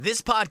This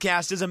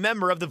podcast is a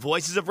member of the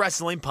Voices of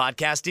Wrestling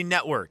Podcasting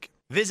Network.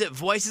 Visit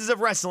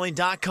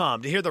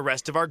voicesofwrestling.com to hear the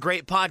rest of our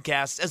great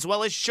podcasts, as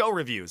well as show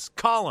reviews,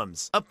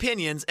 columns,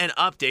 opinions, and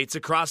updates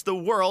across the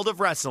world of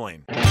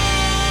wrestling.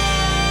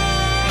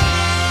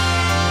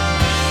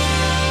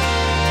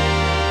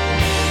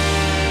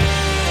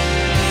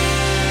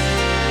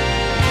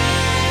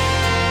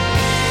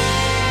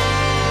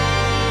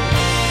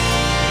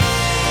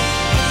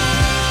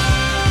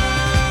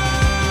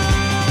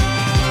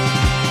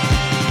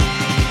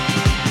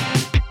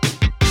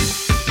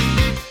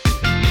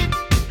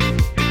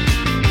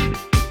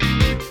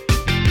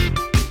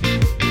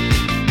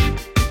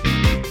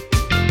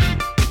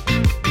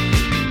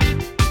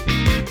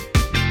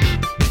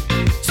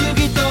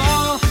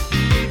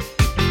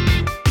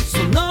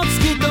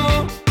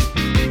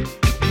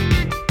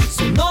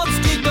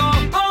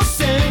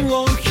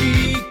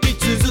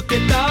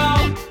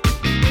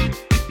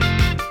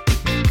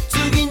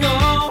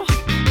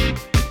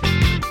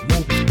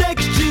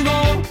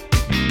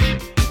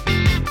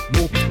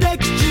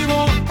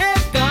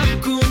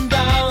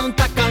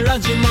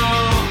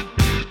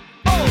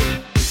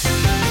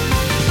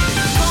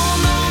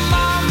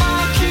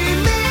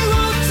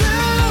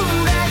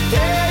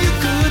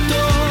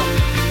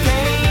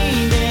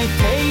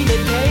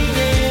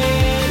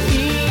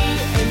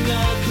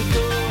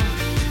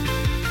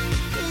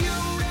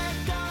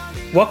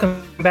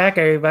 Welcome back,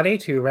 everybody,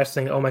 to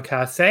Wrestling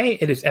Omakase.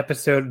 It is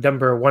episode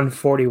number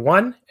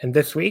 141, and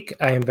this week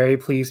I am very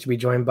pleased to be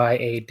joined by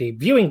a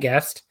debuting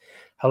guest.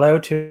 Hello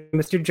to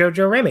Mr.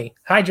 Jojo Remy.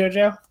 Hi,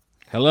 Jojo.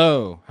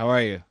 Hello. How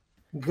are you?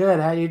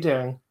 Good. How are you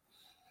doing?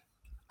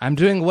 I'm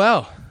doing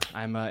well.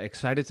 I'm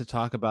excited to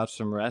talk about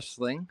some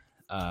wrestling.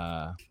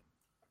 I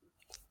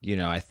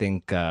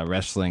think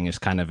wrestling is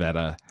kind of at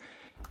a...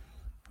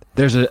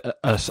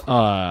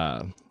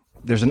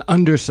 There's an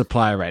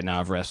undersupply right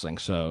now of wrestling,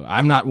 so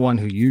I'm not one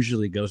who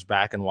usually goes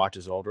back and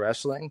watches old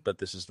wrestling, but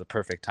this is the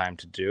perfect time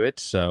to do it,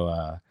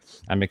 so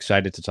I'm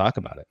excited to talk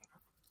about it.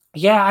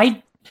 Yeah,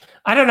 I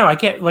don't know. I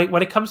get, like,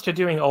 when it comes to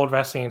doing old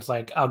wrestling, it's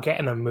like I'll get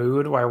in a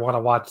mood where I want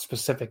to watch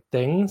specific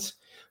things,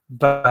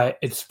 but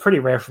it's pretty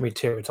rare for me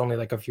too. It's only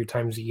like a few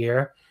times a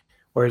year,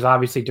 whereas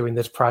obviously doing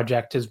this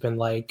project has been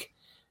like,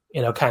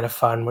 kind of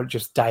fun. We're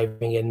just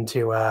diving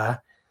into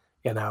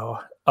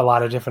a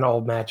lot of different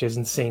old matches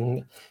and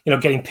seeing,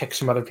 getting picks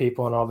from other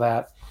people and all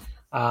that.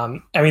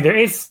 There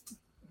is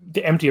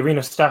the empty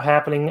arena stuff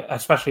happening,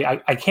 especially,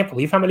 I can't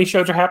believe how many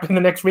shows are happening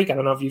the next week. I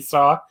don't know if you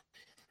saw,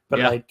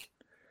 but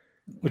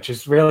which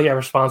is really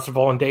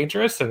irresponsible and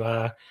dangerous. And,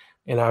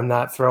 I'm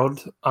not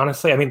thrilled,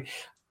 honestly.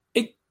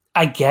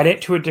 I get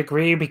it to a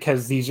degree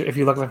because if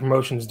you look at the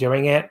promotions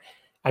doing it,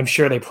 I'm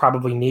sure they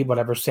probably need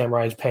whatever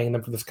Samurai is paying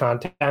them for this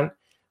content.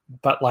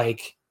 But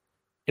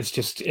it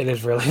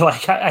is really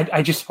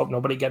I just hope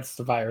nobody gets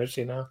the virus,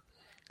 It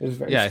is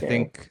very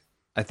scary.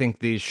 I think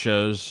these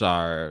shows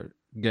are,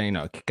 going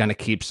to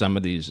keep some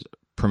of these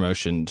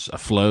promotions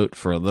afloat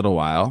for a little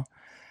while.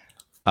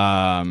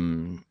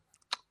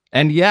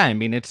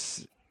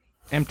 It's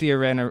empty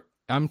arena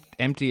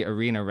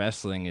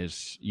wrestling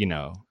is,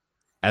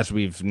 as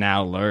we've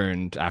now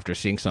learned after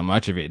seeing so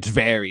much of it, it's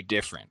very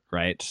different,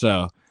 right?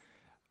 So,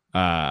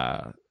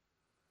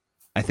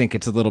 I think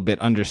it's a little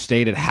bit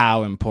understated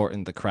how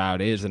important the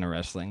crowd is in a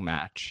wrestling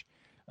match.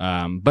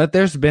 But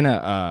there's been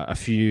a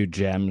few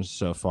gems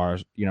so far,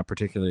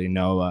 particularly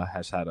Noah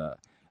has had a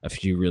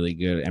few really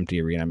good empty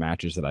arena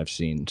matches that I've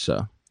seen.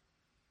 So,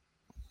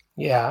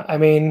 yeah,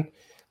 I'm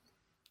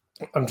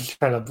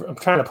trying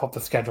to pull up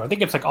the schedule. I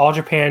think it's like All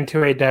Japan,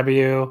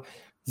 2AW,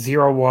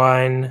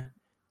 01,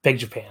 Big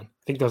Japan.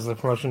 I think those are the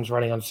promotions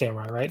running on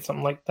Samurai, right?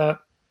 Something like that.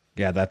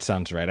 Yeah, that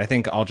sounds right. I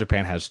think All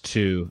Japan has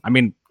two.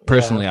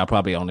 Personally, I'll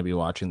probably only be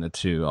watching the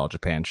two All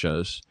Japan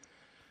shows.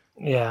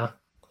 Yeah.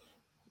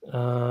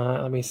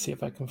 Let me see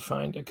if I can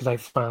find it, because I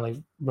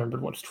finally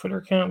remembered what his Twitter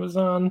account was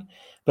on.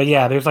 But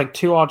yeah, there's like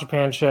two All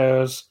Japan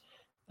shows.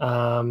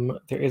 There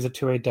is a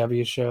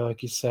 2AW show,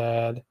 like you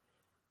said.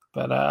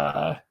 But,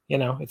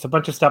 it's a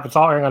bunch of stuff. It's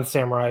all airing on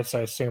Samurai, so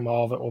I assume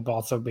all of it will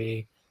also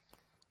be,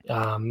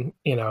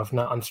 if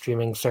not on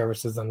streaming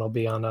services, then they'll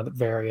be on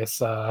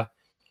various... and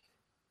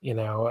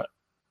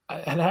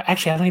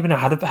actually, I don't even know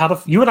how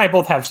to. You and I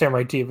both have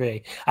Samurai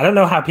TV. I don't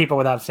know how people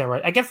without Samurai.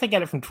 I guess they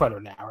get it from Twitter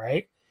now,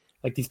 right?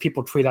 Like these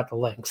people tweet out the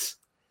links.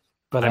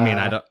 But I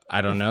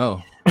don't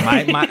know.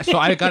 So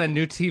I got a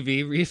new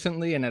TV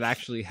recently, and it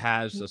actually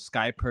has a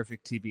Sky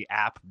Perfect TV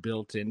app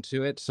built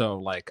into it.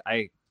 So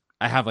I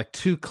have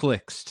 2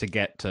 clicks to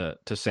get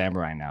to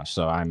Samurai now.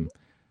 So I'm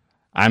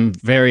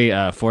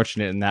very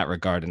fortunate in that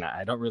regard, and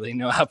I don't really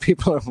know how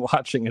people are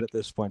watching it at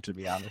this point, to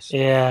be honest.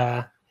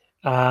 Yeah.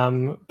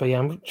 But yeah,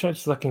 I'm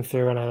just looking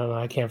through, and I don't know,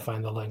 I can't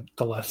find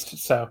the list.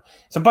 So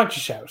it's a bunch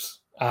of shows.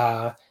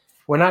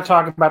 We're not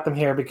talking about them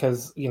here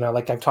because,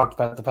 like I've talked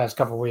about the past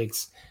couple of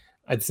weeks,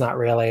 it's not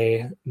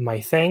really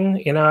my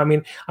thing. I'm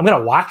going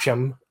to watch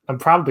them. I'm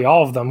probably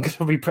all of them because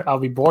I'll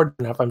be bored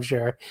enough, I'm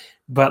sure.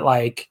 But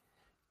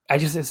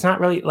it's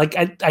not really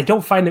I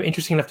don't find them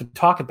interesting enough to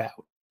talk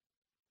about.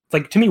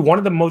 To me, one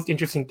of the most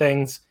interesting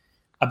things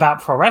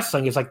about pro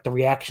wrestling is like the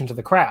reaction to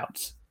the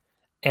crowds,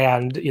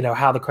 and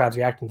how the crowd's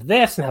reacting to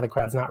this and how the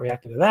crowd's not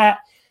reacting to that,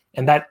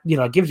 and that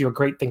it gives you a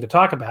great thing to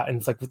talk about. And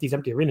it's like with these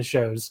empty arena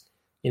shows,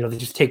 it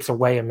just takes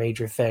away a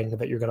major thing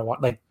that you're going to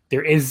want. Like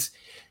there is,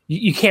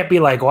 you can't be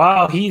like,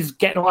 wow, he's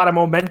getting a lot of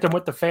momentum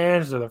with the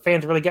fans, or the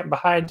fans are really getting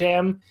behind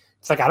him.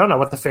 It's like, I don't know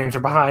what the fans are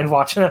behind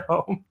watching at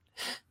home.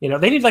 They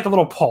need like a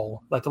little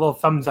poll, like a little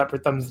thumbs up or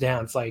thumbs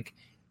down. It's like,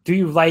 do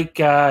you like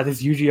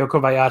this Yuji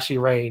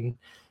Kobayashi reign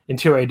in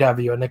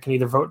 2AW? And they can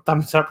either vote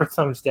thumbs up or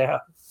thumbs down.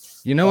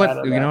 You know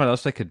what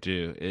else I could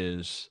do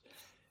is,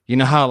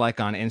 how like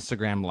on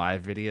Instagram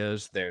live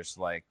videos, there's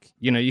like,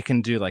 you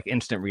can do like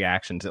instant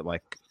reactions that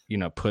like,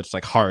 puts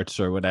like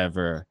hearts or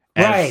whatever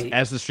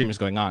as the stream is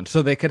going on.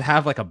 So they could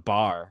have like a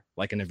bar,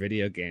 like in a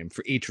video game,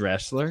 for each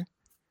wrestler.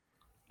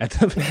 If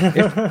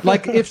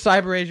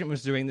Cyber Agent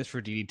was doing this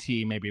for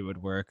DDT, maybe it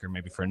would work, or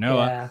maybe for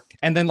Noah. Yeah.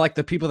 And then like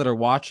the people that are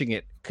watching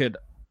it could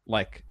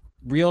like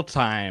real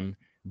time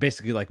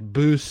basically like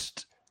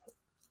boost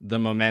the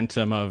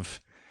momentum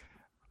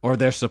or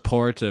their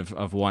support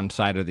of one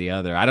side or the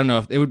other. I don't know,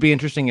 if it would be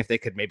interesting if they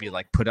could maybe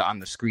like put it on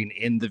the screen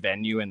in the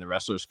venue and the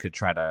wrestlers could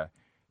try to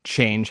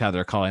change how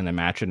they're calling the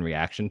match in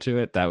reaction to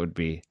it. That would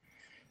be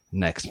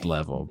next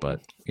level.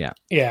 But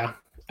yeah.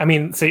 I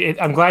mean,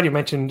 I'm glad you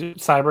mentioned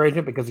Cyber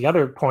Agent, because the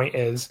other point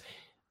is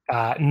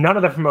none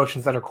of the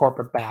promotions that are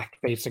corporate backed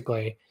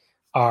basically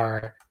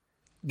are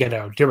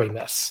doing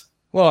this.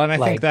 Well, and I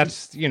think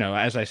that's,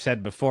 as I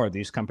said before,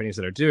 these companies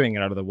that are doing it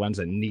are the ones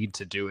that need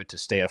to do it to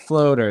stay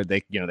afloat, or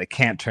they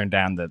can't turn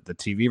down the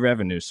TV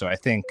revenue. So I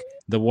think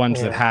the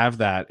ones that have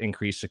that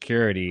increased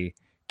security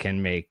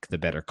can make the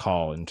better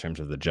call in terms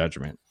of the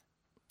judgment.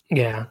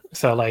 Yeah.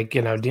 So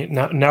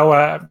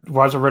Noah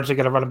was originally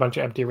going to run a bunch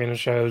of empty arena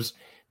shows,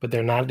 but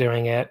they're not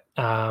doing it.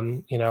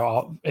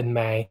 All in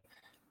May.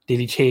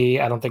 DDT,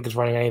 I don't think is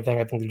running anything.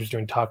 I think they're just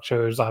doing talk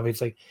shows,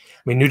 obviously.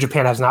 I mean, New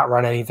Japan has not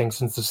run anything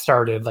since it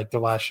started. Like, the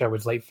last show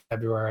was late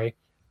February.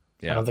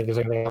 Yeah. I don't think there's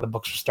anything on the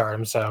books for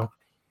Stardom. So,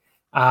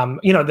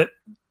 that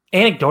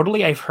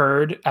anecdotally, I've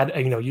heard,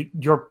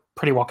 you're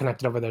pretty well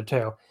connected over there,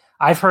 too.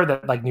 I've heard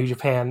that, like, New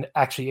Japan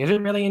actually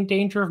isn't really in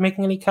danger of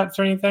making any cuts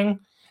or anything.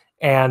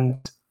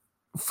 And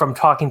from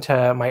talking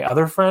to my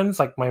other friends,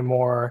 like my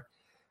more,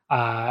 who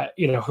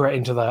are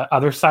into the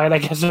other side, I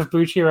guess, of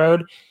Bushi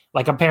Road,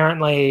 like,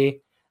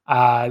 apparently...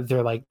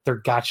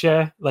 their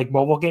gacha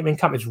mobile game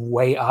income is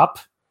way up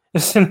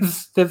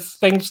since this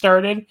thing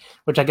started,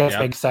 which I guess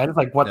makes sense.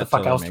 Like, what the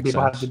fuck else do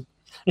people have to?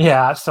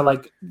 Yeah, so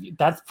like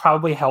that's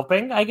probably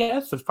helping. I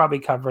guess it's probably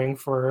covering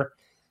for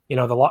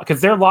the lot, because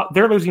they're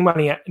losing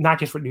money not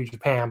just with New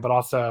Japan, but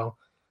also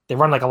they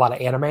run like a lot of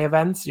anime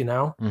events, and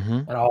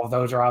all of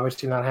those are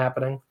obviously not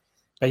happening.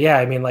 But yeah,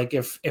 I mean, like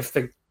if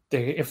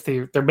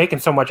they're making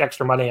so much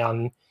extra money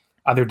on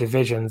other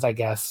divisions, I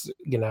guess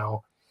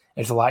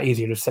it's a lot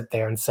easier to sit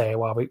there and say,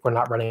 well, we're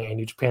not running any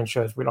New Japan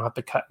shows. We don't have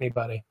to cut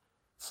anybody.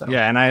 So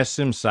yeah, and I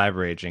assume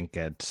Cyber Agent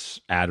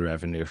gets ad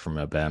revenue from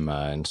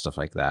Abema and stuff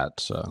like that.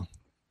 So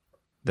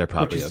they're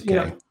probably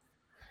okay.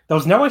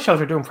 Those Noah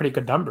shows are doing pretty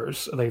good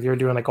numbers. Like, they're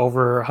doing like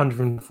over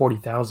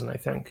 140,000, I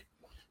think.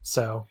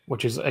 So,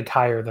 which is like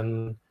higher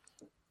than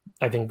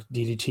I think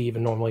DDT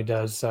even normally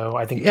does. So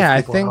I think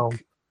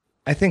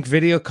I think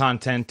video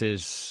content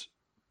is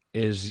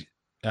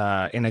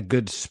in a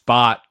good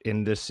spot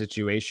in this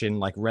situation,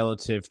 like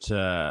relative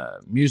to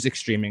music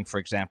streaming, for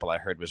example. I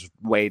heard was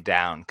way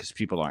down because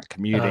people aren't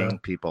commuting,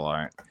 people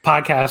aren't.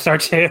 Podcasts are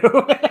too.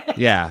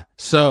 Yeah.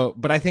 So,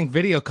 but I think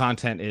video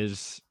content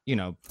is,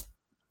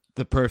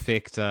 the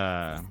perfect,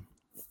 I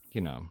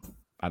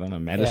don't know,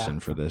 medicine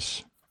for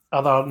this.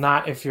 Although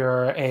not if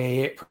you're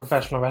a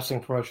professional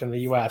wrestling promotion in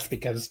the U.S.,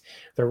 because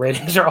the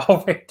ratings are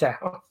all way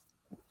down.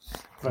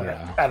 But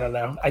I don't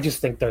know. I just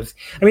think those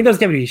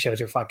WWE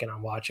shows are fucking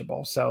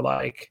unwatchable. So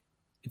like,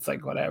 it's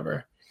like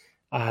whatever.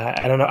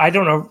 I don't know. I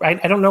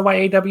don't know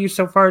why AW is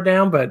so far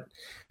down, but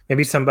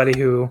maybe somebody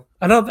who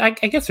I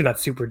guess they're not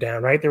super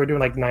down, right? They were doing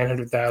like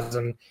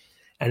 900,000,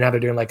 and now they're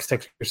doing like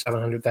 600,000 or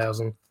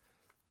 700,000.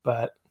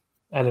 But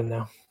I don't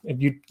know.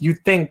 You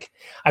think?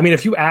 I mean,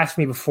 if you asked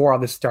me before all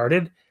this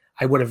started,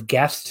 I would have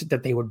guessed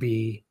that they'd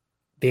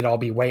all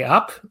be way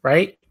up,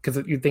 right?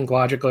 Because you think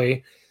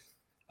logically,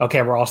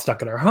 okay, we're all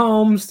stuck in our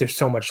homes. There's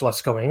so much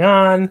less going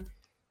on.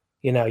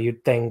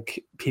 You'd think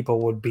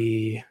people would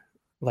be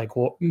like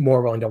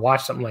more willing to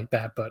watch something like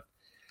that. But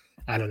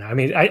I don't know. I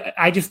mean,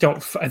 I just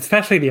don't,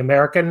 especially the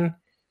American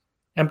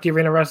empty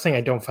arena wrestling,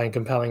 I don't find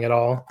compelling at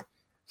all.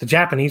 The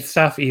Japanese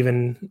stuff,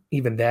 even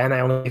then,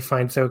 I only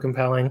find so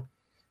compelling.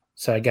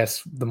 So I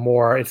guess the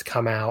more it's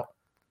come out,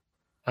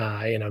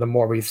 the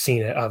more we've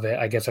seen it of it,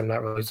 I guess I'm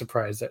not really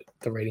surprised that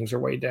the ratings are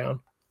way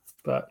down.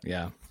 But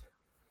yeah.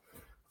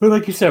 But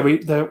like you said,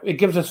 it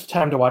gives us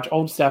time to watch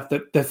old stuff.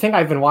 The thing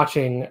I've been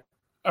watching,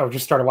 or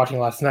just started watching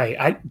last night,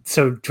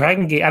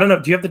 Dragon Gate, I don't know,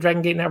 do you have the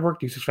Dragon Gate network?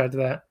 Do you subscribe to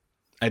that?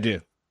 I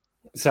do.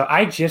 So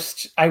I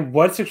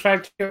was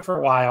subscribed to it for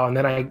a while, and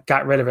then I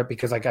got rid of it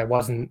because like I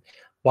wasn't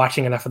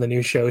watching enough of the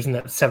new shows in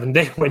that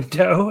 7-day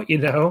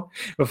window,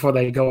 before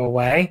they go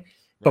away.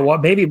 But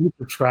what maybe we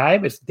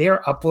subscribe is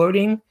they're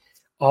uploading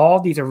all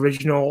these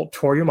original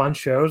Toryumon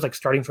shows, like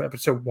starting from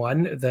episode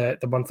 1, the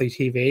monthly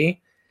TV,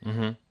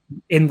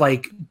 in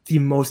like the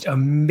most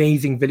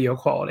amazing video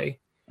quality.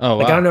 Oh,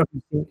 like wow. I don't know, if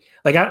you've seen,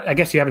 like I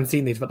guess you haven't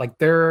seen these, but like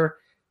they're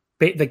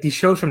like these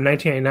shows from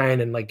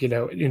 1999 and like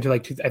into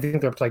like I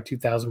think they're up to like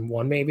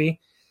 2001 maybe.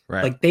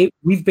 Right. Like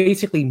we've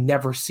basically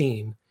never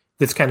seen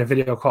this kind of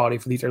video quality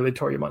for these early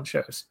Toryumon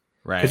shows.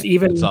 Right. Because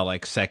even it's all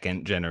like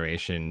second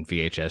generation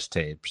VHS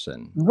tapes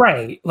and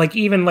right. Like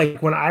even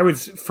like when I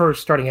was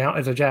first starting out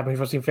as a Japanese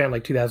wrestling fan,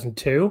 like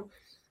 2002,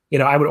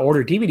 I would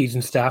order DVDs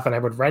and stuff, and I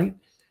would rent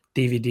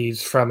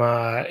DVDs from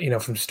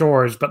from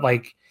stores, but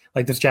like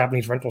this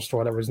Japanese rental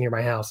store that was near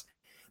my house.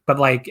 But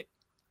like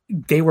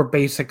they were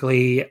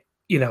basically,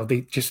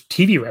 they just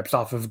TV rips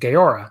off of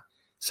Gaora.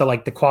 So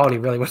like the quality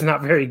really was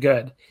not very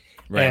good.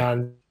 right.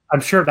 And I'm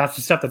sure that's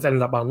the stuff that's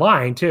ended up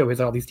online too, is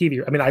all these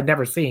TV. I mean, I'd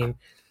never seen,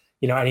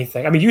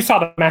 anything. I mean, you saw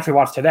the match we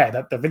watched today,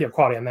 that the video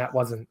quality on that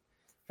wasn't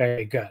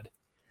very good.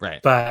 Right.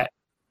 But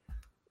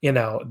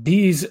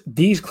these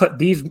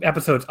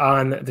episodes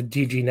on the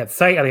DGNet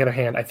site, on the other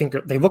hand, I think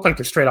they look like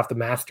they're straight off the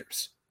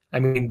Masters. I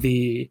mean,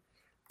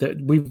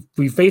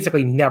 we've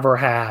basically never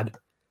had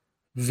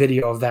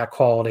video of that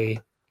quality,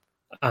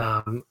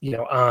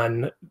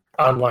 on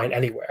online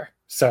anywhere.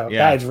 So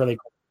that is really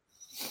cool.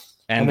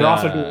 And we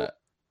also do.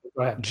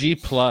 Go ahead. G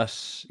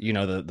Plus,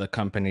 the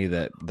company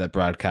that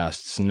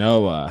broadcasts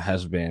Noah,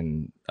 has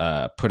been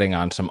putting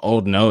on some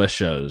old Noah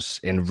shows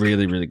in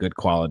really, really good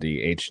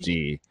quality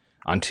HD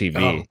on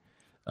TV.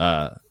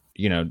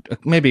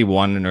 Maybe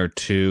 1 or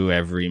 2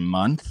 every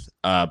month.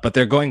 But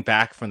they're going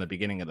back from the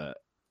beginning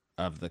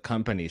of the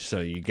company, so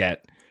you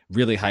get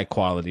really high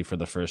quality for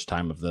the first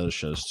time of those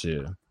shows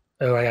too.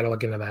 Oh, I got to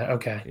look into that.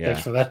 Okay, yeah.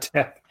 Thanks for that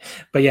tip.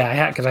 But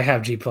yeah, because I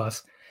have G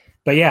Plus.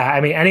 But yeah, I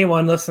mean,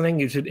 anyone listening,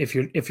 you should, if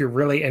you're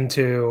really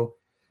into,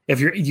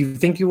 you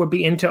think you would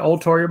be into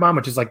old Toryumon,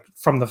 which is like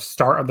from the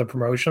start of the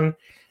promotion,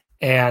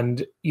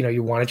 and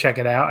you want to check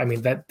it out. I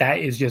mean, that's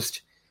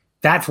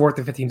worth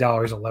the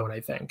 $15 alone.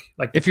 I think.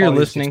 Like, if you're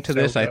listening to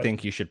this, I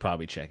think you should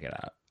probably check it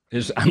out.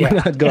 I'm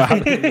gonna go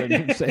out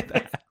and say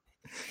that.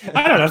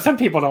 I don't know. Some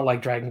people don't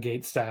like Dragon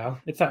Gate style.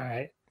 It's all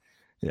right.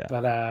 Yeah.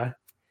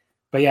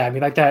 But yeah, I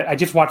mean, like that. I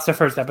just watched the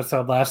first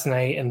episode last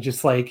night, and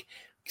just like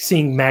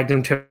seeing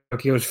Magnum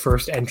Tokyo's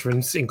first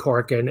entrance in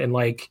Korakuen and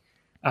like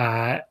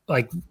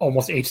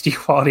almost HD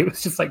quality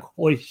was just like,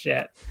 holy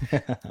shit.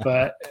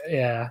 But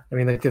yeah, I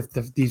mean, like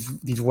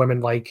these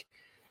women like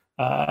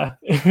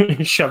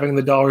shoving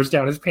the dollars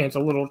down his pants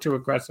a little too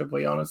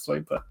aggressively,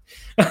 honestly. But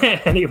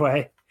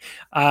anyway,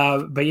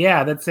 but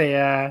yeah, that's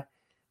a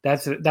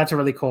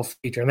really cool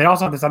feature. And they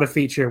also have this other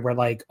feature where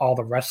like all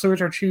the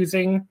wrestlers are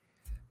choosing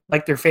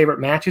like their favorite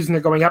matches, and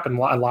they're going up, and a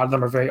lot of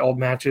them are very old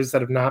matches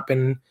that have not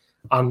been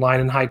online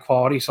in high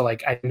quality. So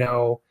like I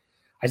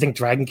think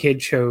Dragon Kid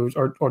chose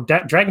or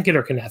Dragon Kid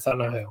or Kness, I don't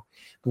know who.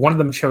 But one of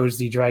them chose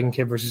the Dragon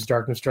Kid versus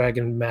Darkness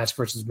Dragon mask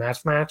versus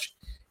mask match.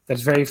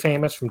 That's very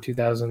famous from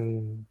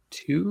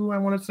 2002, I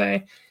want to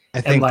say. I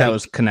think that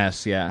was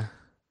Kness, yeah.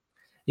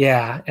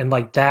 Yeah, and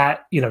like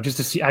that, just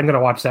to see, I'm gonna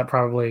watch that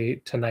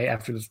probably tonight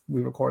after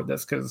we record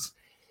this, because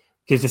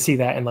to see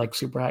that in like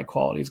super high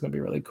quality is gonna be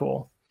really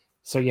cool.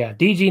 So yeah,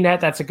 DGNet,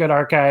 that's a good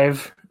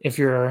archive if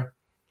you're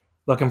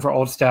looking for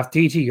old stuff.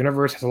 DDT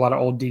Universe has a lot of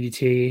old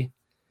DDT.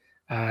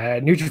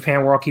 New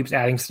Japan World keeps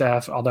adding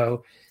stuff,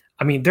 although,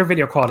 I mean, their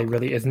video quality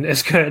really isn't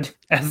as good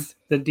as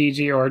the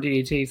DG or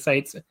DDT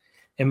sites,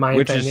 in my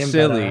opinion. Which is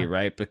silly,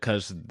 right?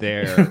 Because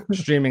their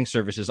streaming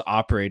service is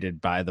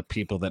operated by the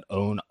people that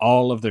own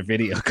all of their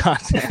video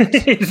content.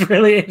 It's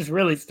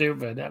really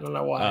stupid. I don't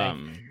know why.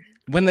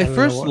 When they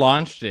first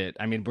launched it,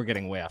 I mean, we're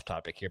getting way off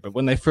topic here, but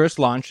when they first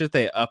launched it,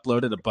 they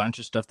uploaded a bunch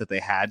of stuff that they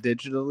had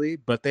digitally,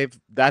 but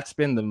that's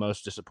been the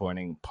most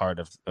disappointing part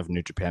of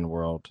New Japan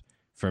World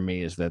for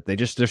me, is that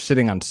they're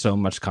sitting on so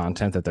much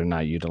content that they're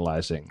not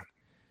utilizing.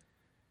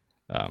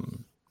 But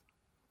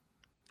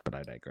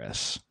I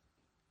digress.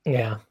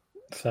 Yeah.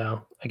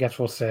 So I guess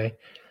we'll see.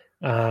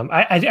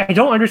 I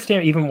don't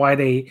understand even why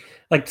they,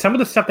 like, some of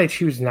the stuff they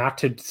choose not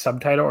to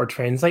subtitle or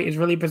translate is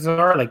really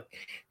bizarre. Like,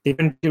 they've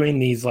been doing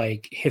these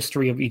like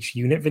history of each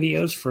unit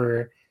videos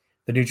for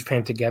the New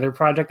Japan Together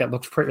project that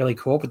looks really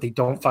cool, but they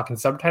don't fucking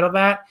subtitle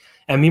that.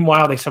 And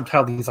meanwhile, they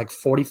subtitle these like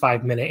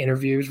 45-minute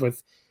interviews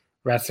with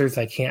wrestlers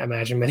I can't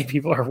imagine many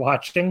people are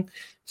watching.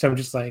 So I'm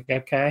just like,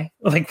 okay,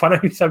 like, why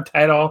don't you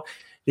subtitle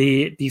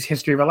these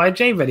history of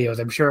LIJ videos?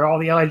 I'm sure all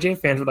the LIJ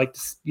fans would like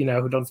to,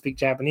 who don't speak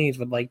Japanese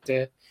would like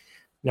to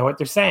know what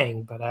they're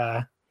saying.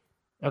 But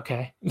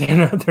okay,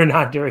 they're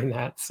not doing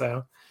that.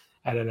 So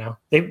I don't know.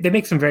 They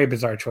make some very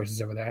bizarre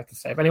choices over there, I have to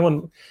say. If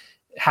anyone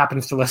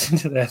happens to listen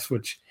to this,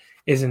 which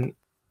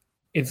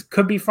it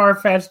could be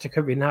far-fetched, it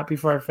could be not be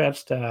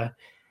far-fetched,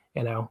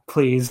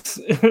 please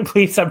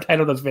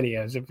subtitle those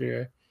videos if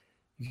you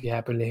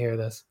happen to hear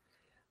this.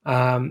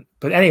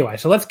 But anyway,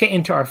 so let's get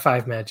into our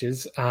 5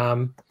 matches.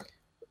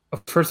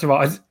 First of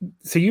all,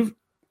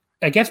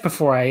 I guess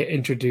before I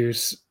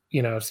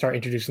start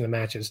introducing the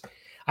matches,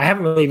 I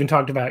haven't really even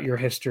talked about your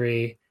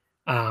history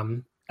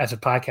as a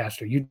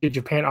podcaster. You did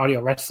Japan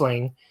Audio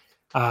Wrestling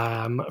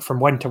from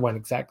when to when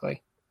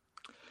exactly?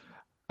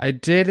 I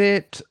did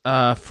it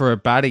for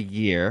about a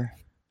year.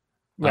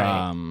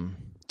 Right.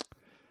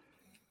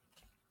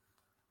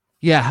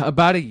 Yeah,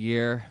 about a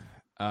year.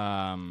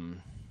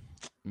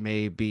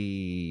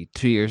 Maybe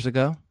 2 years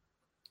ago,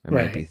 or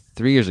maybe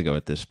 3 years ago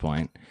at this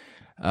point.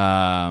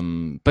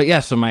 But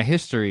yeah, so my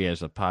history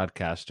as a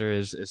podcaster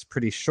is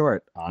pretty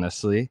short,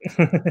 honestly.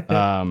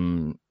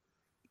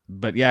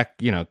 But yeah,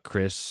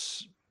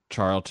 Chris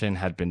Charlton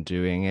had been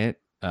doing it,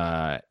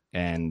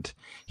 and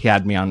he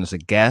had me on as a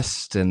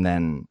guest, and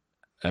then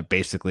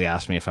basically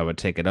asked me if I would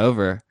take it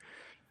over.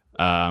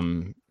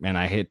 And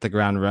I hit the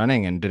ground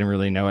running and didn't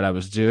really know what I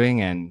was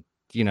doing. And,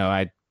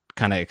 I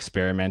kind of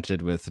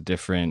experimented with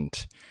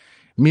different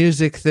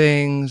music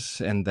things.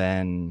 And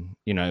then,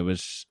 it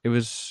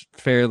was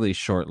fairly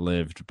short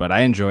lived, but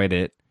I enjoyed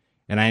it,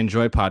 and I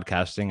enjoy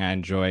podcasting. I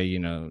enjoy,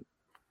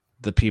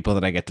 the people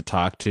that I get to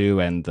talk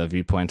to and the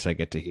viewpoints I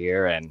get to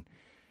hear. And,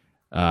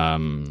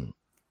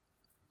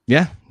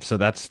 yeah, so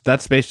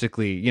that's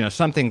basically,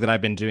 something that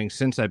I've been doing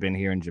since I've been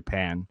here in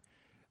Japan.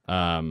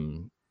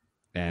 And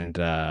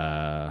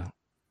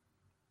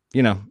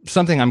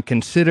something I'm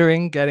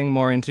considering getting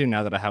more into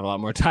now that I have a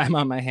lot more time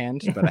on my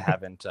hands, but I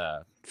haven't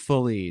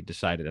fully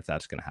decided if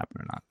that's going to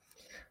happen or not.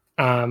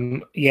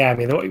 Yeah, I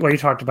mean, what you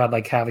talked about,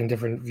 like having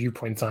different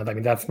viewpoints on it, I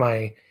mean,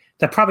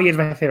 that probably is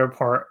my favorite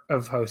part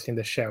of hosting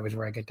the show, is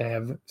where I get to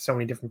have so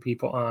many different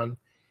people on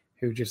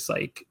who just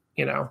like,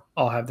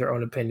 all have their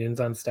own opinions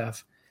on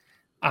stuff.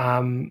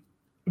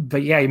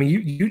 But yeah, I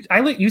mean, I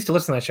used to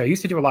listen to that show. I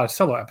used to do a lot of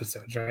solo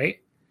episodes, right?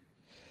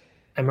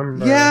 I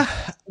remember. Yeah.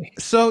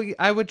 So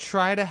I would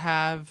try to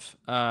have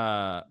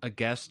a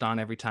guest on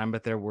every time,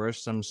 but there were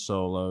some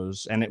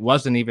solos, and it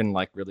wasn't even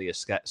like really a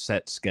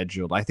set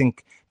scheduled. I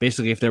think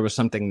basically if there was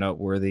something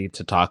noteworthy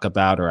to talk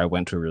about, or I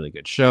went to a really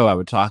good show, I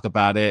would talk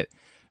about it.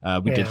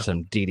 We did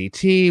some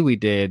DDT. We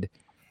did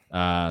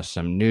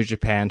some New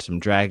Japan, some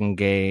Dragon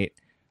Gate,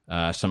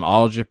 some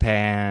All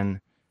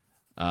Japan.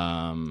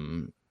 I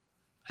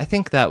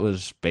think that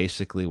was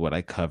basically what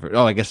I covered.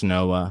 Oh, I guess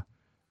Noah.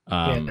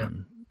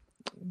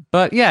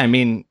 But yeah, I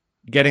mean,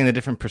 getting the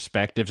different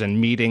perspectives and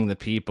meeting the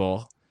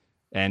people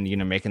and,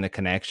 making the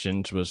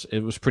connections was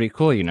pretty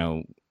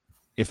cool.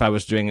 If I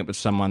was doing it with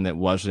someone that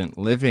wasn't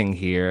living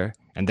here,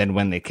 and then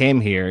when they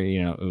came here,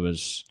 it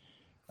was,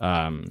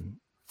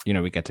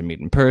 we get to meet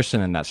in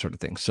person and that sort of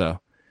thing. So,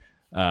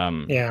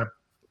 yeah,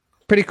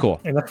 pretty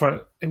cool. And that's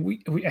what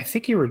I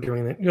think you were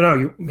doing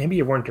it. Maybe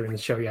you weren't doing the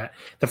show yet.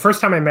 The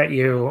first time I met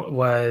you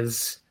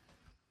was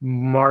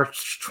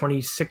March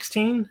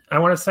 2016. I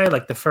want to say,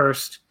 like the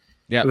first.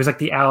 Yeah, it was like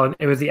the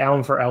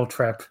Allen for L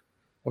trip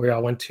where we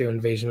all went to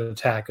Invasion and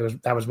Attack.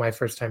 That was my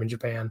first time in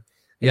Japan.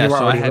 Yeah,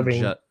 so I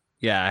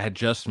had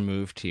just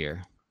moved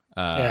here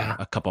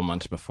a couple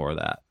months before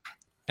that.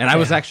 And I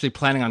was actually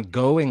planning on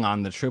going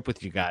on the trip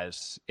with you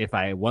guys if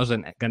I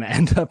wasn't going to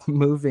end up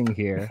moving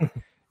here.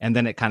 And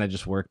then it kind of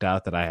just worked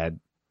out that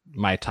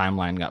my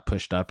timeline got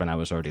pushed up and I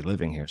was already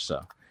living here.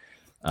 So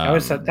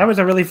that was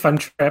a really fun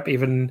trip,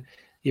 even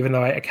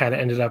though I kind of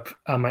ended up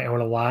on my own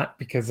a lot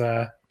because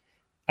I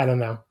don't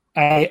know.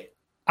 I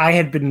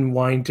had been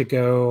wanting to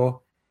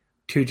go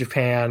to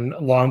Japan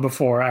long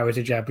before I was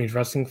a Japanese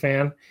wrestling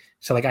fan.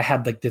 So like I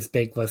had like this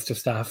big list of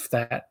stuff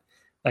that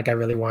like I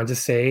really wanted to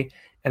see.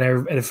 And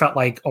it felt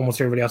like almost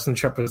everybody else on the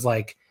trip was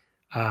like,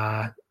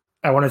 I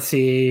want to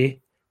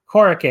see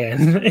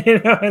Korakuen,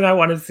 and I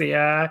want to see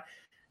God,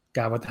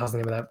 what the hell's the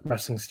name of that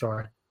wrestling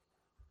store?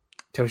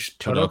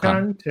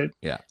 Todokan?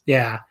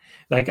 Yeah.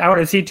 Like I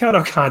want to see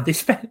Todokan.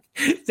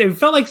 They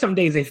felt like some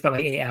days they spent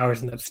like 8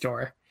 hours in that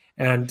store.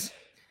 And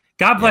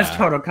God bless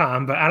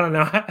Todokan, but I don't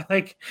know.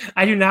 Like,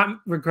 I do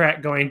not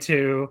regret going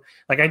to,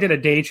 like, I did a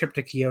day trip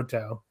to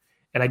Kyoto,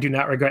 and I do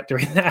not regret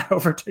doing that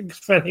over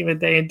spending the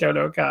day in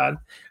Todokan.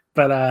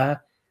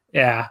 But,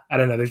 yeah, I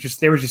don't know.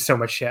 There was just so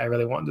much shit I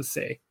really wanted to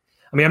see.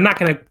 I mean, I'm not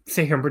going to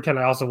sit here and pretend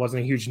I also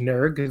wasn't a huge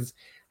nerd, because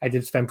I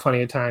did spend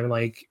plenty of time,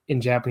 like,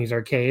 in Japanese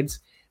arcades.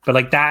 But,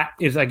 like, that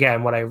is,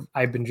 again, what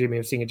I've been dreaming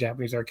of seeing a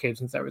Japanese arcade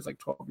since I was, like,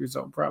 12 years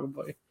old,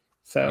 probably.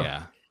 So,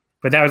 yeah.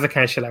 But that was the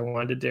kind of shit I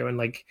wanted to do. And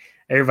like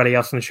everybody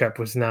else on the trip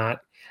was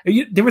not.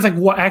 There was like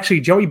actually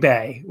Joey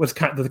Bay was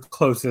kind of the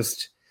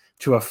closest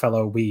to a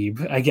fellow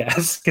weeb, I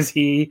guess, because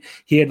he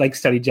had like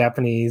studied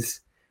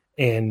Japanese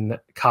in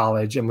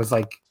college and was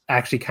like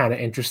actually kind of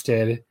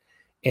interested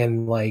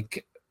in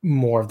like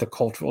more of the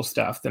cultural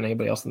stuff than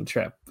anybody else on the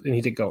trip. And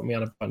he did go with me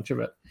on a bunch of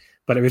it.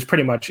 But it was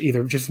pretty much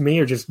either just me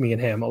or just me and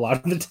him a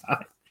lot of the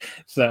time.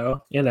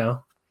 So, it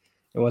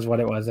was what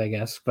it was, I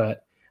guess.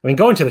 But I mean,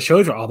 going to the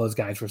shows with all those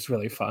guys was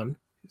really fun.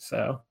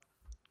 So,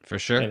 for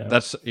sure,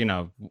 that's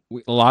a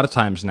lot of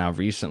times now,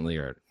 recently,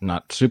 or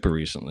not super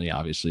recently,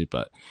 obviously,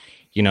 but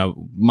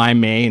my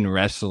main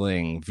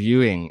wrestling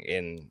viewing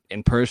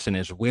in person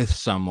is with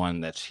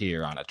someone that's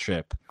here on a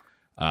trip.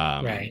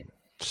 Right.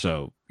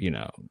 So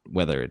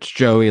whether it's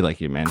Joey,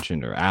 like you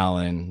mentioned, or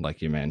Alan,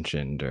 like you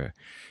mentioned, or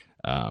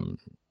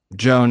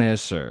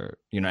Jonas, or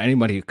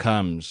anybody who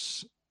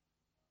comes,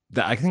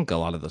 I think a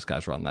lot of those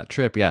guys were on that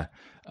trip. Yeah.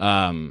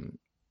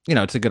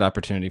 It's a good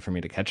opportunity for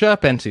me to catch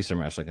up and see some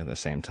wrestling at the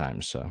same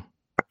time. So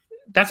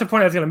that's the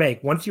point I was going to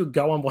make. Once you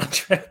go on one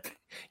trip,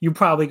 you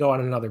probably go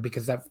on another,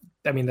 because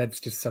that's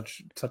just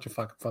such a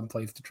fucking fun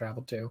place to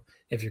travel to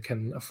if you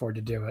can afford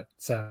to do it.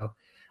 So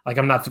like,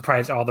 I'm not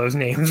surprised all those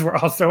names were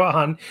also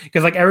on,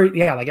 because every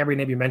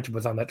name you mentioned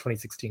was on that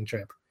 2016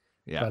 trip.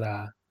 Yeah. But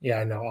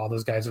I know all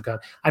those guys have gone.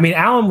 I mean,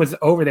 Alan was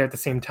over there at the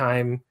same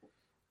time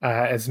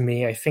as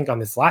me, I think, on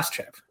this last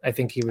trip. I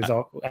think he was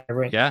I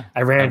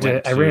ran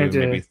into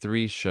maybe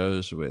 3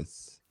 shows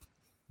with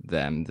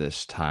them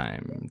this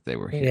time. They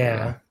were here.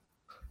 Yeah.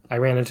 I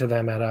ran into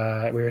them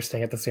at we were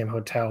staying at the same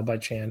hotel by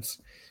chance,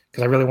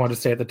 because I really wanted to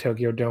stay at the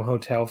Tokyo Dome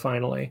Hotel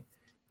finally.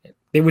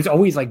 It was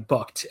always like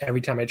booked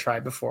every time I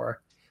tried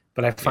before,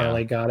 but I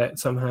finally got it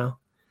somehow.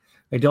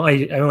 I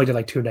only did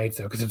like 2 nights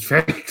though, because it's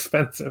very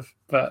expensive,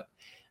 but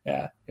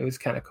yeah, it was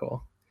kind of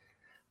cool.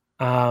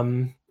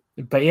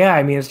 But yeah,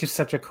 I mean, it's just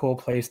such a cool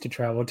place to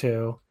travel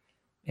to.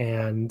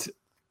 And,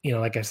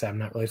 like I said, I'm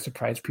not really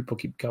surprised people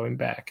keep going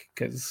back,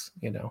 because,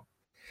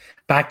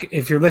 back,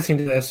 if you're listening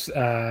to this,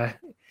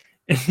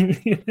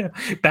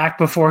 back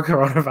before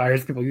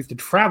coronavirus, people used to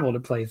travel to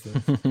places.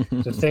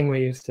 It's a thing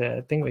we used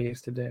to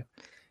do.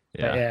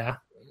 Yeah.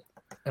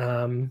 But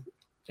yeah.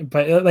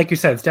 But like you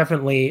said,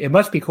 it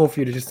must be cool for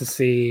you to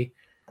see,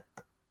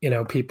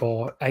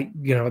 people,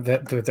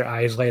 that with their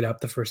eyes light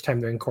up the first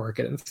time they're in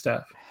Corkin and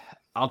stuff.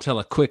 I'll tell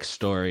a quick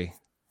story.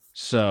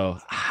 So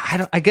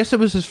I guess it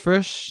was his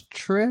first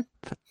trip.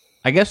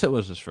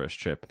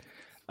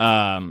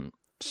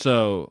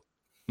 So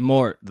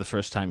Mort, the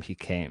first time he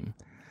came,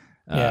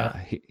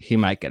 he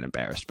might get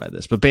embarrassed by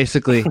this, but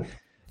basically,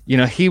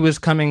 he was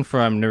coming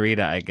from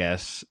Narita, I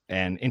guess,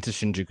 and into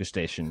Shinjuku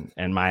Station,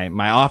 and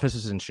my office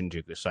is in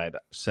Shinjuku. So I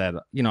said,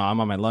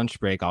 I'm on my lunch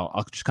break.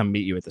 I'll just come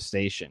meet you at the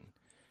station.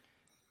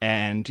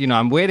 And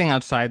I'm waiting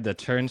outside the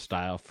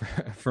turnstile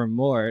for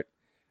Mort.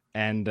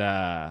 And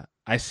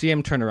I see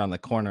him turn around the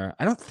corner.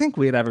 I don't think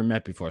we had ever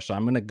met before, so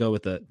I'm going to go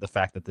with the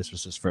fact that this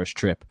was his first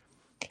trip.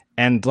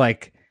 And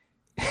like,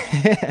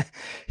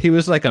 he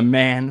was like a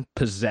man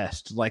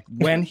possessed. Like,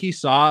 when he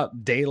saw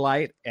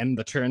daylight and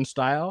the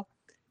turnstile,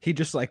 he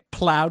just like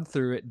plowed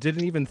through it,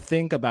 didn't even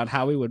think about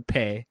how he would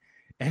pay,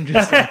 and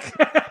just like,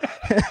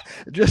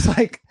 just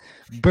like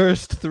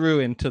burst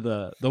through into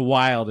the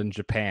wild in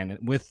Japan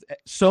with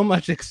so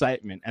much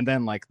excitement. And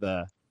then like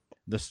the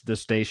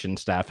station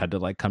staff had to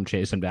like come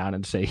chase him down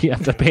and say, you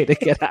have to pay to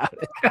get out.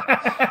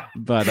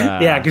 But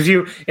yeah, because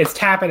it's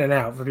tap in and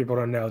out, for people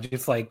who don't know,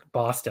 just like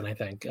Boston, I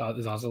think,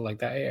 is also like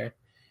that here.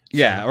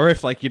 Yeah, or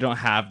if like you don't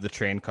have the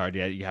train card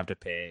yet, you have to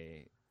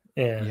pay.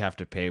 Yeah, you have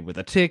to pay with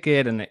a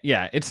ticket, and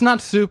it's not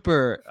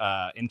super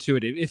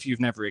intuitive if you've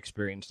never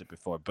experienced it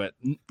before. But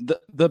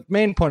the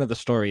main point of the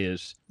story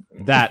is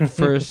that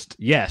first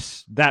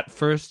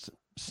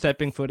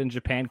stepping foot in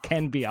Japan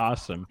can be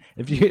awesome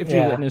if you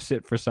witness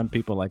it. For some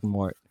people like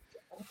Mort.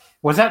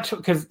 Was that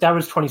because that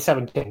was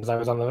 2017? Because I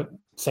was on the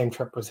same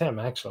trip with him,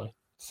 actually.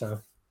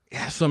 So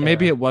yeah, so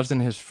maybe it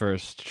wasn't his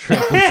first trip,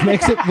 which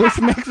makes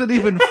it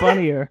even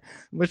funnier.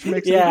 But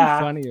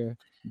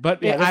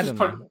I don't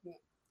know.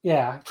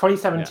 Yeah,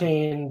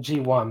 2017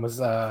 G1 was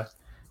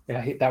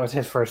that was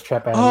his first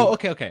trip.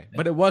 Okay.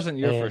 But it wasn't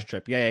your first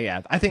trip.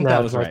 Yeah. I think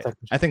that was right.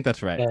 I think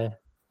that's right.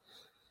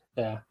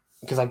 Yeah.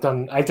 Because I've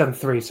done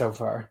 3 so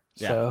far.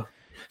 Yeah. So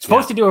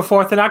supposed to do a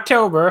 4th in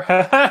October.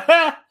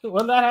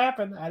 Will that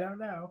happen? I don't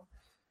know.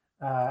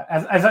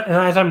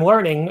 As I'm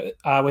learning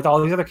with all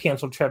these other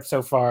canceled trips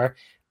so far,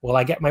 will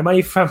I get my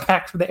money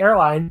back from the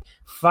airline?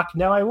 Fuck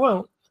no, I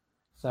won't.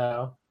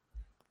 So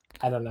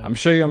I don't know. I'm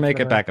sure you'll make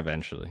it back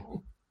eventually.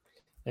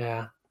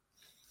 Yeah.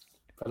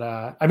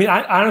 But I mean,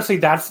 I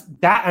honestly,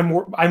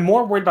 I'm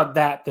more worried about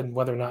that than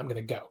whether or not I'm going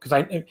to go.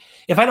 Because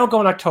if I don't go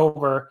in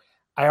October,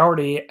 I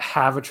already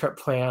have a trip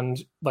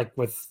planned, like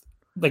with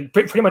like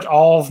pretty much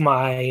all of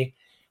my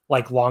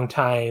like long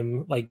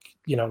time, like,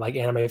 like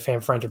anime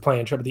fan friends are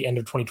planning a trip at the end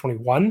of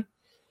 2021.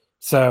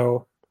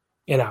 So,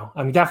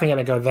 I'm definitely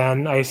going to go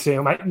then, I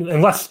assume,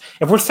 unless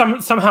if we're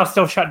somehow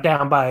still shut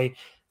down by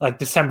like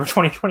December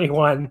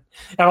 2021,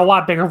 I have a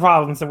lot bigger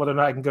problems than whether or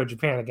not I can go to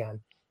Japan again.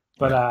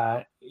 But,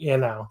 I'll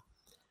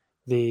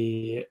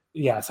be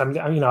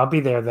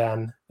there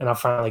then, and I'll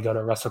finally go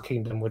to Wrestle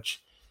Kingdom,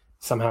 which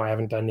somehow I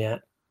haven't done yet.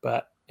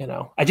 But,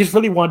 I just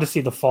really wanted to see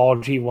the fall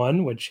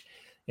G1, which,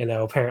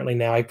 apparently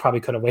now I probably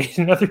could have waited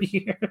another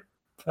year.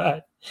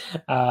 But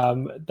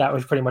that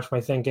was pretty much my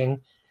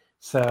thinking.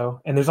 So,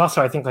 and there's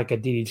also, I think, like a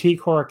DDT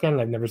Korakuen.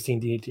 I've never seen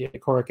DDT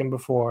at Korakuen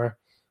before.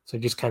 So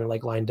just kind of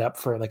like lined up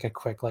for like a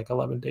quick, like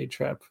 11-day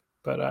trip.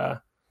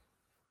 But,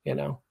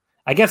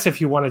 I guess if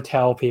you want to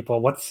tell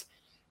people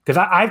because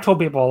I've told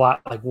people a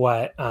lot, like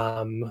what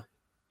going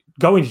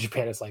to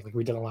Japan is like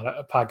we did a lot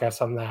of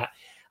podcasts on that.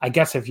 I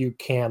guess if you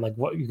can, like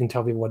what you can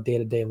tell people what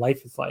day-to-day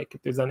life is like,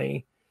 if there's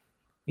any,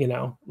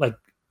 like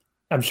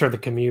I'm sure the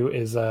commute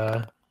is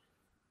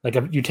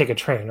you take a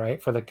train,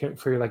 right? For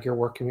like your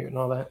work commute and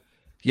all that.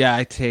 Yeah,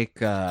 I take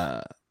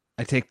the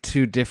I take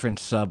two different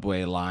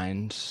subway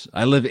lines.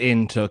 I live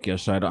in Tokyo,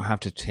 so I don't have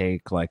to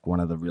take like one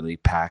of the really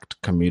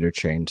packed commuter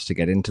trains to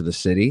get into the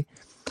city.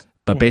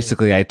 But Mhm.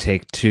 basically, I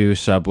take two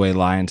subway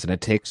lines, and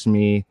it takes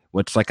me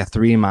what's like a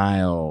 3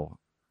 mile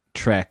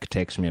trek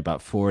takes me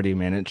about 40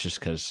 minutes, just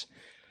because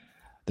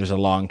there's a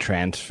long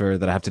transfer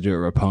that I have to do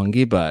at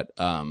Roppongi. But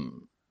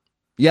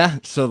yeah,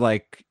 so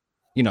like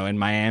in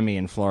Miami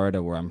and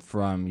Florida, where I'm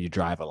from, you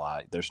drive a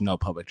lot. There's no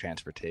public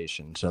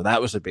transportation, so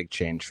that was a big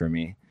change for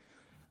me.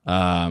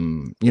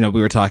 We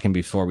were talking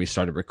before we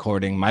started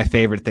recording. My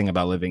favorite thing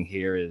about living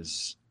here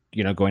is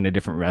going to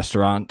different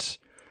restaurants.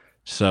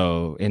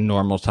 So in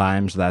normal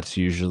times, that's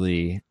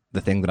usually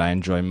the thing that I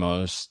enjoy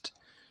most.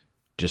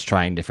 Just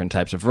trying different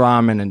types of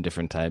ramen and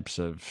different types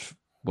of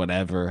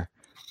whatever.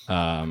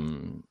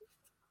 Um,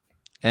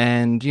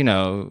 and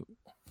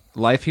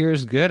life here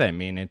is good. I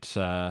mean, it's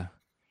a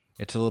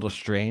little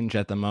strange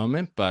at the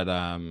moment, but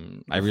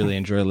I really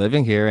enjoy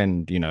living here.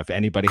 And if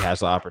anybody has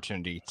the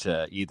opportunity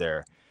to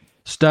either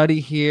study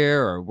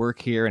here or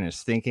work here and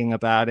is thinking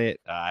about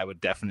it, I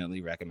would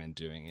definitely recommend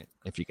doing it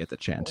if you get the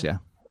chance. Yeah.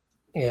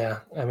 Yeah,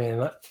 I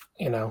mean,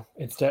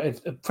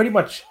 it's pretty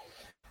much.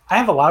 I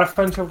have a lot of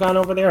friends who have gone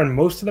over there, and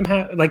most of them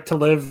have like to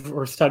live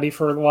or study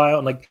for a while.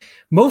 And like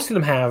most of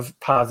them have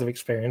positive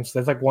experience.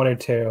 There's like one or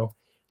two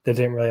that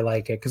didn't really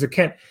like it because it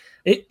can't.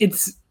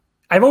 It's.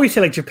 I've always said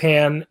like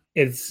Japan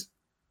is.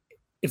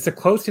 It's the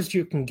closest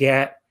you can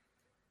get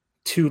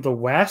to the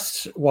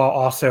West while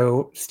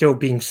also still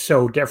being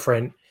so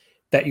different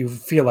that you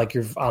feel like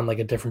you're on like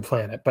a different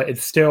planet. But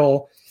it's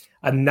still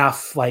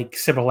enough like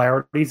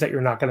similarities that you're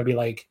not going to be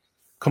like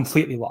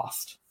completely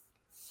lost.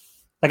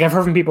 Like I've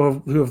heard from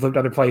people who have lived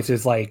other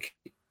places. Like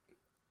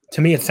to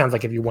me, it sounds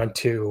like if you went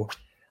to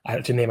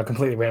name a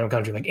completely random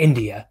country like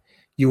India,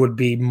 you would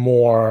be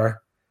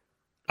more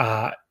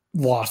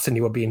lost than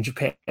you would be in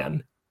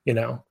Japan.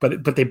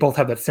 But they both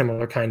have that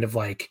similar kind of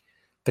like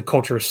the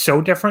culture is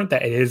so different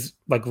that it is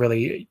like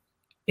really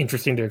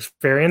interesting to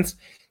experience.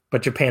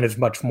 But Japan is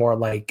much more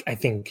like I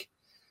think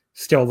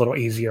still a little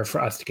easier for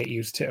us to get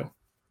used to,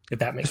 if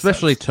that makes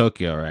Especially sense.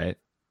 Tokyo, right?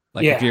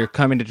 Like if Yeah, you're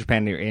coming to Japan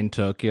and you're in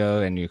Tokyo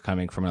and you're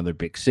coming from another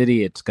big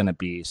city, it's going to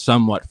be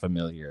somewhat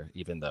familiar,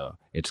 even though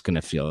it's going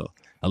to feel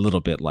a little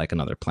bit like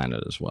another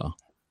planet as well.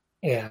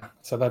 yeah.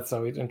 So that's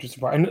always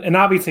interesting part. And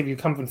obviously, if you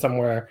come from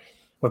somewhere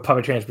with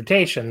public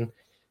transportation,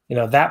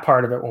 that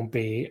part of it won't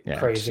be Yeah, it's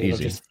crazy.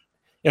 easy.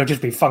 It'll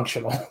just be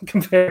functional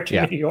compared to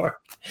Yeah. New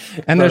York.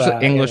 And But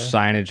there's English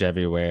signage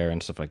everywhere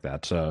and stuff like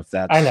that. So if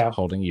I that's know.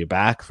 holding you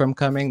back from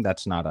coming,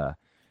 that's not a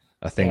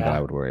thing that I Yeah,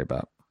 would worry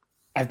about.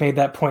 I've made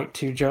that point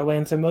to Joe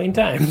Lance a million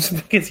times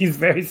because he's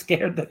very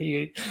scared that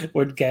he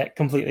would get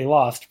completely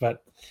lost.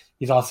 But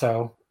he's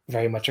also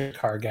very much a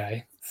car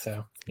guy,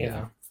 so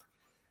Yeah.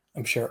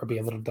 I'm sure it'll be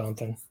a little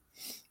daunting.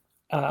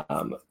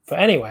 But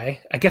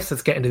anyway, I guess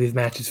let's get into these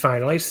matches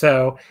finally.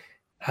 So,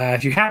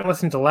 if you haven't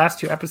listened to the last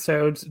two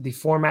episodes, the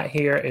format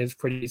here is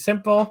pretty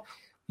simple.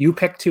 You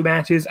pick two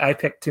matches, I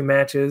pick two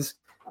matches.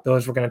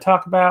 Those we're going to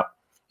talk about.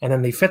 And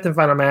then the fifth and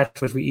final match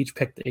was we each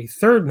picked a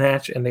third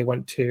match, and they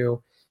went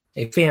to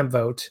a fan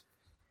vote,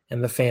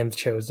 and the fans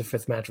chose the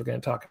fifth match we're going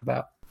to talk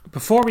about.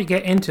 Before we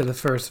get into the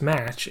first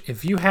match,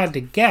 if you had to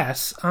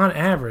guess, on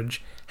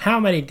average, how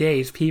many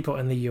days people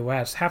in the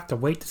US have to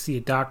wait to see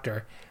a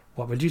doctor,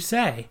 what would you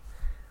say?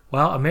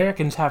 Well,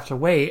 Americans have to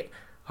wait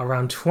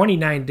around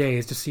 29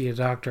 days to see a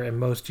doctor in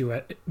most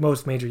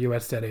major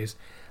U.S. cities.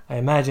 I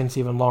imagine it's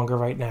even longer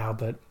right now,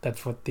 but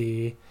that's what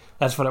it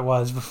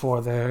was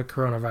before the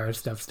coronavirus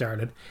stuff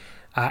started.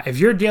 If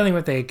you're dealing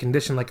with a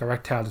condition like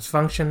erectile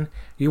dysfunction,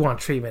 you want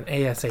treatment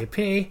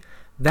ASAP.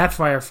 That's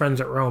why our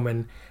friends at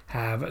Roman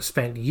have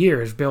spent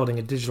years building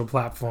a digital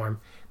platform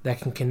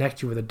that can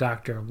connect you with a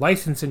doctor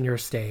licensed in your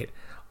state,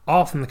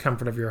 all from the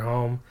comfort of your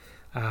home.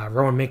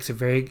 Rowan makes it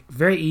very,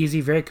 very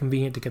easy, very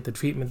convenient to get the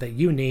treatment that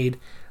you need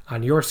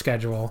on your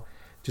schedule.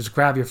 Just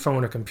grab your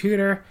phone or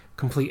computer,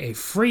 complete a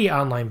free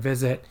online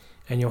visit,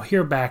 and you'll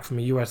hear back from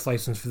a U.S.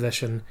 licensed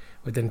physician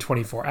within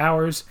 24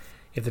 hours.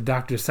 If the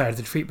doctor decides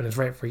the treatment is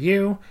right for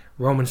you,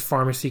 Roman's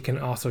Pharmacy can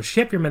also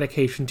ship your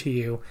medication to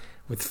you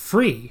with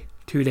free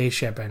 2-day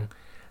shipping.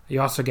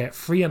 You also get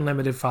free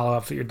unlimited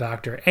follow-ups with your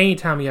doctor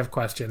anytime you have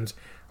questions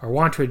or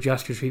want to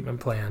adjust your treatment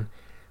plan.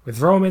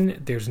 With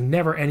Roman, there's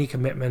never any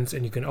commitments,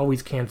 and you can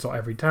always cancel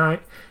at any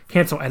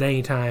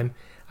time.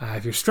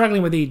 If you're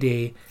struggling with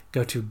ED,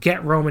 go to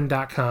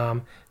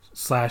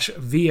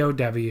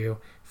getroman.com/VOW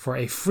for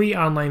a free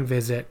online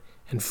visit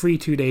and free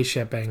 2-day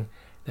shipping.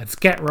 That's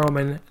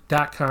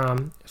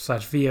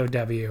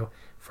getroman.com/VOW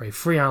for a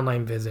free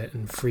online visit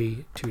and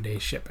free 2-day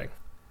shipping.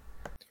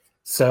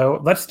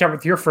 So let's start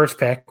with your first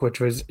pick, which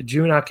was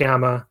Jun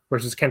Akiyama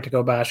versus Kenta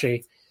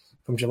Kobashi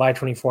from July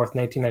 24th,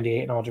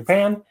 1998 in All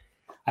Japan.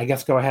 I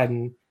guess go ahead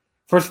and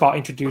first of all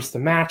introduce the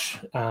match.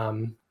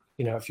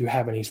 If you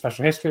have any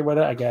special history with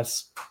it, I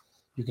guess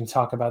you can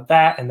talk about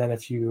that, and then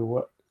if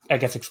you, I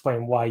guess,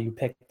 explain why you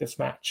picked this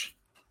match.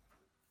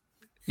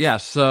 Yeah.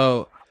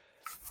 So,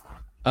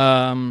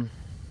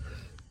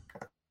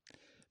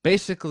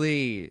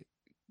 basically,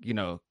 you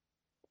know,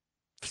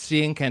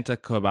 seeing Kenta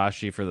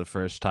Kobashi for the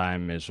first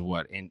time is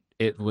what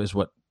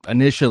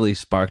initially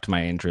sparked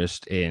my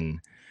interest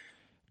in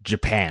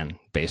Japan,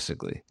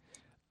 basically.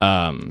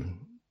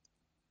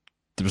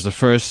 It was the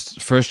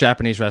first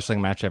Japanese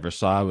wrestling match I ever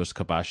saw was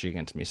Kobashi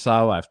against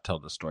Misawa. I've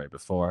told the story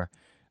before.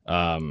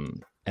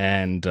 It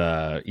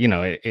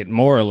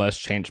more or less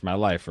changed my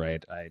life,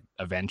 right? I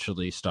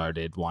eventually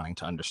started wanting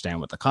to understand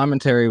what the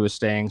commentary was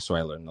saying, so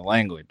I learned the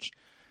language.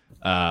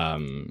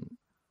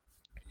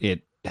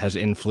 It has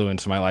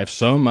influenced my life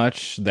so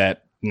much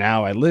that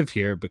now I live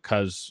here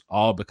because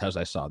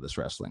I saw this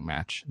wrestling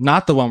match.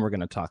 Not the one we're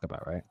going to talk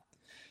about, right?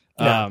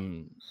 Yeah.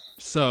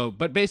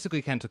 But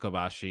basically Kenta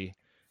Kobashi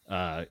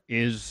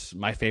is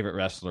my favorite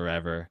wrestler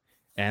ever.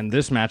 And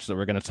this match that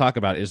we're going to talk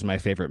about is my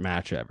favorite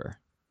match ever,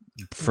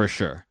 for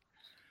sure.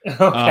 Okay,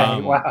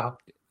 wow.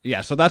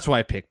 Yeah, so that's why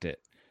I picked it.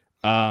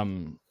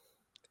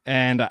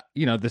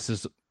 This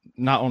is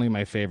not only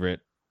my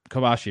favorite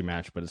Kobashi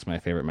match, but it's my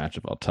favorite match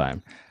of all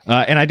time.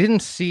 And I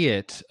didn't see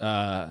it,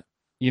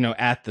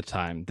 at the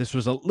time. This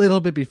was a little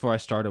bit before I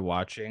started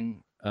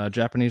watching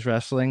Japanese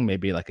wrestling,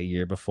 maybe like a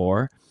year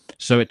before.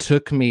 So it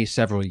took me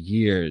several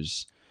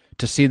years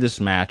to see this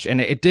match, and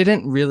it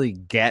didn't really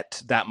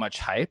get that much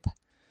hype.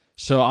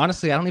 So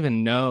honestly, I don't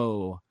even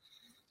know.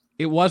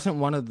 It wasn't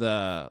one of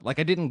the,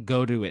 I didn't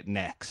go to it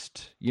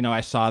next.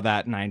 I saw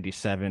that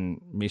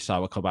 97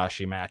 Misawa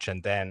Kobashi match,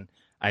 and then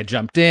I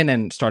jumped in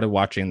and started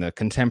watching the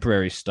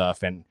contemporary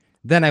stuff. And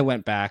then I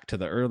went back to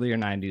the earlier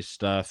 90s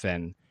stuff.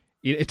 And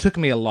it took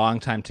me a long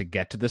time to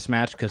get to this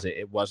match because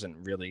it wasn't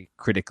really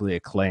critically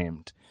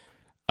acclaimed.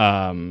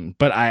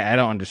 But I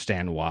don't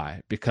understand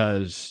why,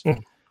 because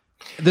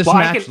this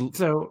match.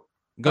 Go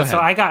ahead. So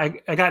I got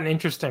an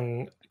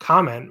interesting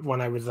comment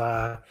when I was,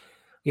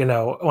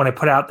 when I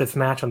put out this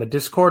match on the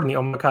Discord and the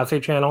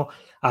Omakase channel.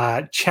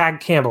 Chad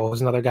Campbell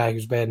was another guy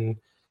who's been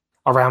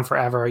around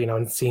forever,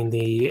 and seen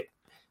the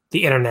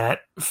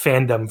internet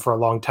fandom for a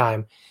long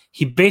time.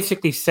 He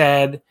basically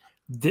said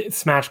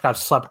this match got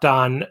slept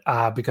on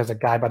because a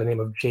guy by the name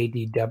of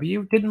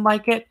JDW didn't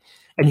like it.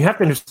 And you have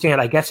to understand,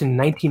 I guess in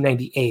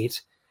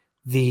 1998,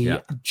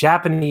 the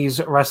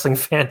Japanese wrestling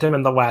fandom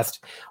in the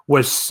West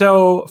was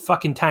so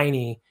fucking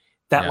tiny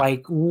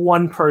that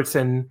one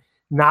person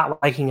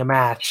not liking a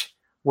match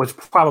was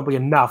probably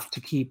enough to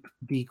keep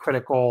the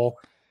critical,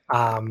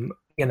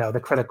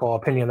 the critical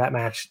opinion of that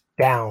match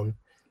down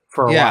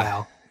for a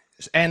while.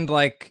 And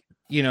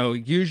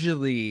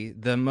usually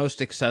the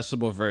most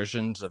accessible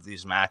versions of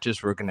these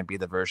matches were going to be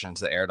the versions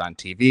that aired on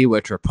TV,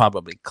 which were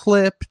probably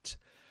clipped.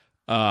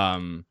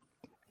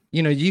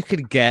 You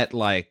could get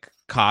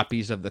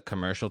copies of the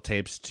commercial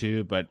tapes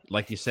too, but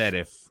like you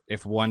said,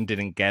 if one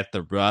didn't get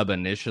the rub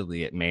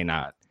initially, it may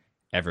not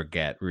ever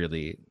get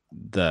really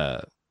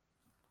the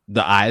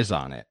eyes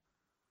on it.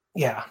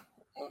 Yeah.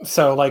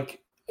 So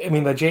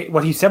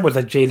what he said was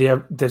that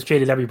this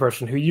JDW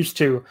person who used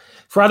to,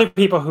 for other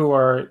people who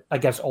are, I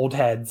guess, old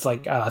heads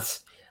like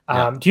us,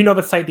 do you know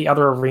the site, The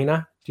Other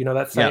Arena? Do you know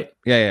that site?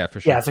 Yeah, for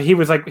sure. Yeah, so he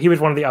was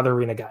one of the Other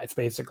Arena guys,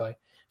 basically.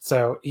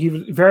 So he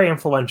was very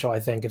influential, I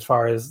think, as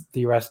far as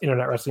the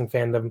internet wrestling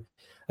fandom,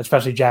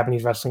 especially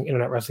Japanese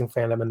internet wrestling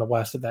fandom in the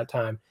West at that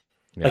time.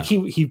 Yeah.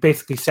 He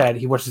basically said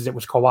he wishes it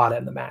was Kawada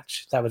in the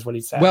match. That was what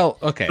he said. Well,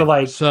 okay.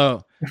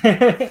 So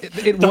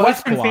it the was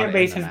Western Kawada fan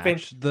base has been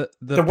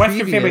the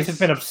Western fan base has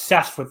been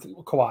obsessed with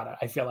Kawada.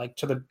 I feel like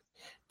to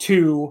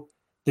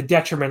the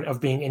detriment of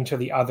being into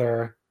the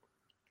other,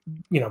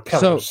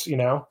 pillars.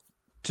 So,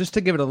 just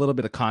to give it a little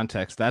bit of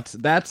context,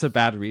 that's a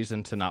bad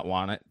reason to not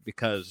want it,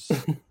 because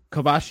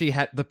Kobashi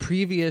had the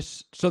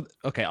previous. So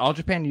okay, All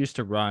Japan used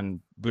to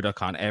run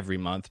Budokan every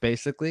month,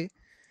 basically.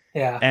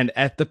 Yeah. And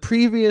at the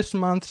previous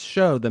month's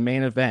show, the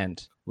main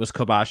event was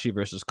Kobashi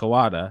versus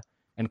Kawada,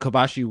 and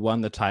Kobashi won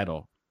the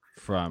title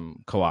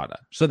from Kawada.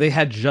 So they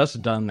had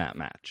just done that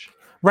match.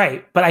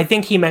 Right. But I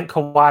think he meant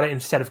Kawada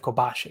instead of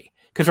Kobashi.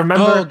 Because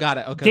remember, got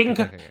it. Okay.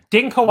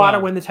 Didn't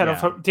Kawada win the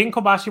title didn't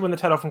Kobashi win the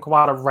title from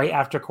Kawada right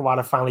after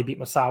Kawada finally beat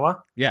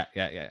Misawa? Yeah.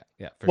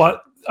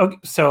 Sure. Okay,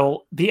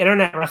 so the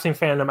internet wrestling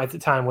fandom at the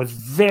time was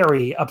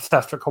very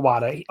obsessed with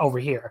Kawada over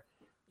here.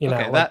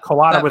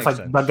 Kawada was sense.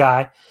 The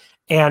guy.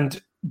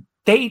 And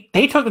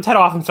they took the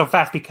title off him so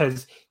fast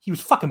because he was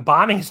fucking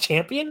bombing his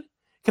champion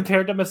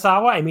compared to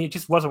Misawa. I mean, it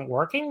just wasn't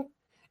working.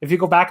 If you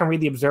go back and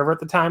read the Observer at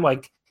the time, I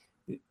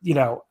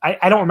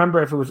don't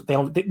remember if it was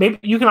maybe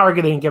you can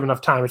argue they didn't give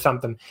enough time or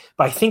something,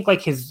 but I think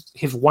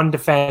his one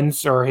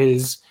defense or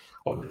his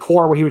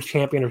tour where he was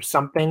champion or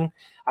something.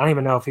 I don't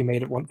even know if he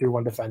made it through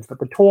one defense, but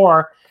the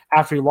tour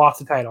after he lost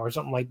the title or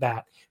something like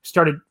that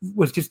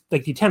was just the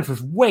attendance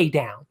was way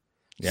down.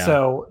 Yeah.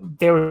 So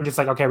they were just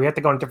okay, we have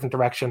to go in a different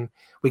direction.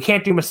 We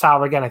can't do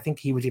Misawa again. I think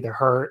he was either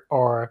hurt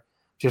or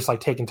just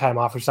taking time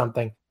off or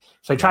something.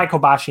 So I tried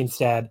Kobashi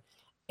instead.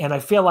 And I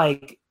feel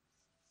like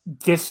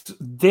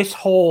this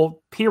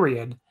whole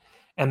period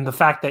and the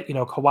fact that,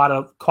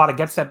 Kawada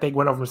gets that big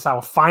win over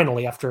Misawa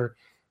finally after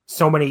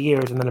so many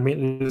years and then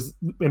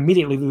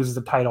immediately loses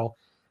the title,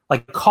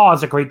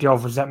 caused a great deal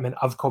of resentment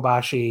of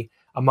Kobashi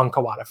among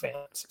Kawada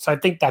fans. So I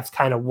think that's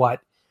kind of what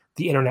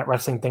the internet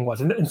wrestling thing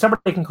was. And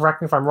somebody can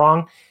correct me if I'm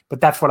wrong,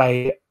 but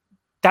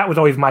that was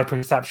always my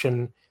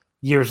perception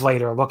years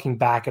later, looking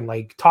back and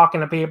like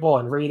talking to people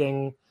and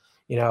reading.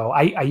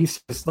 I used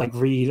to just like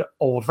read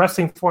old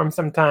wrestling forums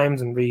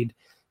sometimes and read,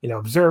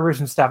 observers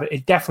and stuff.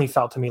 It definitely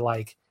felt to me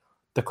like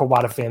the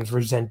Kawada fans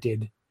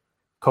resented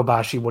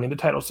Kobashi winning the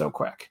title so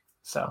quick.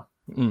 So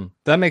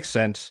that makes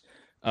sense.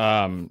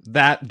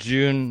 That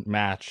June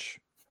match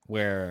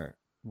where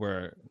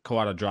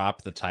Kawada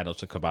dropped the title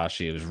to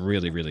Kobashi, it was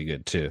really, really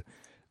good too.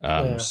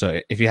 So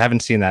if you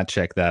haven't seen that,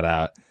 check that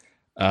out.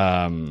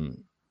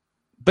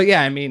 But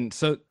yeah, I mean,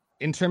 so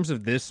in terms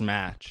of this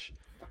match,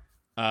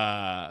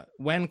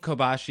 when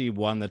Kobashi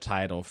won the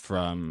title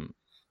from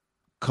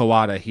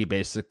Kawada, he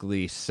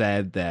basically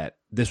said that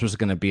this was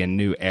going to be a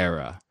new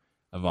era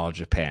of All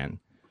Japan.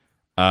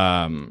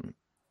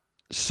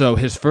 So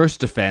his first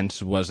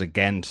defense was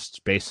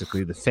against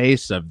basically the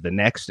face of the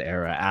next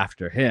era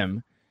after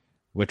him,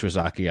 which was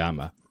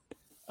Akiyama.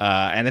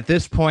 And at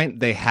this point,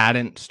 they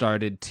hadn't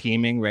started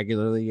teaming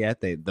regularly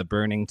yet. The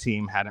Burning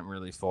Team hadn't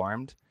really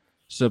formed.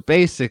 So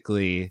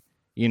basically,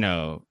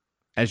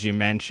 as you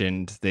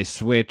mentioned, they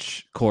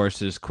switch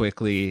courses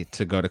quickly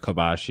to go to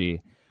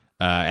Kobashi.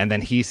 And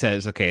then he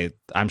says, okay,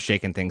 I'm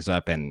shaking things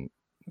up and,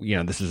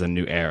 this is a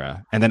new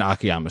era. And then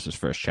Akiyama's his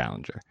first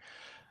challenger.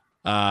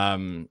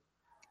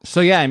 So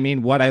yeah, I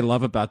mean, what I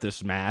love about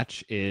this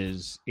match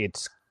is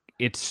it's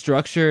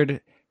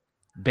structured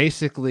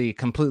basically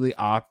completely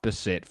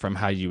opposite from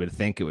how you would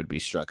think it would be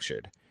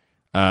structured.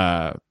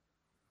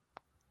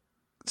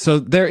 So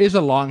there is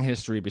a long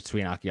history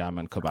between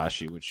Akiyama and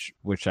Kobashi,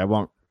 which I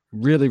won't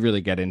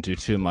really get into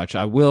too much.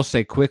 I will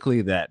say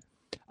quickly that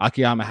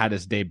Akiyama had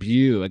his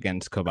debut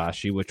against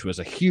Kobashi, which was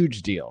a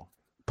huge deal.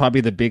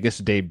 Probably the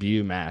biggest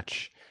debut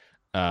match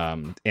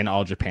in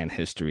All Japan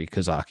history,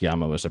 because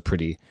Akiyama was a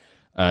pretty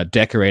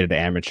decorated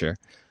amateur.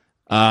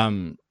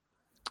 And,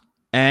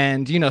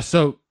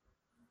 so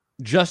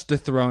just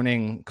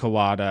dethroning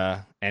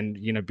Kawada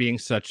and, being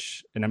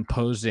such an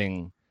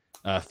imposing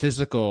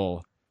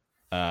physical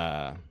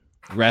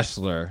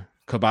wrestler,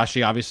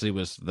 Kobashi obviously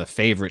was the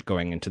favorite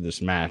going into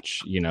this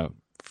match,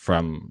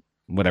 from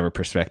whatever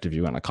perspective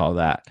you want to call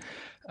that.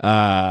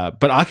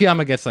 But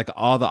Akiyama gets like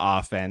all the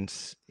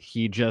offense.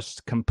 He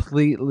just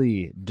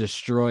completely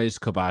destroys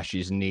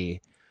Kobashi's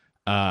knee.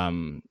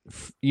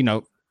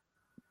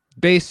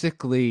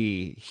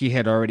 Basically he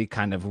had already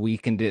kind of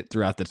weakened it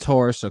throughout the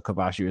tour. So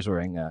Kobashi was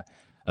wearing a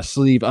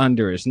sleeve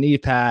under his knee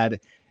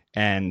pad,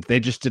 and they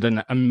just did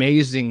an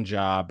amazing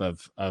job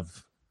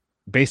of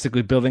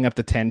basically building up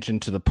the tension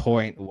to the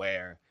point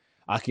where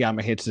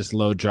Akiyama hits this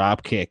low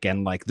drop kick,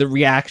 and like the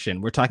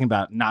reaction, we're talking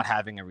about not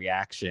having a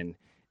reaction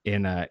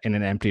in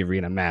an empty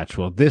arena match.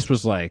 Well, this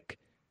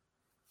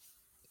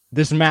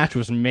match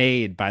was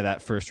made by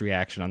that first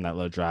reaction on that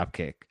low drop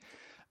kick.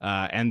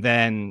 And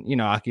then,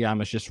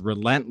 Akiyama's just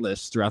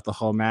relentless throughout the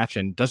whole match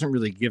and doesn't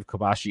really give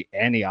Kobashi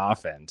any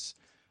offense.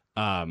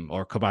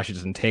 Or Kobashi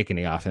doesn't take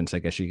any offense, I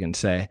guess you can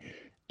say.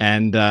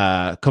 And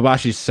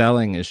Kobashi's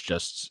selling is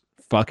just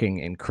fucking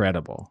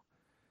incredible.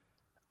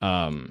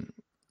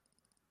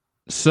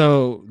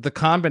 So the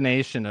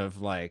combination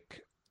of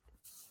like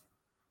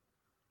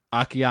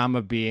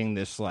Akiyama being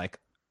this like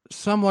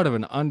somewhat of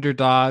an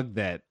underdog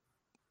that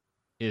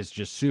is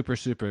just super,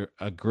 super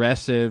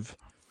aggressive.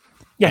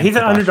 Yeah, he's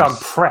an underdog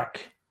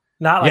prick,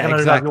 not like an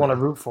underdog exactly. you want to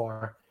root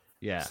for.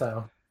 Yeah.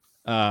 So,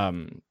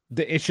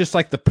 it's just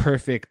like the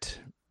perfect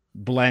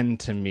blend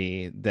to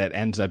me that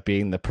ends up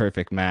being the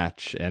perfect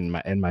match and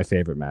my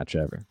favorite match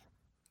ever.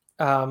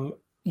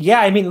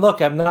 Yeah, I mean,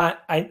 look, all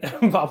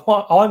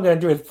I'm going to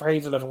do is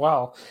praise it as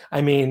well.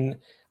 I mean,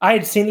 I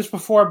had seen this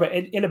before, but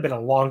it had been a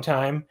long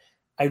time.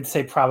 I'd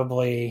say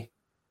probably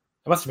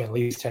it must have been at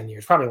least 10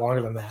 years, probably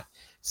longer than that.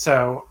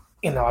 So,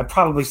 I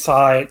probably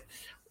saw it.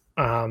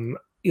 I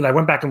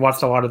went back and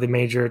watched a lot of the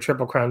major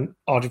Triple Crown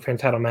All Japan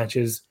title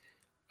matches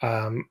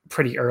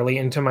pretty early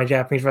into my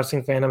Japanese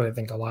wrestling fandom. I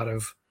think a lot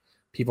of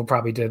people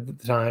probably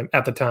did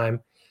at the time.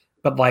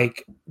 But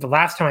like the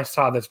last time I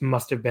saw this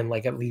must have been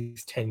like at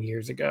least 10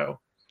 years ago.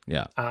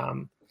 Yeah.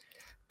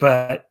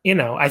 But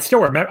I still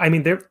remember. I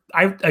mean,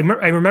 I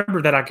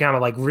remember that Akiyama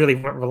like really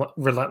went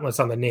relentless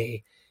on the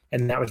knee,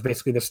 and that was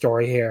basically the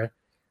story here.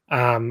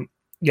 There's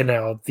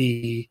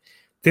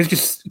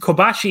just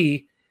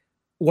Kobashi.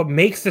 What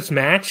makes this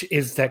match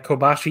is that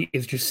Kobashi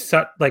is just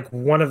such like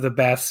one of the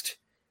best,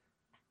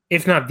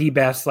 if not the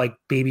best, like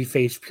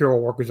babyface pure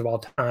workers of all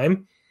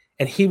time,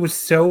 and he was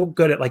so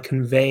good at like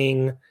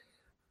conveying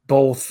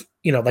both.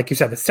 Like you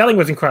said, the selling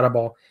was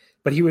incredible.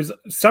 But there was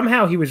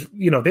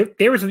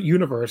a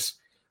universe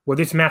where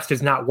this match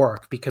does not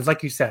work because,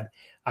 like you said,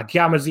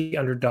 Akiyama's the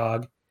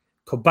underdog.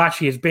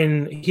 Kobashi had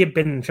been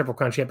in Triple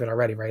Crown champion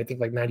already, right? I think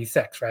like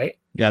 96, right?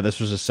 Yeah, this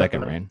was his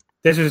second reign.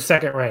 This is his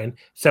second reign.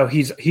 So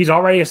he's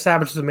already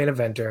established as the main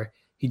eventer.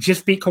 He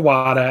just beat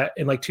Kawada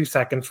in like 2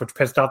 seconds, which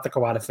pissed off the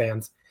Kawada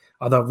fans.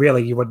 Although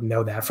really you wouldn't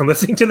know that from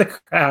listening to the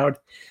crowd.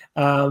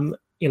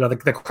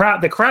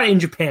 The crowd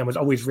in Japan was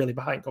always really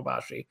behind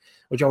Kobashi,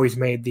 which always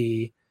made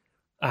the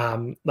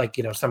some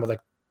of the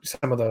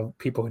some of the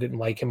people who didn't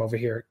like him over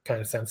here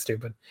kind of sound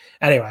stupid.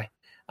 Anyway,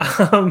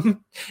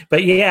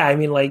 but yeah, I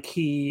mean, like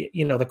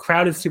the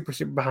crowd is super,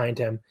 super behind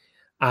him.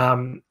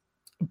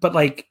 But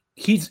like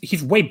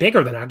he's way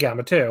bigger than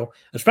Akiyama too,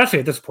 especially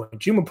at this point.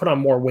 Jun would put on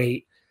more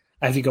weight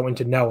as you go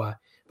into Noah,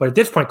 but at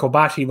this point,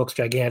 Kobashi looks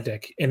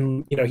gigantic,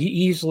 and he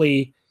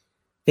easily.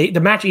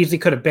 The match easily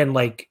could have been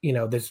like,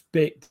 this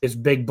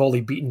big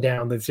bully beating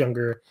down this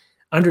younger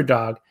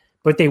underdog,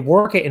 but they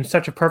work it in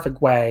such a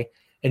perfect way.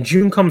 And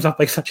Jun comes up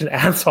like such an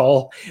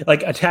asshole,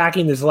 like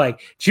attacking his leg.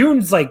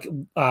 Jun's like,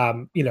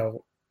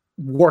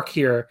 work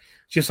here,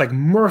 just like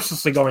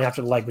mercilessly going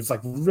after the leg was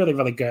like really,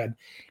 really good.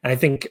 And I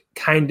think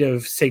kind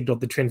of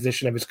signaled the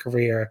transition of his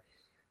career,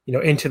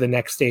 into the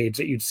next stage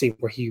that you'd see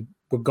where he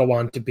would go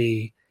on to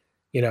be,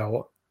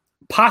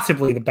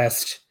 possibly the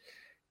best.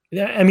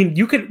 I mean,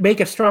 you could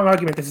make a strong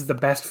argument this is the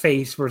best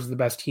face versus the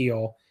best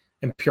heel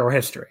in pure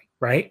history,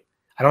 right?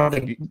 I don't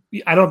think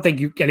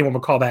anyone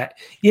would call that.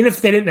 Even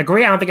if they didn't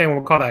agree, I don't think anyone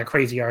would call that a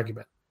crazy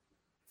argument.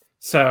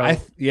 So I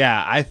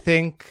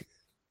think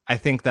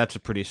that's a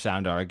pretty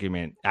sound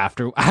argument.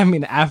 After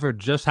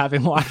just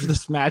having watched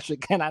this match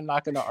again, I'm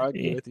not going to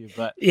argue with you,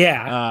 but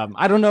yeah,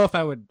 I don't know if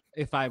I would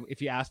if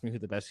you asked me who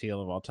the best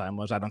heel of all time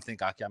was. I don't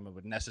think Akiyama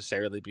would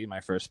necessarily be my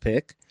first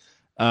pick,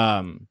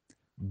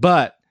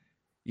 but.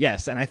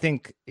 Yes, and I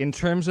think in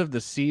terms of the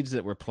seeds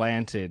that were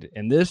planted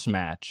in this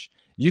match,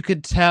 you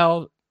could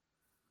tell.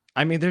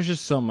 I mean, there's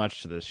just so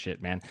much to this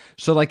shit, man.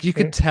 So, like, you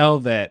could tell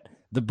that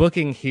the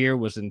booking here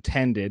was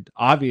intended,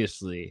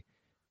 obviously,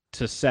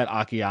 to set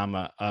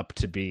Akiyama up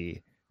to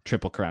be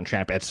Triple Crown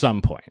champ at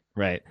some point,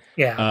 right?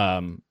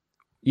 Yeah.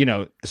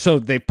 So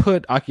they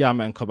put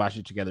Akiyama and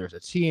Kobashi together as a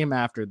team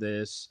after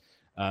this.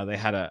 They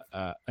had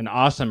an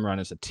awesome run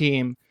as a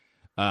team,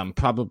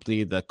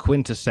 probably the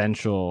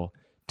quintessential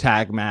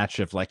tag match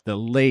of like the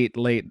late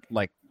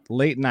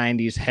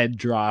 90s head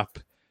drop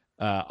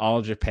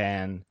All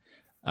Japan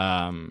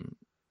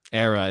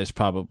era is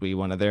probably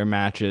one of their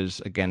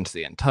matches against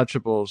the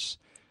Untouchables.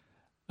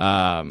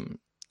 And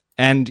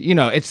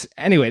it's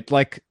anyway,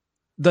 like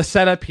the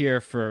setup here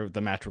for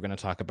the match we're going to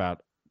talk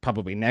about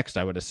probably next,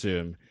 I would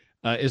assume,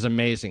 is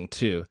amazing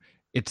too.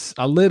 It's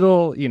a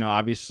little,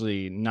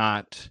 obviously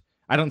not,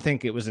 I don't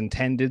think it was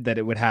intended that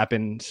it would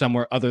happen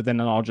somewhere other than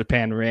an All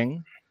Japan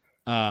ring.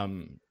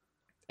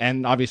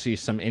 And obviously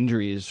some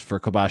injuries for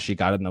Kobashi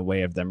got in the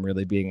way of them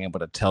really being able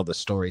to tell the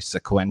story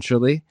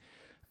sequentially.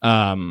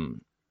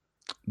 But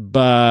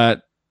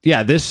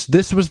yeah,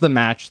 this was the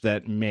match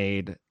that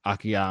made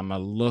Akiyama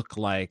look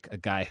like a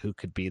guy who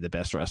could be the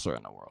best wrestler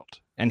in the world.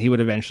 And he would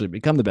eventually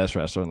become the best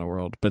wrestler in the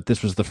world. But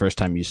this was the first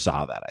time you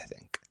saw that, I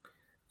think.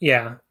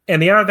 Yeah. And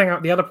the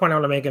other point I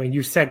want to make, I mean,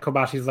 you said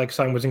Kobashi's leg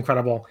selling was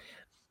incredible.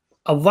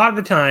 A lot of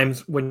the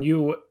times when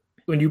you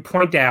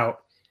point out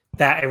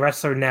that a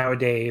wrestler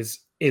nowadays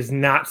is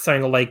not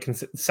selling the leg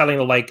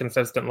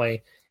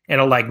consistently in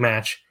a leg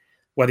match,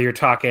 whether you're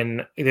talking,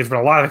 there's been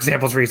a lot of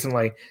examples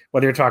recently,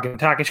 whether you're talking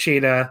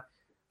Takeshita,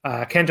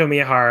 Kento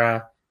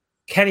Miyahara,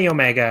 Kenny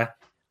Omega,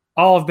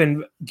 all have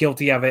been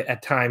guilty of it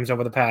at times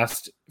over the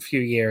past few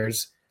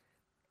years.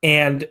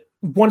 And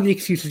one of the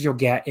excuses you'll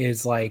get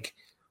is like,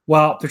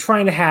 well, they're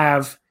trying to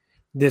have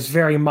this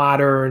very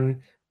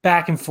modern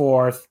back and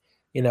forth,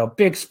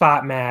 big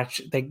spot match.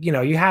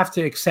 You have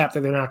to accept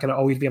that they're not going to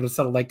always be able to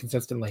sell the leg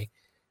consistently.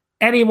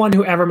 Anyone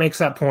who ever makes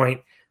that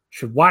point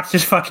should watch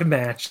this fucking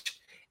match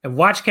and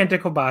watch Kenta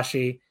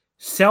Kobashi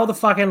sell the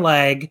fucking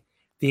leg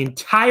the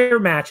entire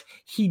match.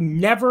 He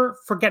never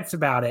forgets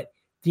about it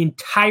the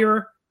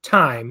entire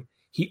time.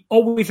 He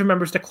always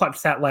remembers to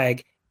clutch that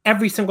leg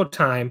every single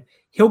time.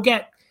 He will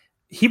get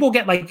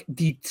like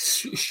the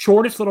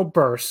shortest little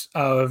bursts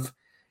of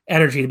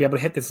energy to be able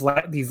to hit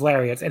these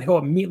lariats, and he'll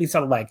immediately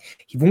sell the leg.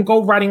 He won't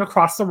go running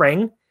across the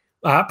ring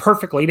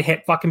perfectly to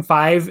hit fucking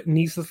 5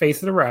 knees to the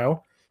face in a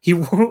row. He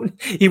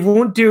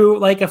won't do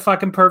like a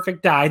fucking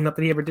perfect dive. Not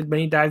that he ever did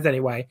many dives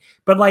anyway,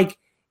 but like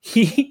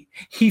he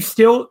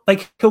still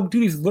like he'll do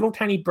these little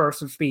tiny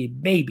bursts of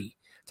speed maybe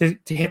to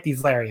hit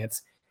these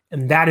lariats,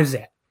 and that is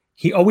it.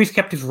 He always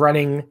kept his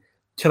running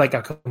to like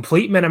a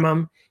complete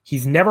minimum.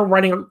 He's never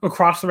running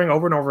across the ring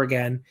over and over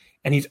again,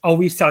 and he's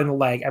always selling the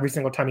leg every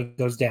single time he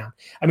goes down.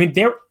 I mean,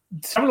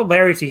 some of the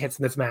lariats he hits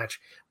in this match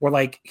were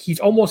like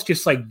he's almost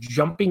just like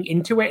jumping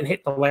into it and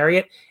hitting the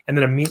lariat and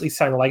then immediately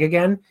selling the leg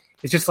again.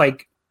 It's just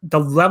like the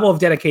level of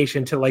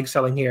dedication to leg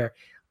selling here.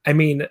 I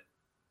mean,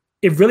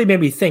 it really made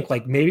me think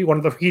like maybe one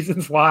of the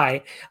reasons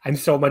why I'm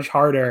so much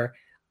harder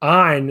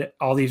on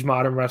all these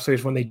modern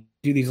wrestlers when they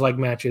do these leg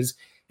matches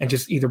and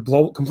just either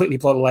completely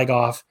blow the leg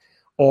off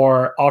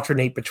or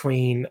alternate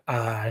between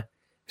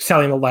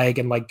selling the leg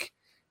and like,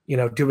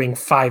 doing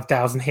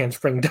 5,000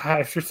 handspring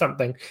dives or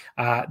something.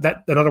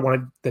 That another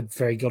one that's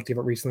very guilty of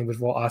it recently was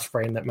Will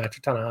Ospreay in that match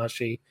with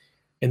Tanahashi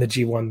in the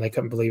G1. They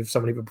couldn't believe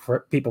so many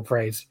people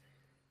praised.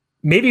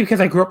 Maybe because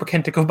I grew up with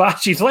Kenta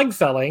Kobashi's leg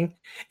selling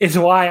is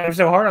why I'm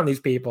so hard on these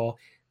people.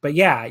 But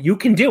yeah, you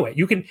can do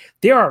it.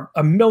 There are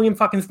a million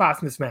fucking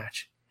spots in this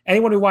match.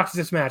 Anyone who watches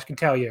this match can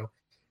tell you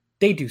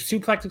they do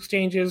suplex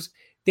exchanges.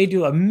 They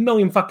do a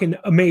million fucking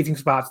amazing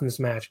spots in this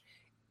match,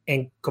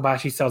 and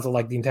Kobashi sells the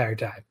leg the entire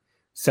time.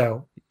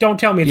 So don't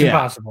tell me it's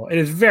impossible. It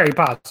is very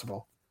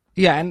possible.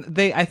 Yeah, and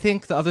I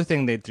think the other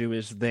thing they do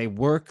is they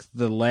work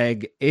the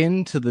leg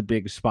into the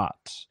big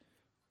spots,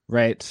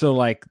 right? So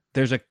like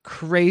there's a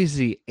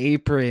crazy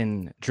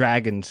apron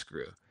dragon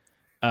screw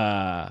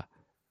that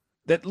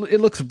it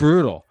looks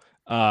brutal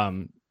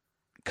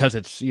because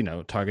it's, you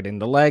know, targeting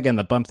the leg, and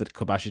the bump that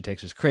Kobashi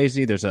takes is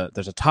crazy. There's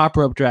a top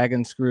rope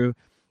dragon screw.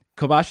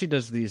 Kobashi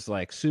does these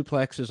like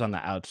suplexes on the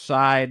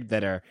outside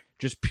that are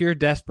just pure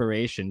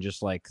desperation,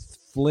 just like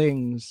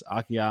flings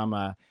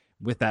Akiyama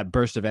with that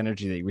burst of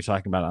energy that you were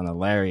talking about on the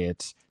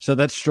lariats. So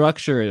that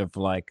structure of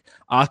like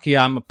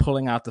Akiyama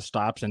pulling out the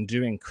stops and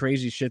doing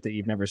crazy shit that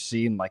you've never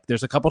seen. Like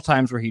there's a couple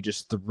times where he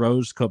just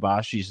throws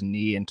Kobashi's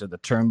knee into the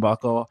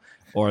turnbuckle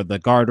or the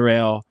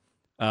guardrail,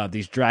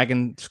 these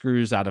dragon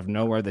screws out of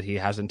nowhere that he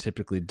hasn't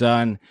typically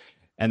done.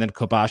 And then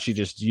Kobashi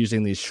just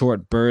using these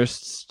short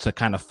bursts to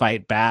kind of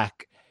fight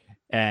back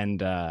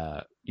and,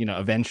 you know,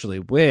 eventually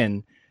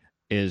win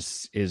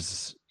is,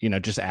 you know,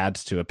 just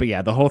adds to it. But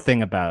yeah, the whole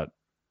thing about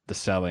the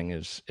selling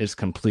is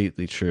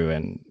completely true,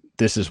 and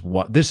this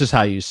is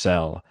how you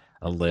sell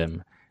a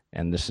limb,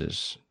 and this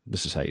is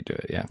how you do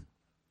it.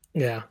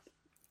 Yeah.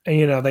 And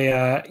you know, they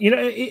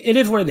it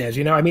is what it is,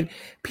 you know. I mean,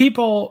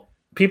 people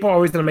are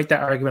always going to make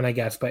that argument, I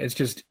guess, but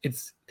it's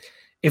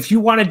if you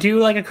want to do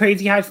like a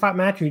crazy high spot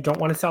match and you don't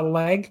want to sell a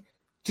leg,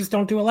 just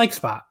don't do a leg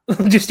spot.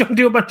 Just don't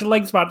do a bunch of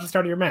leg spots at the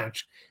start of your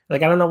match.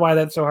 Like, I don't know why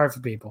that's so hard for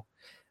people.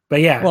 But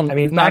yeah, well, I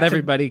mean, not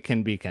everybody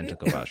can be Kenta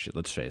Kobashi.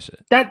 Let's face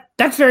it.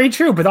 That's very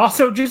true. But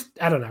also, just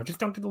I don't know, just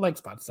don't do the leg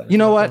spots. Then. You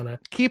know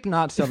what? Keep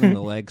not selling the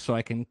leg so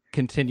I can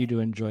continue to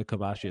enjoy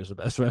Kobashi as the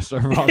best wrestler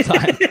of all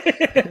time.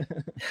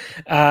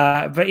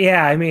 But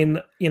yeah, I mean,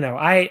 you know,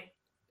 I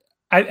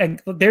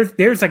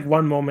there's like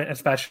one moment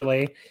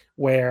especially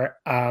where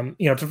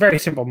you know, it's a very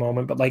simple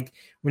moment, but like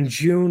when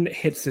June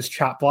hits this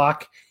chop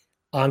block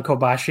on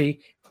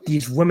Kobashi,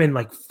 these women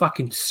like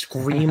fucking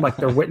scream like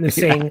they're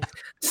witnessing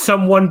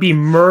someone be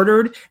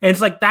murdered, and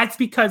it's like that's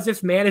because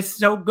this man is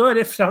so good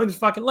at selling his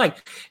fucking leg.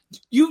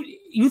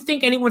 You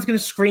think anyone's gonna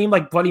scream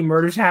like bloody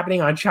murder's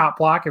happening on chop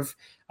block if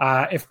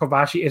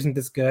Kobashi isn't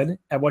this good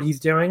at what he's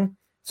doing?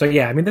 So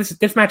yeah, I mean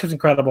this match was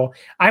incredible.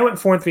 I went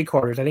 4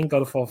 3/4. I didn't go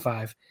to full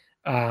 5.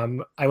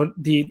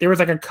 There was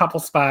like a couple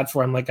spots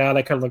where I'm like, oh,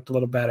 that could have looked a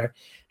little better,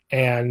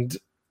 and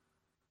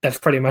that's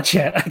pretty much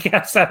it, I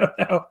guess. I don't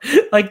know.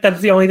 Like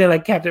that's the only thing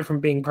that kept it from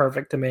being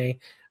perfect to me.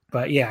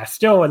 But yeah,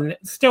 still an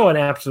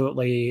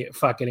absolutely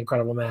fucking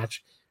incredible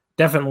match.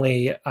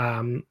 Definitely,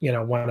 you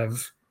know, one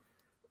of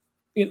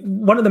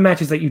the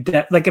matches that you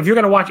like. If you're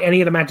gonna watch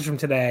any of the matches from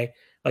today,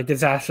 like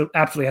this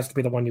absolutely has to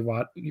be the one you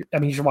watch. I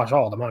mean, you should watch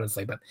all of them,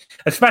 honestly, but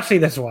especially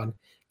this one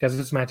because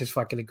this match is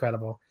fucking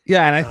incredible.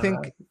 Yeah, and I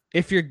think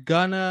if you're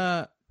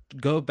gonna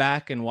go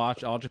back and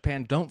watch All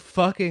Japan, don't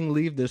fucking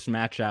leave this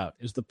match out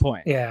is the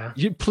point. Yeah.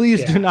 You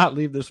please do not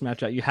leave this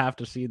match out. You have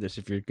to see this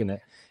if you're gonna,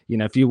 you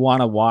know, if you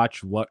want to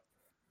watch what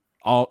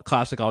all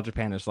classic All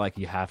Japan is like,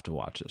 you have to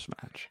watch this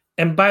match.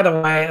 And by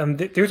the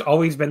way, there's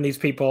always been these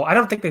people. I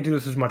don't think they do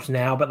this as much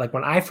now, but like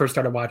when I first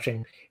started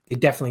watching, they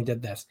definitely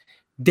did this.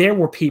 There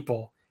were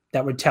people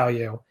that would tell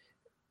you,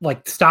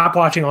 like, stop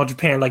watching All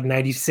Japan like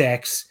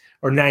 96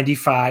 or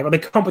 95, or they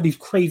come up with these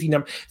crazy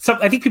numbers. So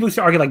I think people used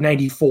to argue like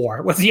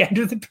 94 was the end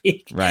of the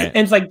peak. Right. And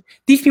it's like,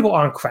 these people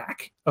are on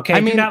crack. Okay.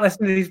 I mean, do not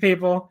listen to these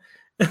people.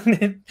 All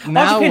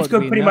Japan's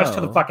good pretty much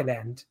to the fucking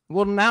end.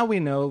 Well, now we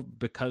know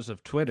because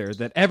of Twitter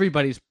that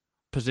everybody's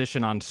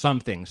position on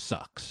something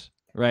sucks.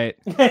 Right.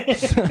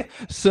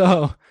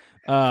 So,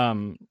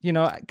 you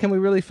know, can we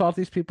really fault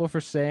these people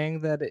for saying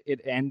that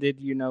it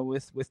ended, you know,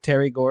 with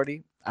Terry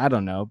Gordy? I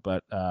don't know,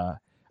 but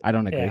I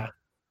don't agree.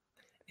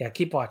 Yeah,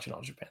 keep watching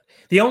All Japan.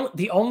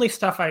 The only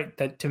stuff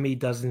that to me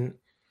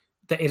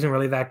that isn't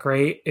really that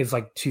great is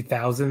like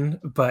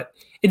 2000, but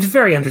it's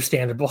very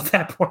understandable at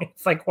that point.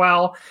 It's like,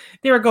 well,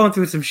 they were going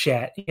through some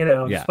shit, you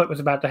know, the split was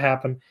about to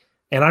happen.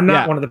 And I'm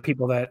not one of the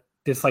people that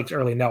dislikes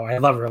early Noah. I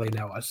love early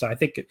Noah, so I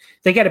think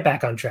they get it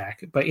back on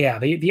track. But yeah,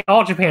 the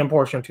All Japan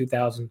portion of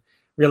 2000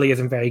 really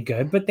isn't very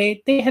good, but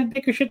they had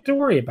bigger shit to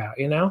worry about,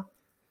 you know?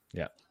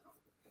 Yeah.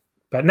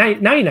 But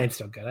 99's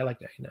still good. I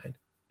like 99. I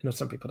know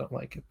some people don't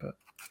like it, but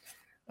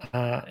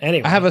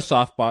anyway. I have a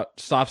soft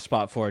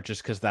spot for it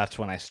just because that's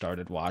when I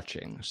started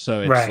watching.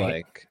 So it's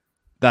like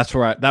that's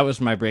where that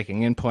was my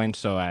breaking in point.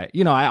 So I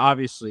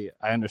obviously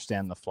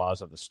understand the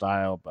flaws of the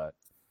style, but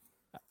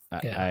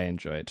I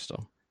enjoy it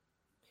still.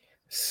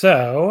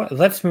 So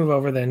let's move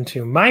over then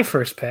to my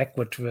first pick,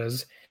 which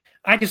was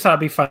I just thought it'd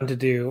be fun to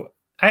do.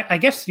 I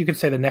guess you could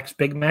say the next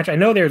big match. I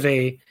know there's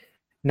a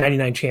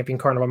 99 champion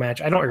carnival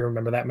match. I don't even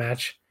remember that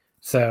match,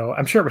 so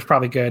I'm sure it was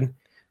probably good.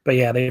 But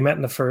yeah, they met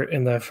in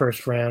the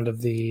first round of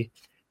the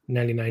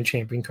 99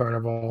 champion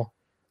carnival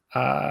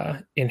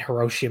in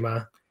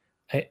Hiroshima.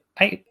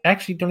 I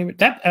actually don't even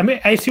that. I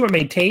mean, I see what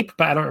made tape,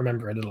 but I don't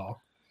remember it at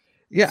all.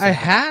 Yeah, so.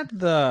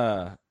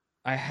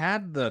 I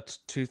had the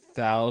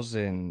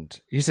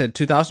 2000. You said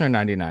 2000 or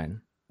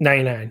 99?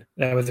 99.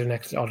 That was their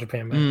next All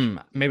Japan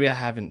match. Maybe I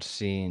haven't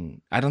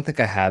seen. I don't think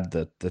I had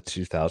the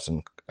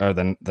 2000 or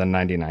the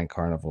 99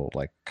 Carnival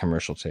like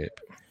commercial tape.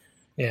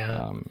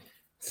 Yeah.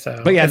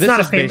 So, but yeah, this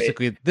is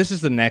basically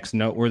the next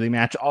noteworthy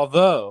match.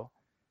 Although,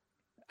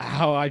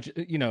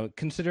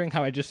 considering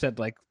how I just said,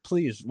 like,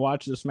 please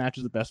watch this match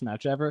is the best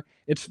match ever.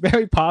 It's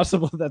very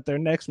possible that their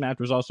next match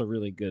was also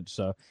really good.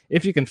 So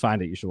if you can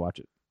find it, you should watch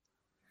it.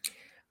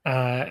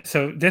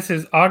 So this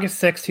is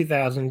August 6th,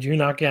 2000,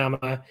 Jun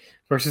Akiyama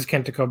versus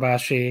Kenta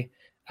Kobashi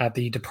at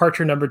the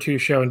Departure #2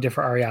 show in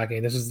Differ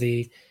Ariake. This is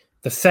the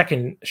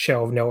second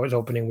show of Noah's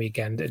opening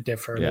weekend at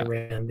Differ. They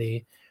ran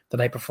the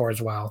night before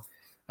as well.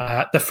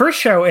 The first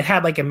show, it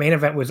had like a main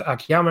event was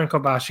Akiyama and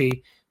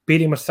Kobashi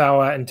beating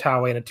Misawa and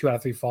Taue in a 2 out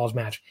of 3 falls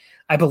match.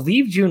 I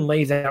believe Jun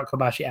lays out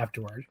Kobashi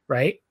afterward,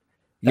 right?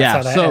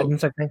 That's how that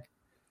ends, I think.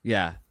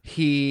 Yeah,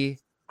 he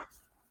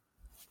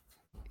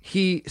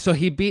beat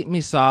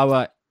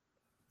Misawa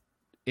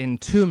in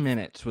 2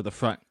 minutes with a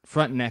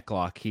front neck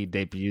lock. He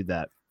debuted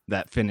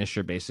that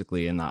finisher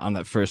basically on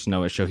that first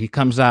Noah show. He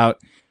comes out,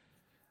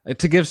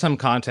 to give some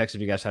context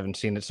if you guys haven't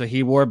seen it. So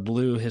he wore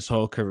blue his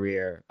whole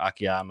career,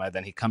 Akiyama.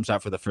 Then he comes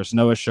out for the first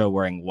Noah show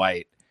wearing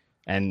white,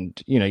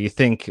 and you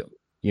think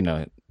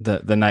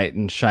the knight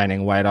in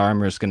shining white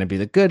armor is going to be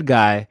the good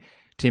guy,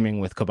 teaming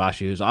with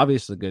Kobashi, who's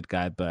obviously the good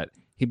guy, but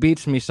he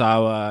beats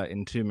Misawa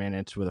in 2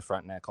 minutes with a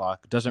front neck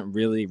lock. Doesn't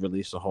really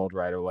release the hold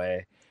right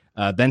away.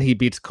 Then he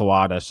beats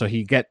Kawada, so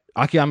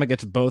Akiyama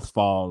gets both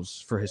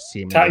falls for his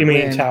team. You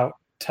mean Taue?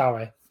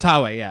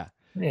 Taue, yeah.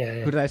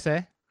 Yeah. Who did I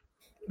say?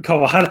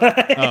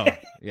 Kawada. Oh,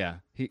 yeah.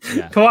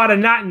 Kawada,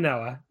 not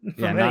Noah.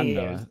 Yeah, not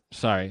Noah.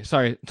 Sorry,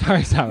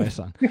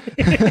 Taue-san.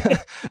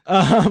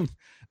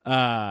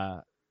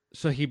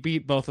 So he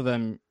beat both of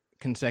them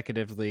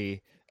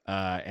consecutively,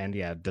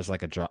 and does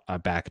like a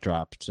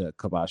backdrop to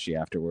Kobashi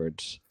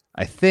afterwards.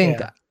 I think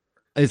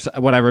it's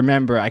what I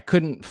remember. I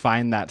couldn't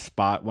find that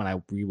spot when I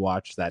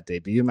rewatched that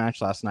debut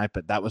match last night,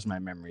 but that was my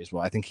memory as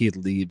well. I think he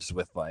leaves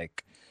with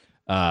like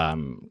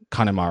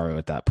Kanemaru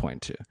at that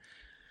point too.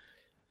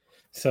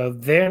 So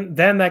then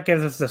that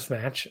gives us this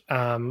match.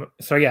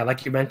 So yeah,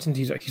 like you mentioned,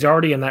 he's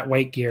already in that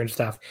white gear and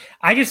stuff.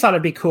 I just thought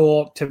it'd be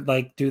cool to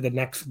like do the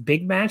next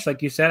big match,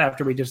 like you said,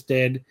 after we just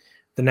did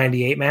the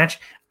 98 match.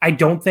 I'll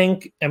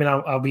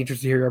be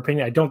interested to hear your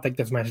opinion. I don't think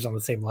this match is on the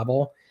same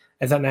level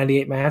as that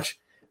 98 match,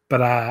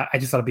 but I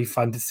just thought it'd be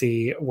fun to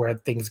see where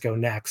things go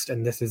next.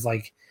 And this is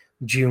like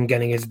Jun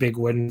getting his big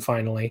win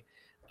finally.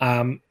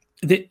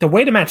 The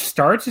way the match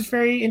starts is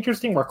very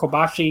interesting, where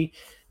Kobashi,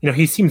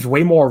 he seems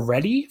way more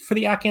ready for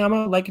the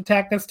Akiyama leg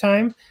attack this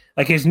time.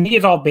 Like his knee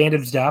is all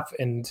bandaged up,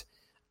 and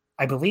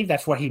I believe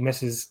that's what he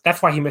misses.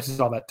 That's why he misses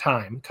all that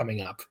time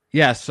coming up.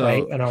 Yeah, so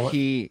right?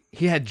 He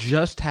had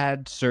just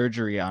had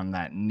surgery on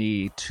that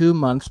knee 2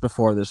 months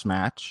before this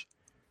match,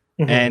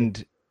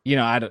 and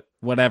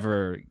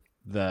whatever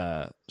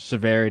the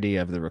severity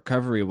of the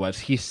recovery was,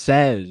 he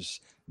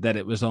says that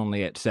it was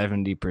only at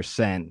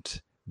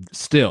 70%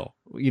 still.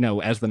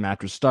 As the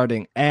match was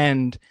starting,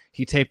 and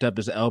he taped up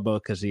his elbow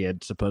because he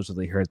had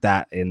supposedly hurt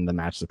that in the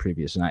match the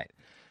previous night.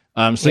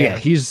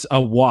 He's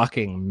a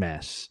walking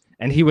mess,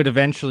 and he would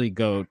eventually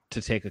go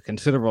to take a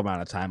considerable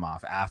amount of time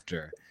off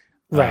after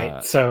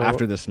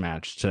this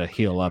match to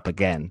heal up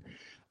again.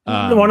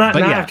 Not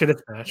after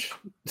this match.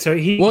 So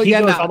go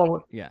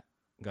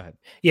ahead.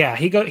 Yeah,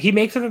 he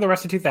makes it through the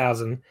rest of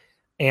 2000,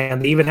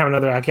 and they even have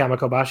another Akiyama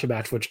Kobashi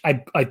match, which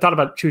I thought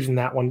about choosing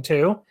that one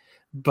too,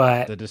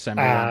 but the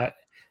December one.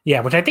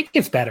 Yeah, which I think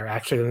is better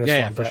actually than this one.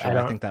 Yeah, for sure.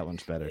 I think that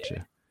one's better too.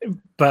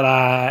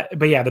 But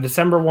yeah, the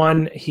December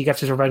one, he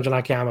gets his revenge on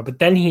Akiyama, but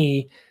then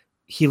he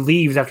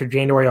leaves after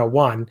January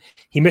 01.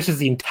 He misses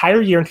the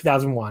entire year in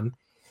 2001.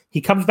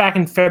 He comes back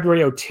in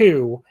February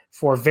 02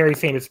 for a very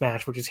famous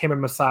match, which is him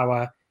and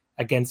Misawa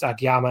against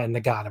Akiyama and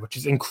Nagata, which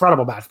is an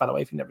incredible match, by the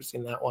way, if you've never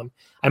seen that one.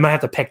 I might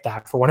have to pick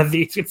that for one of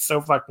these. It's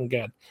so fucking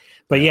good.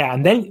 But yeah,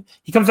 and then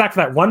he comes back for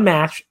that one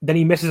match, then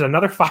he misses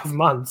another 5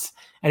 months,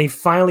 and he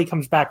finally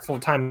comes back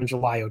full-time in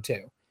July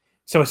 02.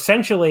 So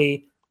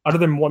essentially, other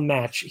than one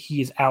match,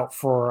 he's out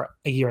for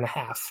a year and a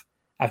half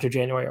after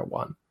January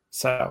 01.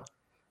 So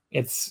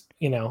it's,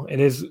 it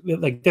is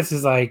like, this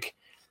is like,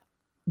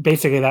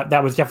 basically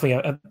that was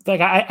definitely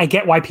I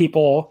get why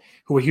people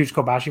who are huge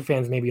Kobashi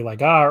fans may be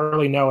like,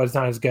 early Noah is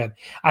not as good.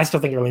 I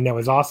still think early Noah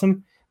is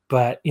awesome,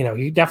 but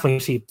you definitely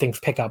see things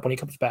pick up when he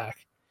comes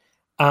back.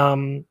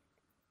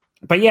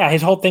 But yeah,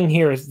 his whole thing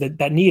here is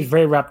that knee is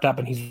very wrapped up,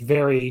 and he's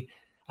very,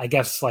 I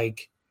guess,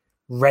 like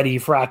ready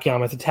for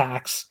Akiyama's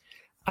attacks.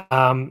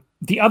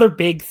 The other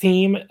big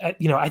theme,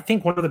 I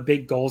think one of the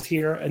big goals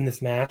here in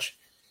this match,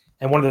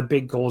 and one of the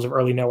big goals of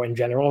early Noah in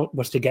general,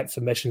 was to get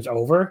submissions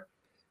over.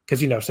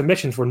 Because,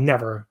 submissions were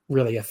never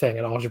really a thing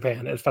in All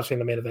Japan, especially in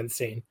the main event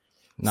scene.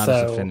 Not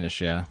as a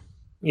finish, yeah.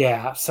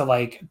 Yeah, so,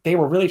 like, they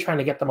were really trying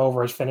to get them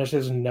over as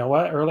finishes in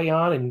Noah early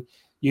on, and,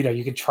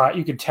 you could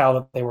tell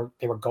that they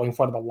were going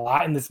for them a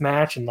lot in this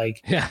match, and,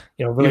 like,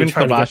 really even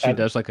trying Kobashi to get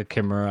that. does, like, a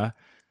Kimura.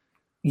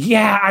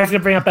 Yeah, I was going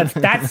to bring up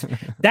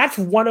that's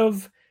one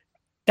of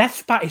that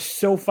spot is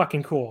so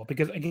fucking cool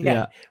because again,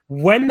 Yeah.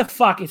 when the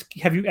fuck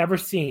have you ever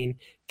seen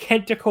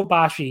Kenta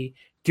Kobashi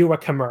do a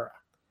Kimura?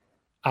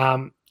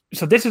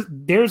 So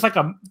there's like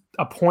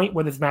a point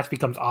where this match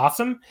becomes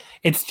awesome.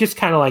 It's just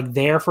kind of like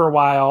there for a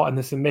while, and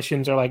the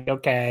submissions are like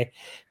okay,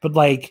 but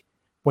like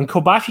when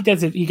Kobashi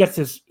does it, he gets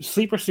this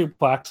sleeper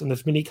suplex and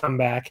this mini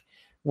comeback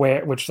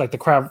which like the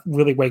crowd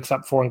really wakes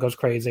up for and goes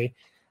crazy.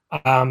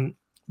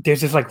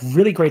 There's this like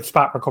really great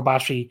spot where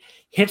Kobashi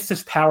hits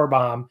this power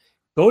bomb,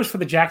 goes for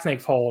the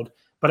jackknife hold,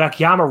 but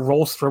Akiyama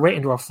rolls through it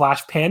into a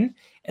flash pin,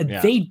 and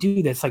they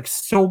do this like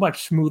so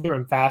much smoother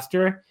and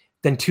faster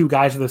than two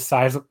guys of this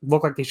size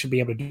look like they should be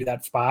able to do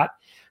that spot.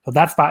 So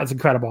that spot is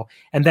incredible.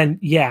 And then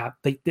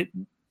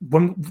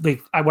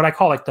what I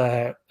call like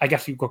I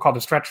guess you could call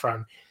the stretch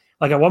run.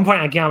 Like at one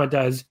point, Akiyama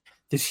does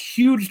this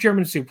huge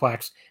German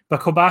suplex,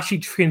 but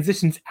Kobashi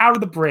transitions out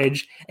of the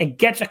bridge and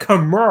gets a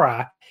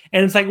Kimura.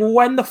 And it's like,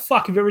 when the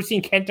fuck have you ever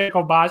seen Kenta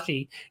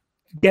Kobashi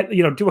do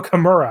a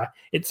Kimura?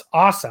 It's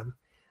awesome.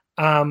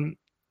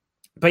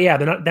 But yeah,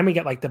 then we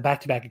get like the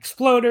back-to-back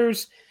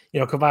exploders.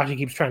 Kobashi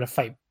keeps trying to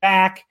fight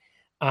back.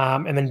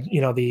 And then,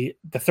 the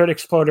third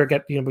exploder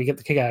we get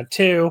the kick out of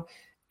two.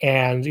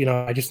 And,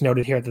 I just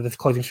noted here that this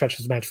closing stretch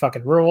of the match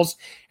fucking rules.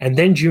 And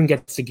then Jun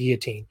gets the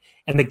guillotine.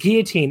 And the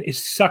guillotine is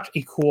such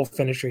a cool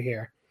finisher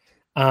here.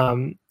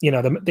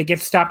 They get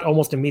stopped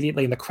almost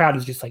immediately, and the crowd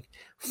is just like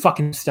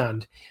fucking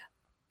stunned.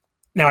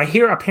 Now, I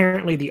hear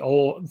apparently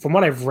from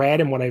what I've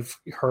read and what I've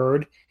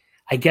heard,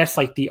 I guess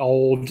like the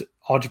old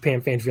All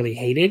Japan fans really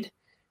hated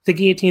the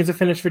guillotine as a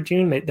finish for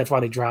Jun. That's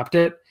why they dropped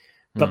it.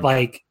 But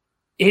like,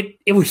 it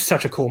was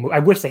such a cool move. I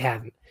wish they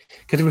hadn't,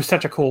 because it was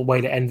such a cool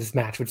way to end this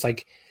match. Which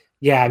like,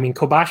 yeah, I mean,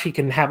 Kobashi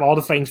can have all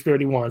the fighting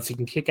spirit he wants. He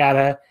can kick out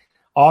of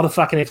all the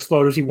fucking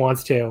exploders he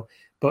wants to.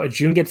 But if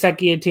Jun gets that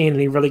guillotine and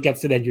he really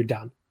gets it, then you're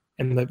done.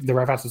 And the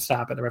ref has to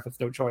stop it. The ref has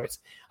no choice.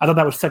 I thought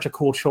that was such a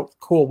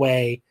cool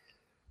way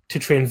to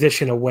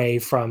transition away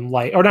from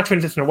or not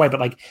transition away, but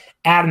like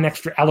add an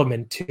extra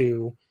element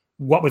to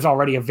what was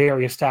already a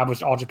very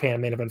established All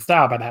Japan main event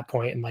style by that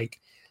point, and like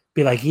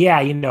be like,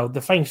 yeah,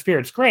 the fighting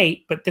spirit's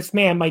great, but this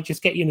man might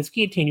just get you in this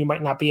guillotine. You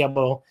might not be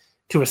able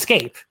to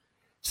escape.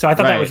 So I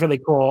thought that was really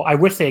cool. I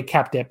wish they had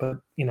kept it, but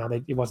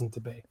it wasn't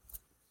to be.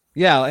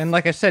 Yeah, and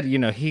like I said, he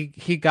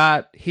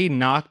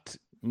knocked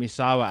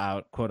Misawa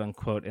out, quote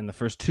unquote, in the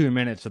first 2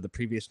 minutes of the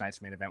previous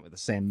night's main event with the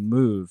same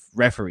move,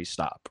 referee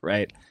stop,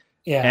 right?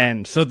 Yeah.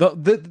 And so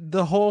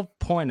the whole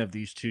point of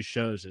these two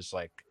shows is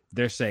like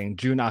they're saying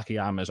Jun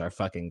Akiyama is our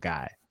fucking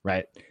guy,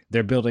 right?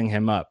 They're building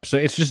him up, so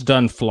it's just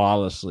done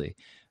flawlessly.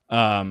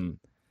 And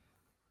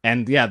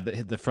yeah,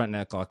 the front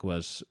neck lock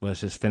was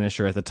his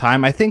finisher at the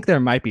time. I think there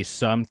might be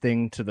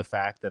something to the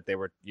fact that they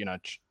were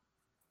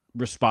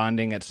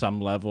responding at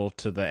some level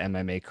to the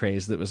MMA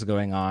craze that was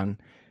going on,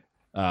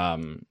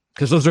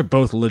 because those are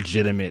both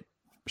legitimate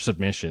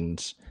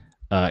submissions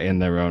in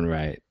their own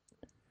right.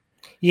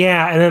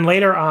 Yeah, and then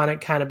later on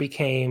it kind of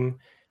became,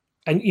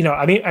 and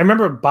I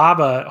remember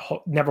Baba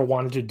never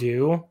wanted to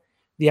do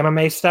the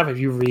MMA stuff. If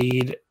you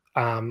read,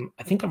 I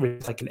think I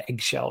read like an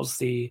Eggshells,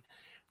 the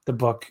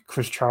book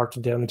Chris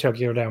Charlton did on the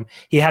Tokyo Dome,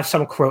 he has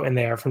some quote in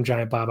there from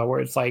Giant Baba where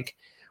it's like,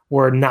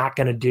 we're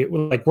going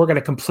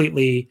to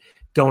completely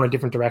go in a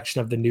different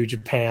direction of the New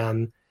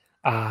Japan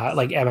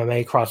like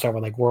MMA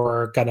crossover. Like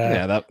we're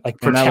gonna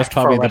that was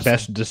probably the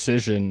best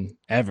decision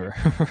ever,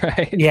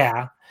 right?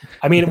 Yeah,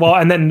 I mean, well,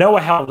 and then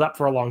Noah held up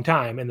for a long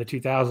time in the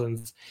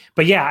 2000s.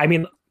 But yeah, I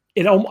mean,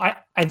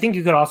 I think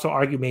you could also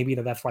argue maybe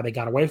that's why they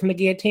got away from the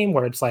guillotine,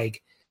 where it's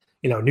like,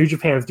 New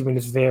Japan is doing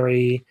this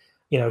very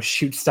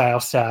shoot style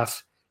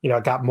stuff.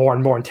 It got more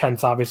and more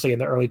intense, obviously, in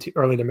the early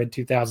to mid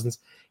 2000s.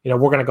 We're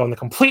going to go in the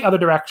complete other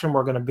direction.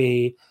 We're going to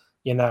be,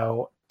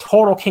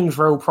 total Kings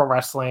Row pro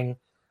wrestling.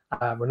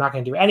 We're not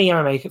going to do any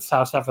MMA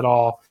style stuff at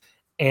all.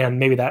 And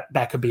maybe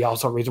that could be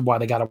also a reason why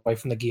they got away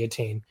from the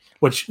guillotine,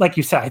 which, like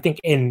you said, I think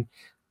it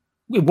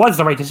was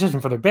the right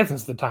decision for their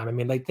business at the time. I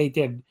mean, like they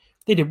did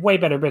way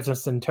better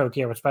business in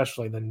Tokyo,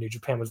 especially than New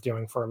Japan was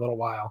doing for a little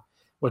while,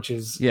 which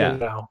is,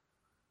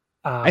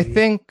 I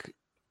think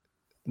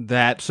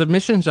that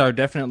submissions are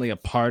definitely a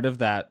part of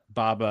that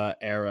Baba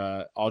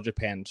era All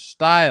Japan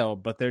style,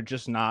 but they're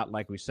just not,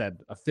 like we said,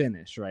 a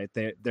finish, right?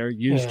 They're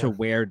used to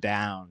wear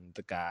down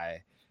the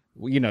guy.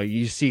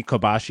 You see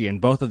Kobashi in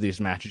both of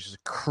these matches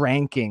just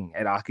cranking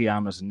at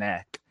Akiyama's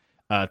neck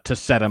to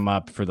set him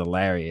up for the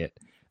lariat.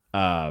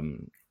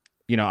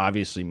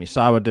 Obviously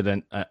Misawa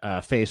did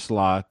a face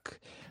lock.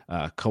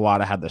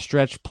 Kawada had the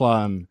stretch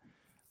plum.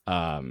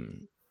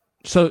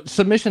 So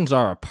submissions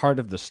are a part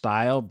of the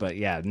style, but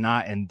yeah,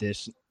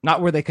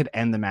 not where they could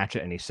end the match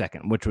at any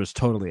second, which was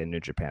totally a New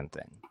Japan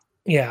thing.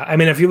 Yeah, I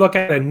mean, if you look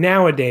at it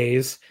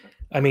nowadays,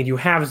 I mean, you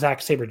have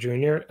Zack Sabre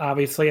Jr.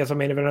 obviously as a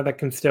main eventer that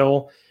can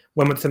still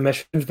win with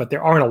submissions, but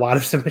there aren't a lot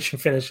of submission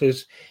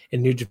finishes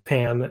in New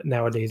Japan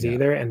nowadays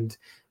either. And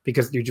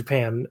because New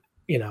Japan,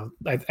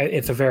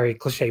 it's a very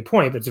cliche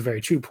point, but it's a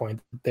very true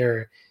point.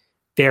 They're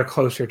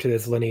closer to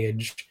this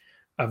lineage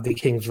of the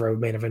Kings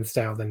Road main event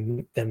style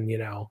than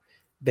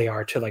they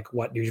are to like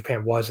what New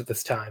Japan was at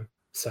this time.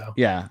 So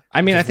yeah,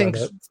 I mean, I think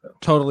love it, so.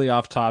 totally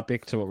off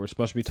topic to what we're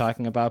supposed to be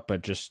talking about,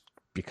 but just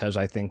because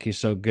I think he's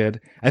so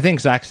good, I think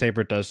Zack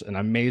Sabre does an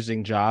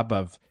amazing job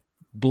of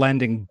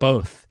blending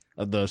both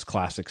of those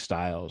classic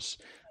styles.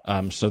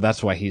 So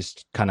that's why he's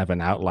kind of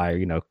an outlier,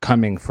 you know,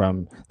 coming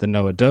from the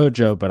Noah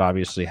Dojo, but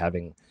obviously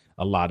having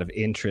a lot of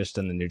interest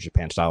in the New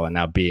Japan style and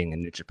now being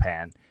in New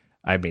Japan.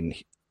 I mean,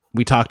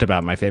 we talked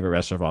about my favorite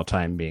wrestler of all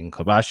time being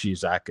Kobashi.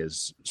 Zack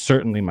is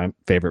certainly my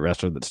favorite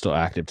wrestler that's still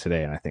active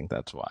today, and I think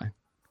that's why.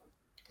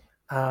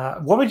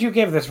 What would you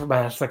give this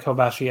match, the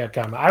Kobashi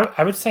Akiyama?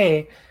 I would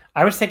say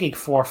I was thinking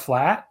 4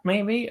 flat,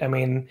 maybe. I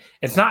mean,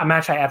 it's not a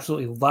match I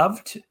absolutely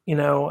loved, you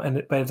know,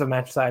 but it's a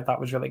match that I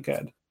thought was really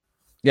good.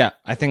 Yeah,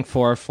 I think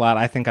 4 flat.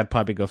 I think I'd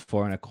probably go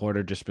 4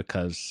 1/4 just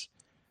because,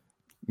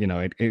 you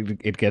know,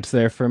 it gets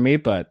there for me,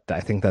 but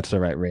I think that's the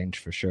right range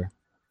for sure.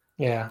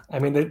 Yeah, I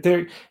mean,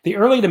 the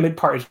early to mid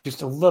part is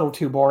just a little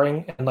too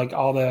boring, and like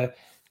all the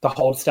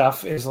hold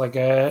stuff is like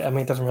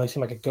it doesn't really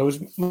seem like it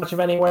goes much of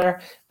anywhere.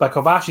 But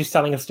Kobashi's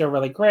selling is still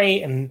really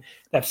great, and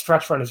that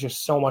stretch run is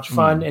just so much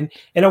fun. And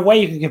in a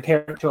way, you can compare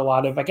it to a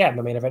lot of, again,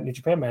 the main event New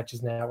Japan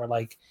matches now, where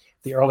like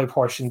the early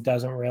portion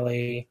doesn't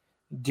really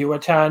do a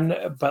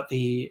ton, but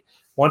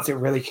once it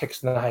really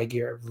kicks into the high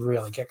gear, it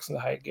really kicks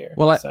into high gear.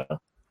 Well,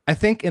 I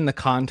think in the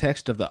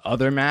context of the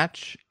other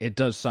match, it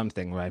does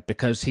something, right?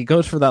 Because he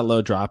goes for that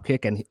low drop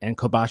kick and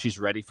Kobashi's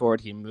ready for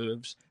it. He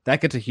moves. That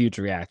gets a huge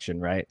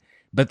reaction, right?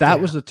 But that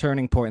was the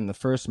turning point in the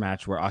first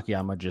match where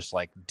Akiyama just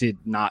like did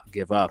not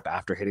give up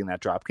after hitting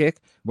that drop kick.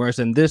 Whereas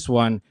in this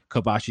one,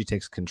 Kobashi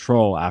takes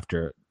control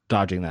after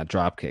dodging that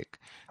drop kick,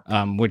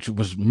 which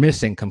was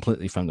missing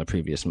completely from the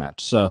previous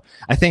match. So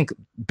I think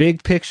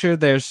big picture,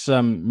 there's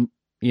some,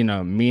 you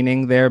know,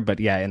 meaning there. But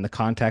yeah, in the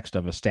context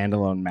of a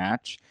standalone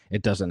match,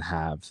 it doesn't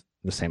have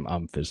the same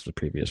umph as the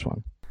previous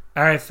one.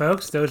 All right,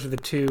 folks, those are the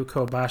 2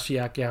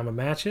 Kobashi Akiyama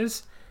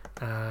matches.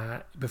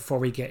 Before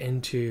we get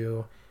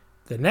into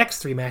the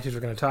next 3 matches we're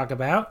going to talk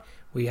about,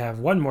 we have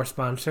one more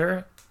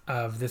sponsor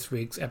of this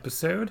week's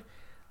episode,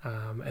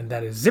 and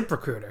that is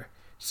ZipRecruiter.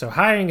 So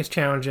hiring is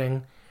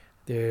challenging.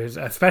 There's,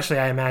 especially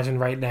I imagine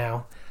right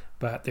now,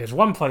 but there's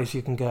one place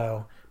you can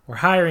go where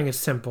hiring is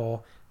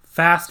simple,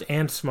 fast,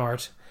 and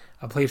smart,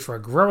 a place where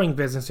growing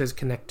businesses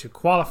connect to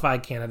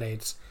qualified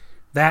candidates.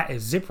 That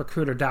is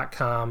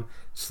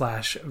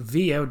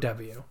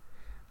ZipRecruiter.com/VOW.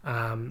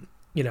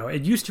 You know,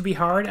 it used to be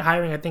hard.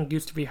 Hiring, I think,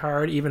 used to be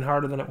hard, even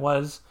harder than it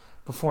was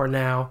before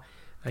now.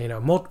 You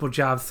know, multiple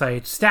job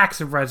sites,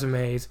 stacks of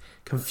resumes,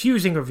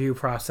 confusing review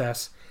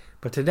process.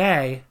 But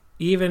today,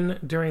 even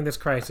during this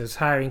crisis,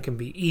 hiring can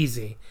be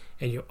easy,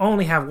 and you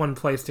only have one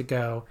place to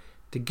go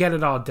to get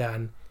it all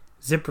done,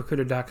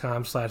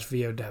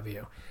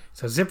 ZipRecruiter.com/VOW.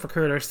 So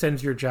ZipRecruiter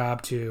sends your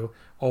job to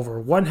over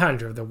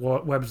 100 of the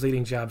web's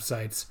leading job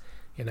sites.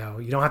 You know,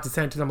 you don't have to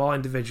send it to them all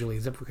individually.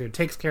 ZipRecruiter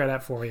takes care of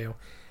that for you.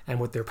 And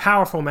with their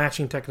powerful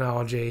matching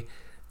technology,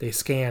 they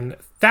scan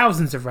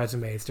thousands of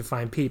resumes to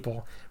find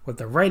people with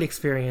the right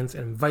experience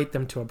and invite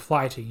them to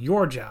apply to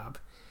your job.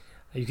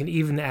 You can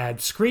even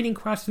add screening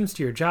questions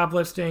to your job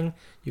listing.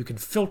 You can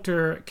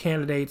filter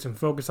candidates and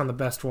focus on the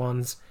best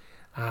ones.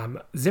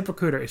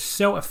 ZipRecruiter is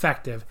so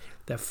effective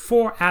that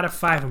 4 out of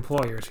 5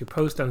 employers who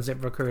post on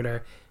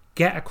ZipRecruiter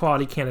get a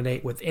quality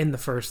candidate within the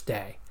first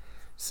day.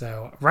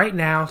 So right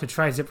now, to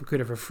try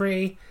ZipRecruiter for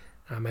free,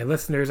 my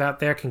listeners out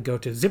there can go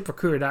to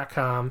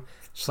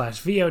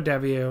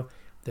ZipRecruiter.com/VOW.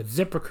 That's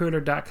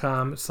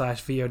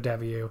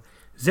ZipRecruiter.com/VOW.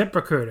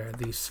 ZipRecruiter,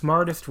 the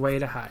smartest way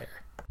to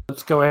hire.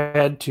 Let's go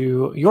ahead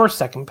to your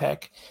second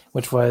pick,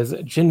 which was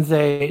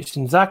Jinsei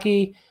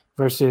Shinzaki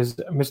versus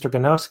Mr.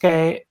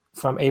 Ganosuke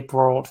from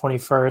April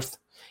 21st,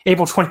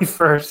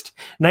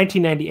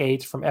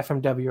 1998 from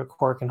FMW at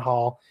Cork and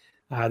Hall,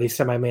 the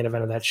semi-main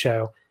event of that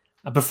show.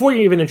 Before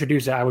you even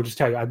introduce it, I would just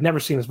tell you, I've never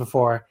seen this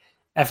before.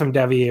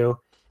 FMW,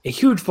 a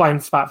huge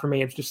blind spot for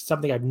me. It's just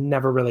something I've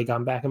never really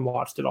gone back and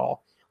watched at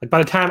all. Like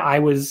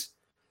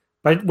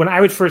when I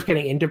was first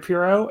getting into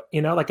Puro,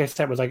 you know, like I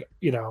said, was like,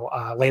 you know,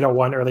 late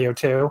 01, early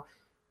 02,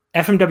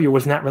 FMW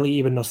was not really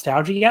even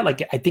nostalgia yet.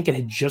 Like I think it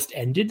had just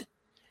ended,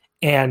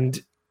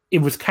 and it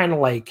was kind of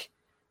like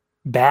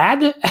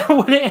bad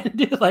when it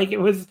ended. Like it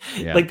was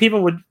like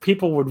people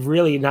would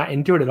really not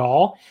into it at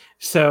all.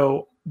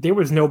 So there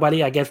was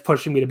nobody, I guess,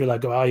 pushing me to be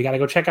like, oh, you got to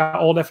go check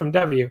out old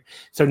FMW.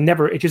 So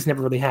it just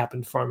never really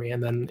happened for me.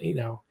 And then, you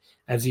know,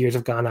 as years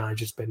have gone on, I've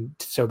just been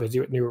so busy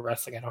with newer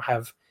wrestling. I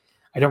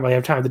don't really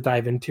have time to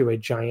dive into a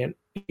giant,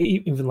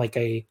 even like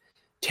a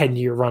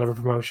 10-year run of a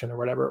promotion or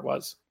whatever it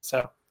was.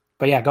 So,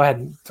 but yeah, go ahead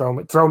and throw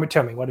it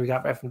to me. What do we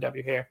got for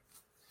FMW here?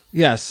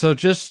 Yeah. So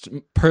just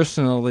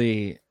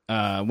personally,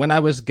 when I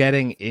was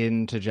getting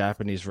into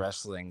Japanese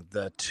wrestling,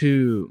 the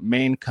 2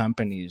 main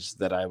companies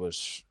that I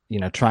was, you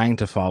know, trying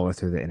to follow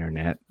through the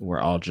internet were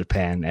All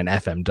Japan and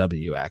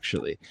FMW,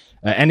 actually.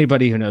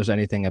 Anybody who knows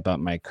anything about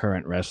my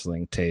current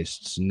wrestling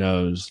tastes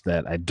knows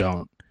that I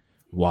don't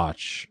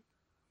watch,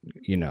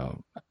 you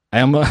know,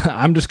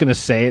 I'm just going to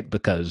say it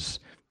because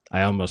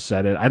I almost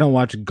said it. I don't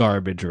watch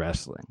garbage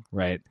wrestling,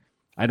 right?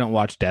 I don't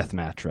watch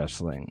deathmatch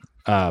wrestling,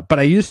 but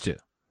I used to,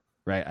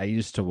 right? I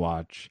used to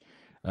watch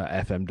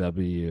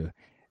FMW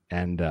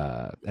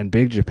and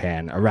Big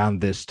Japan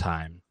around this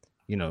time,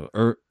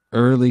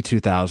 early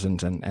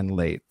 2000s and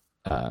late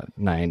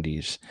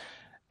 90s.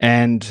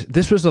 And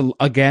this was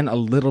again a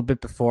little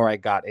bit before I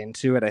got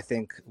into it. I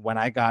think when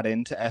I got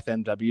into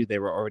FMW, they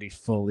were already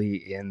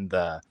fully in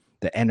the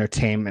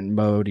entertainment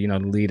mode,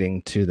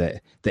 leading to the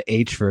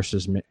H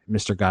versus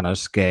Mr.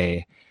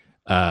 Ganosuke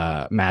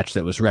match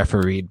that was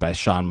refereed by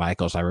Shawn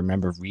Michaels. I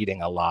remember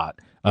reading a lot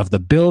of the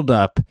build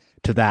up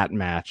to that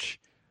match,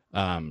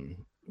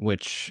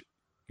 which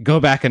go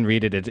back and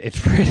read it. It's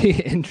pretty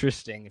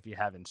interesting if you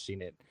haven't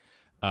seen it.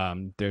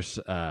 There's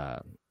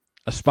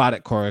a spot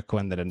at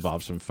Korakuen that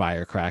involves some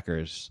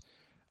firecrackers.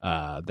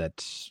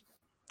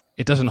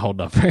 It doesn't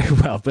hold up very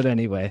well, but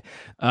anyway,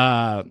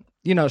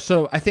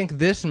 so I think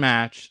this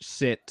match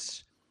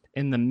sits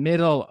in the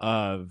middle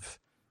of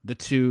the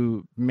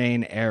two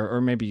main or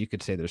maybe you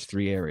could say there's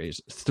three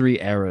eras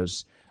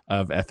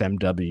of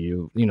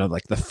FMW,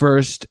 like the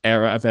first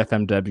era of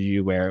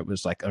FMW where it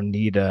was like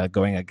Onita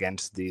going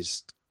against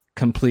these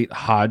complete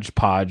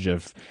hodgepodge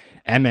of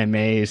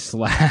MMA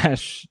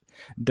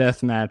 /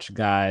 deathmatch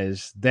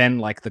guys. Then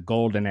like the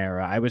golden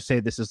era. I would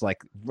say this is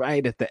like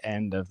right at the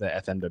end of the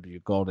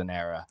FMW golden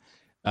era,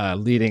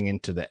 leading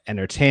into the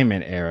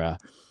entertainment era.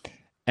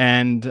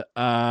 And this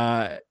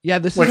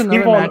is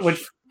another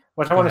match.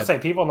 Which I want to say,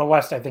 people in the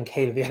West, I think,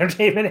 hated the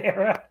entertainment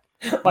era.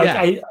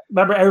 I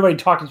remember everybody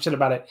talking shit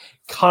about it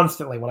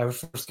constantly when I was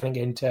first getting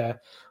into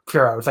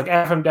Puro. It's like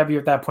FMW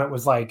at that point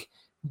was like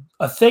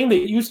a thing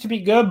that used to be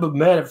good, but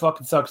man, it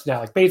fucking sucks now.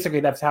 Like basically,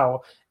 that's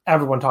how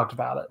everyone talked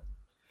about it.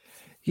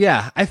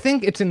 Yeah, I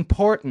think it's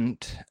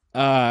important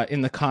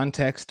in the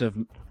context of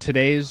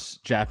today's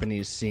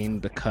Japanese scene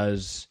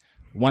because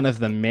one of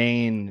the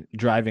main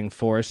driving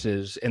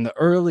forces in the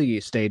early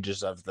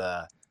stages of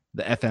the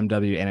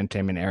FMW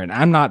entertainment era, and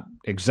I'm not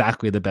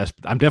exactly the best,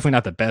 I'm definitely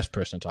not the best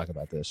person to talk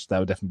about this. That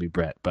would definitely be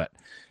Brett, but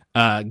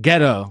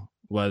Gedo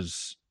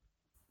was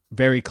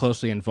very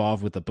closely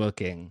involved with the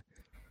booking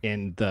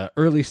in the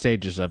early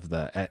stages of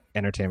the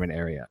entertainment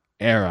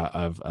era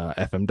of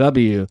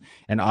FMW,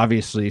 and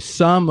obviously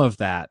some of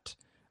that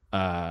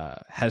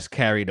has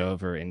carried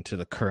over into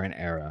the current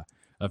era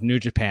of New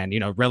Japan,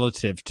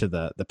 relative to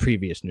the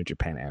previous New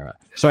Japan era.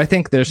 So I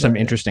think there's some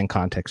interesting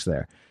context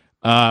there.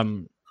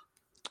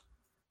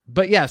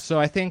 But yeah, so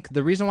I think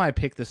the reason why I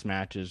picked this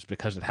match is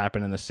because it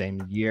happened in the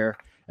same year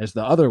as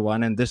the other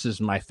one, and this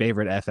is my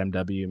favorite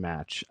FMW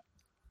match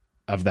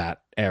of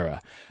that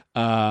era.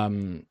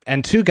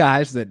 And two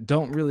guys that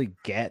don't really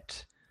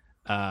get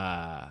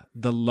the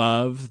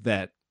love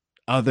that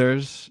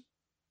others,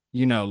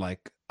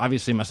 like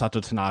obviously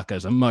Masato Tanaka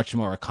is a much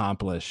more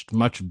accomplished,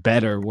 much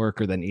better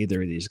worker than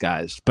either of these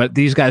guys, but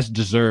these guys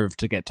deserve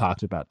to get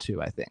talked about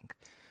too, I think.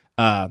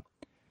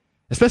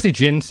 Especially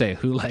Jinsei,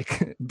 who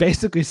like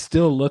basically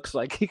still looks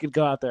like he could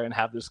go out there and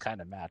have this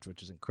kind of match,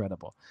 which is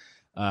incredible.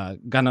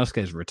 Ganosuke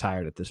is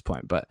retired at this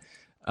point, but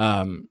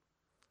I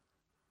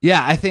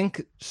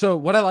think so.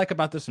 What I like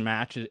about this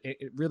match is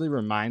it really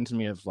reminds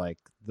me of like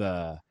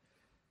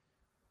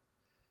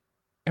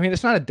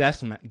it's not a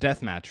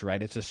death match,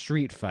 right? It's a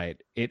street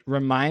fight. It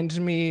reminds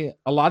me,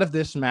 a lot of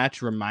this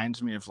match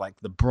reminds me of like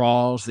the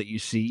brawls that you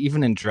see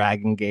even in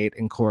Dragon Gate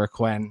and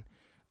Korakuen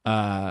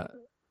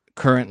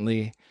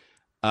currently.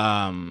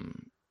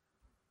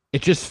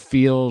 It just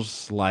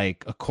feels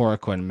like a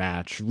Korakuen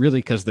match, really,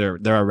 because they're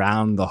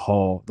around the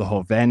whole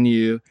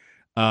venue,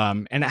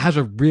 and it has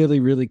a really,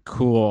 really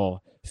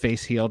cool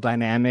face heel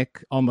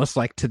dynamic, almost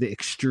like to the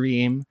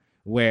extreme,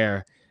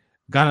 where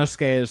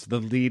Ganosuke is the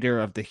leader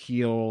of the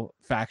heel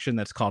faction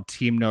that's called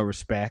Team No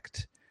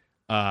Respect,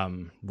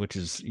 which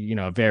is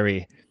a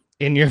very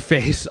in your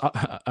face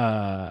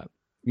nod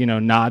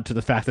to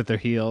the fact that they're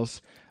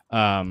heels,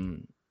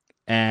 and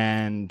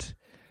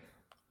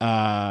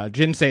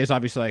Jinsei is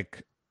obviously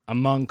like a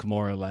monk,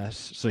 more or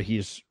less, so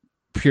he's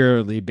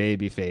purely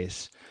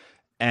babyface.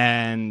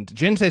 And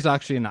Jinsei's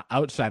actually an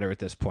outsider at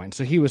this point,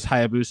 so he was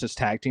Hayabusa's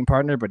tag team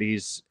partner, but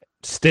he's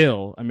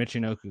still a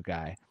Michinoku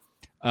guy.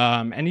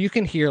 And you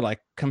can hear,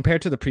 like,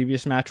 compared to the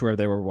previous match where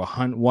they were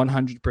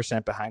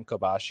 100% behind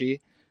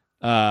Kobashi,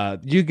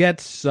 you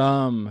get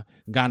some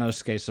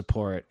Ganosuke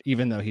support,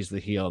 even though he's the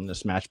heel in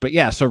this match. But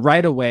yeah, so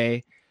right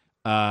away,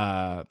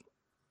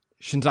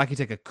 Shinzaki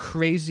take a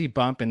crazy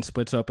bump and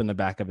splits open the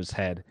back of his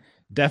head.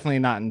 Definitely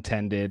not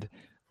intended.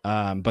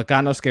 But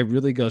Ganosuke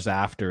really goes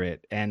after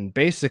it. And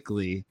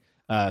basically,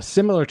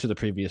 similar to the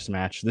previous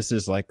match,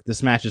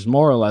 this match is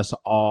more or less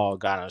all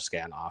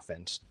Ganosuke on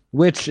offense,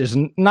 which is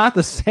not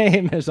the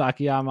same as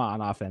Akiyama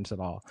on offense at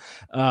all.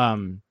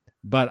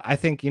 But I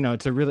think,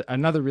 it's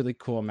another really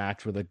cool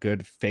match with a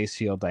good face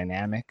heel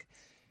dynamic.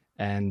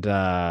 And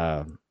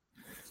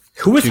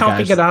who was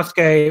helping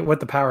Ganosuke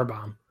with the power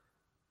bomb?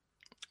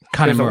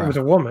 Kanemaru. It was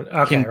a woman.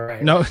 Okay,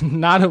 right. No,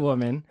 not a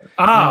woman.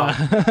 Oh,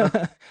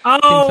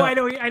 I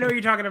know what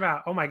you're talking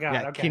about. Oh my god.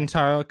 Yeah, okay.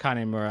 Kintaro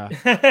Kanemura,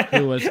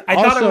 who was I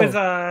thought it was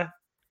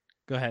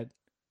Go ahead.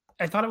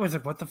 I thought it was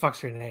what the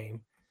fuck's her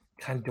name?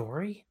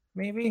 Kandori,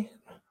 maybe.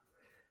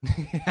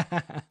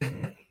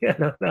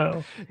 Yeah,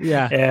 no.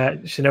 Yeah. Yeah,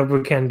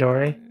 Shinobu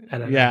Kandori. I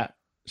don't know. Yeah.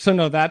 So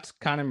no, that's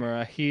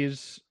Kanemaru.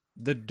 He's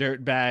the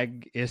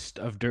dirtbagist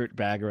of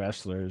dirtbag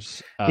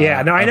wrestlers.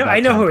 Yeah, no, of I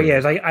that know time who he period.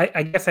 is.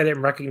 I guess I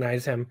didn't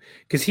recognize him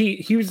because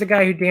he was the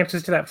guy who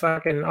dances to that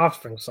fucking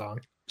Offspring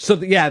song. So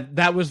yeah,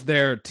 that was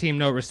their Team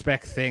No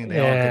Respect thing. They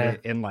all did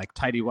it in like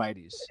tidy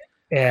whities.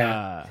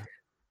 Yeah.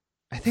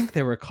 I think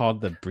they were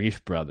called the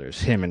Brief Brothers,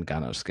 him and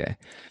Ganosuke.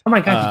 Oh my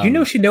god, did you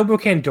know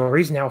Shinobu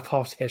Kandori's now a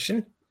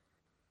politician?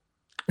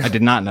 I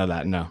did not know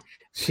that. No.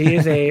 She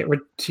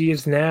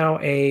is now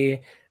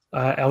a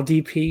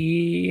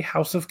LDP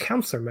House of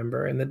Councilor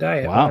member in the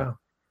Diet. Wow.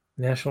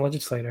 National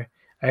legislator.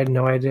 I had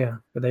no idea,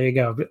 but there you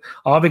go.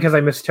 All because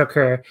I mistook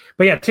her.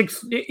 But yeah,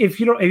 if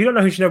you don't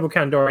know who Shinobu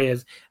Kandori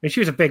is, I mean, she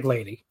was a big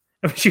lady.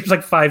 I mean, she was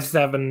like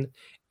 5'7",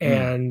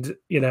 and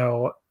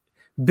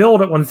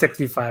build at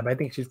 165. I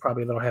think she's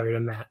probably a little heavier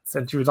than that.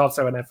 Since she was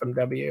also an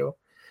FMW,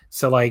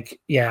 so like,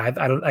 yeah,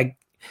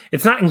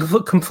 it's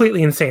not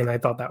completely insane. I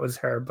thought that was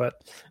her,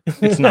 but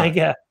it's not.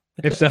 Yeah,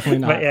 it's definitely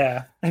not. But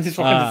yeah, I just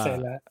wanted to say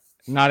that.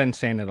 Not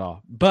insane at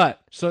all. But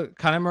so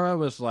Kanemaru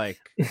was like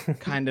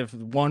kind of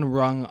one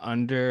rung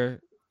under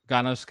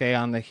Ganosuke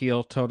on the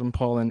heel totem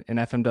pole in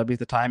FMW at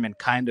the time, and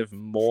kind of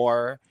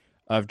more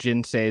of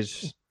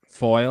Jinsei's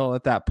foil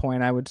at that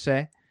point, I would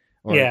say,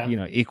 or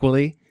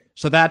equally.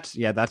 So that's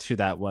who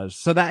that was.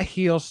 So that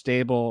heel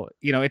stable,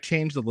 it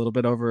changed a little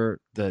bit over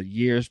the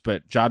years,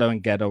 but Jado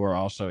and Gedo were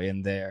also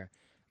in there.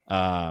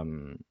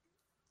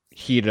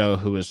 Hiro,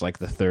 who was like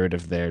the third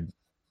of their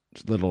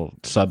little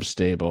sub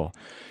stable,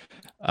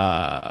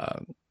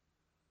 and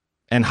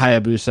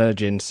Hayabusa,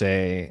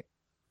 Jinsei,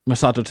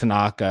 Masato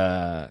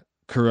Tanaka,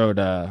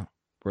 Kuroda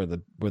were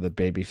the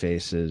baby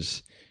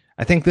faces.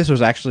 I think this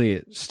was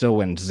actually still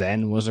when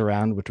Zen was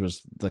around, which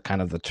was the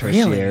kind of the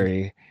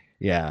tertiary,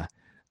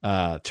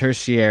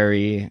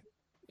 tertiary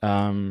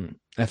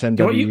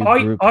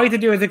FMW group. All you have to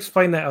do is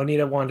explain that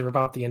Onita wanted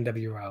about the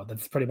NWO.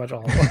 That's pretty much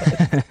all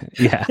it was.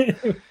 Yeah.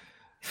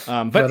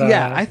 But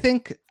I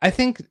think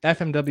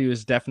FMW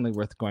is definitely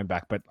worth going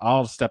back, but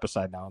I'll step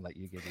aside now and let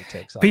you give your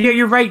takes on. But yeah,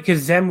 you're right,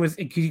 because Zen was,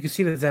 you can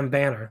see the Zen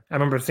banner. I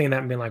remember seeing that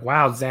and being like,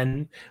 wow,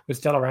 Zen was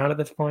still around at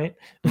this point.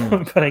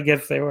 But I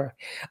guess they were.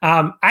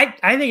 I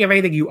think if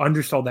anything, you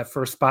undersold that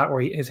first spot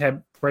where he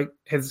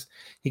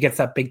gets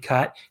that big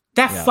cut.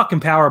 That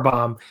fucking power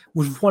bomb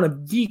was one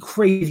of the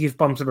craziest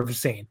bumps I've ever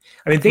seen.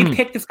 I mean, they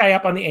pick this guy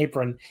up on the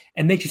apron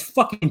and they just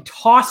fucking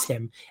toss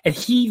him, and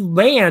he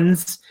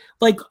lands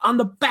like on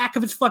the back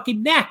of his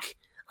fucking neck.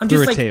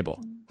 Through a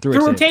table.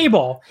 Through a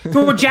table.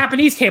 Through a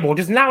Japanese table.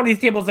 Just not one of these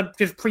tables that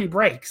just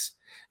pre-breaks.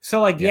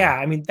 So,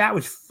 I mean, that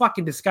was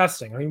fucking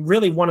disgusting. I mean,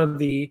 really one of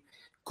the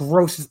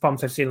grossest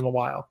bumps I've seen in a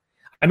while.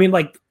 I mean,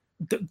 like,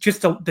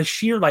 just the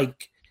sheer,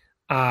 like,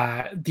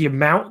 the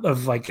amount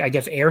of, like, I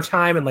guess,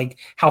 airtime and, like,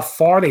 how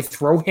far they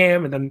throw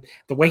him and then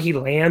the way he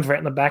lands right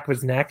in the back of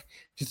his neck.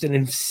 Just an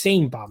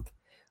insane bump.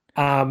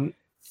 The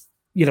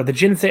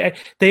Jinsei,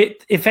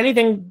 if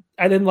anything,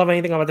 I didn't love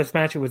anything about this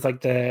match. It was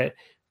like the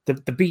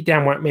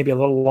beatdown went maybe a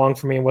little long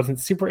for me and wasn't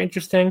super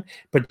interesting,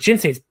 but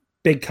Jinsei's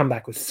big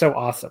comeback was so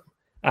awesome.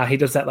 He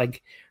does that,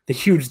 like, the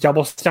huge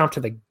double stomp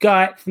to the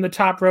gut from the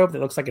top rope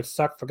that looks like it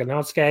sucked for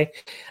Ganosuke.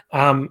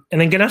 And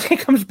then Ganosuke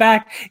comes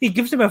back. He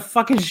gives him a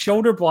fucking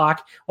shoulder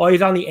block while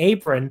he's on the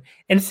apron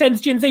and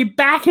sends Jinsei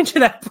back into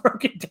that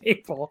broken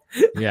table.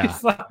 Yeah.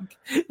 It's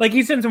like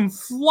he sends him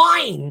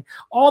flying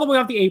all the way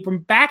off the apron,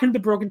 back into the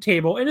broken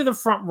table, into the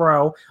front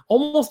row,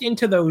 almost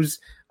into those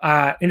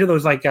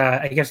like,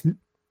 I guess,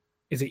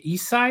 is it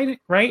east side,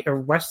 right? Or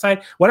west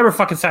side? Whatever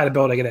fucking side of the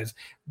building it is.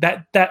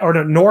 That or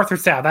the north or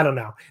south, I don't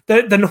know.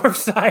 The north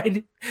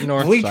side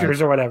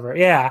bleachers or whatever.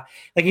 Yeah.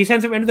 Like, he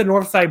sends him into the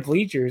north side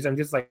bleachers. I'm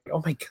just like,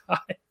 oh my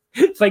God.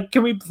 It's like,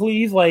 can we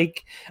please,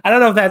 like, I don't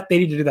know if that they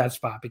need to do that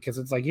spot, because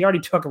it's like he already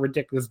took a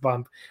ridiculous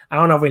bump. I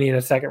don't know if we need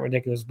a second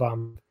ridiculous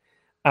bump.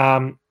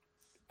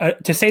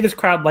 To say this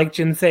crowd liked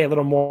Jinsei a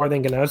little more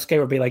than Ganosuke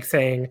would be like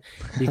saying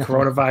the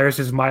coronavirus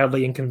is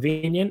mildly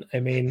inconvenient. I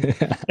mean,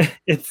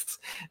 it's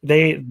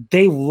they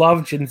love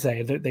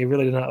Jinsei. They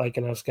really do not like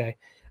Ganosuke.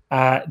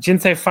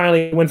 Jinsei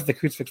finally wins the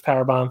crucifix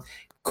powerbomb.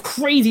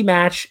 Crazy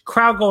match.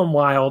 Crowd going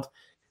wild.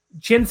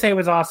 Jinsei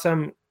was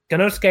awesome.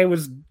 Ganosuke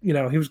was,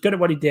 he was good at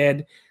what he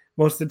did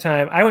most of the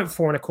time. I went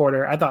 4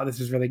 1/4. I thought this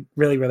was really,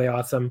 really, really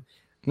awesome.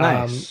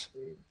 Nice.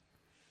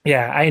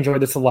 Yeah, I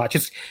enjoyed this a lot.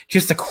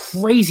 Just the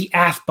crazy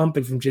ass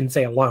bumping from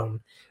Jinsei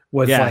alone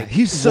was like,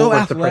 he's so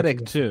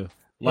athletic too.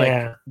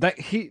 Like, that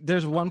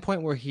there's one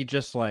point where he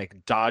just like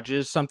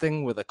dodges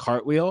something with a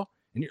cartwheel,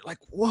 and you're like,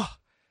 whoa,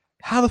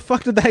 how the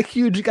fuck did that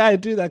huge guy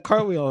do that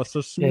cartwheel so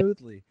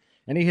smoothly? Yeah.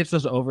 And he hits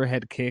those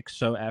overhead kicks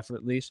so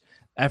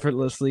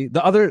effortlessly.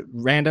 The other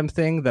random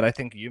thing that I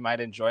think you might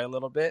enjoy a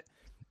little bit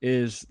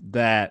is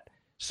that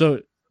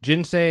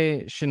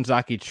Jinsei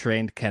Shinzaki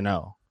trained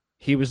Kenoh.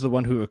 He was the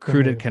one who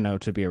recruited Kenoh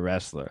to be a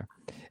wrestler.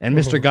 And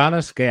Mr.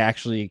 Ganosuke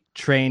actually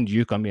trained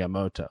Yuka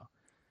Miyamoto.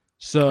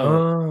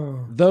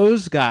 So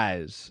those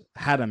guys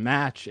had a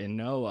match in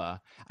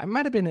Noah. I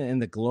might have been in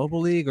the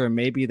Global League, or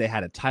maybe they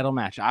had a title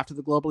match after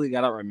the Global League.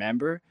 I don't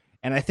remember.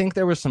 And I think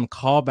there were some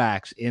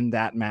callbacks in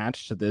that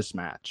match to this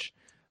match.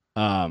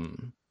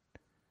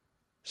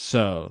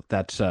 So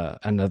that's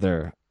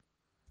another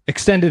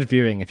extended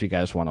viewing if you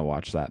guys want to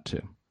watch that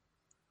too.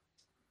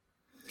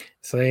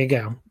 So there you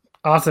go.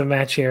 Awesome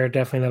match here.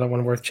 Definitely another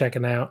one worth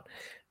checking out.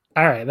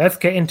 All right, let's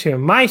get into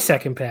my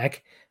second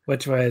pick,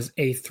 which was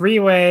a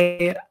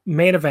 3-way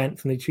main event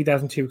from the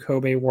 2002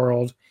 Kobe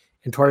World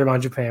in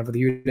Toryumon, Japan for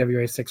the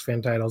UWA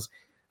 6-fan titles.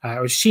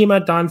 It was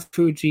Shima, Don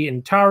Fuji,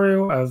 and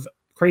Taru of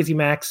Crazy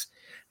Max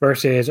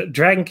versus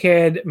Dragon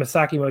Kid,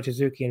 Masaki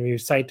Mochizuki, and Ryu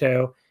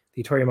Saito,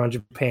 the Toryumon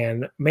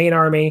Japan main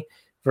army,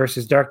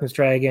 versus Darkness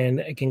Dragon,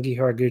 Genki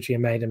Horiguchi,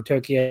 and Magnum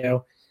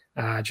Tokyo.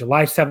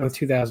 July 7th,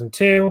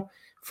 2002.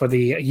 For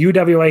the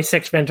UWA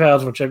 6-fan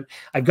titles, which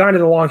I've gone into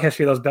the long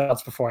history of those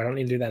belts before. I don't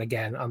need to do that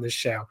again on this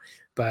show.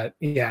 But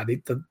yeah,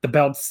 the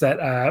belts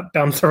that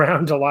bounce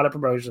around a lot of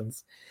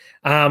promotions.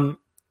 So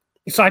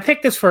I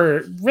picked this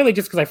for really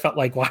just because I felt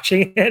like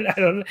watching it. I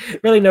don't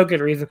really no good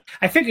reason.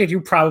 I figured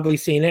you've probably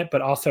seen it,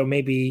 but also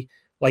maybe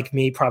like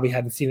me, probably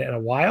hadn't seen it in a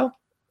while.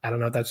 I don't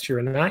know if that's true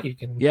or not. You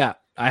can. Yeah,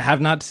 I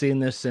have not seen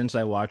this since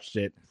I watched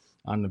it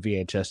on the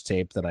VHS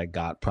tape that I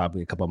got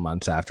probably a couple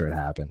months after it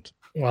happened.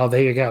 Well,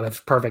 there you go. That's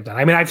perfect.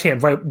 I mean, I've seen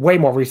it way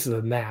more recent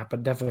than that,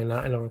 but definitely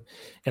not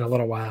in a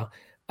little while.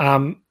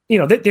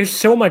 There's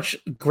so much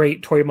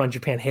great Toryumon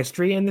Japan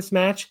history in this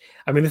match.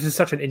 I mean, this is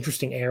such an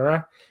interesting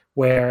era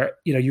where,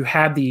 you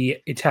had the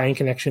Italian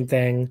Connection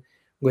thing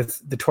with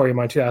the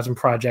Toryumon 2000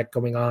 project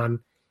going on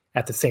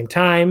at the same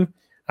time.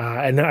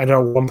 And then I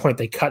know at one point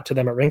they cut to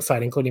them at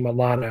ringside, including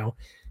Milano,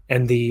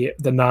 and the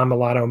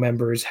non-Milano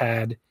members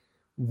had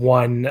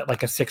won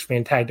like a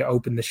 6-man tag to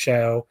open the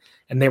show,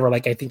 and they were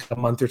like I think a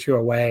month or two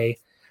away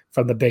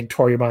from the big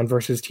Toryumon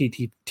versus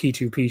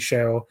T2P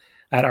show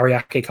at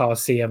Ariake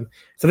Coliseum.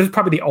 So this is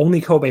probably the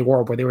only Kobe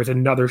World where there was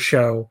another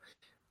show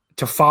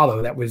to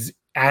follow that was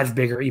as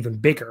big or even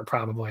bigger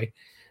probably.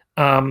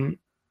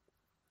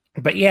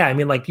 But yeah, I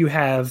mean, like you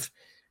have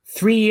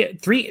three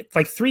units.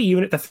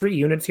 The 3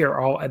 units here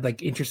are all at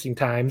like interesting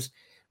times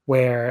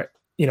where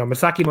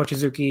Masaki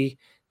Mochizuki,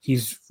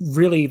 he's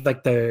really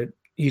like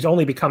he's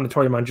only become the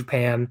Toryumon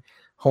Japan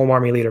home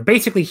army leader.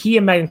 Basically, he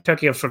and Magnum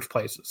Tokyo switched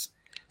places.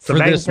 So for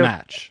this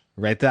match,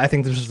 right? I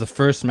think this was the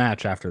first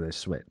match after they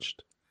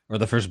switched, or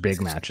the first big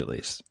match at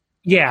least.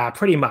 Yeah,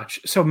 pretty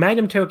much. So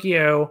Magnum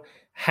Tokyo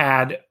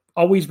had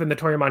always been the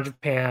Toryumon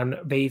Japan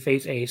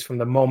babyface ace from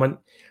the moment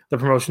the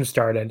promotion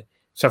started.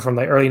 So from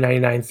the early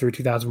 99 through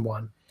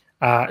 2001.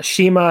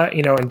 Shima,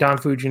 and Don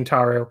Fuji and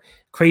Taru,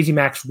 Crazy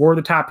Max were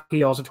the top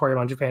heels of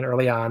Toryumon Japan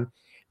early on.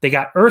 They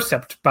got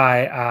usurped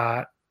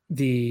by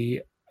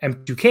the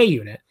M2K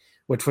unit,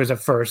 which was at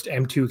first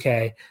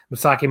M2K,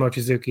 Masaki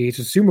Mochizuki,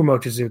 Susumu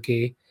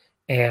Mochizuki,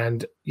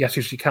 and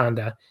Yasushi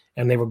Kanda,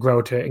 and they would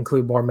grow to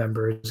include more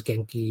members,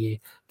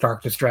 Genki,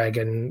 Darkness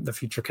Dragon, the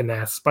future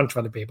Kness, a bunch of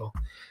other people.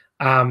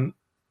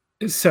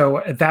 So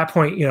at that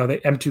point,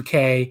 the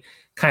M2K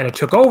kind of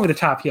took over the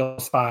top heel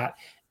spot,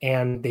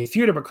 and they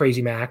feuded with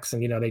Crazy Max,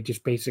 and they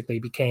just basically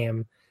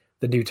became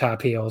the new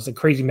top heels. And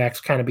Crazy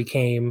Max kind of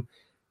became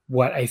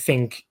what I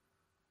think.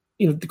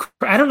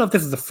 I don't know if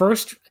this is the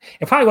first.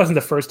 It probably wasn't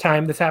the first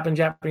time this happened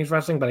in Japanese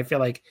wrestling, but I feel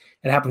like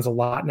it happens a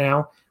lot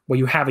now, where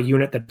you have a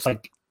unit that's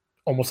like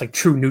almost like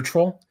true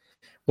neutral,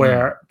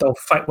 where they'll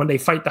fight when they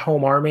fight the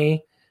home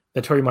army,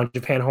 the Toryumon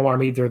Japan home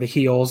army. They're the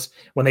heels.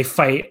 When they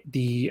fight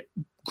the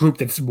group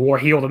that's more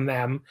heel than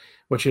them,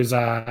 which is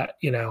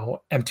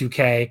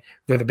M2K,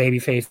 they're the baby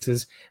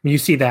faces. I mean, you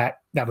see that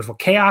was what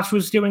Chaos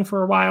was doing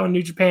for a while in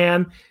New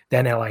Japan.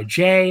 Then LIJ,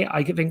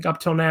 I think up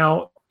till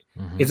now.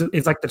 Mm-hmm.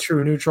 It's like the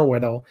true neutral where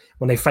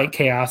when they fight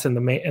Chaos and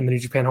the New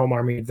Japan home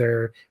army,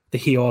 they're the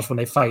heels. When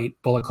they fight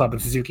Bullet Club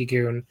and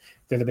Suzuki-gun,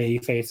 they're the baby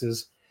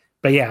faces.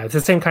 But yeah, it's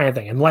the same kind of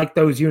thing. And like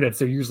those units,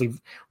 they're usually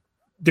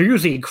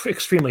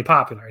extremely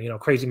popular.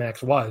 Crazy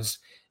Max was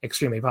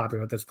extremely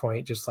popular at this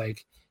point, just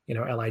like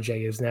LIJ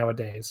is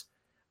nowadays.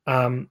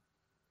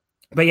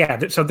 But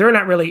yeah, so they're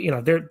not really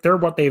they're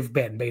what they've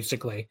been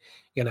basically.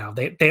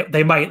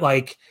 They might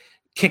like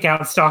kick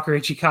out Stalker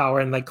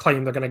Ichikawa and like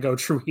claim they're going to go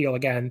true heel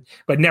again,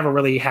 but it never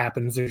really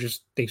happens.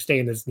 They stay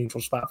in this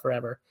neutral spot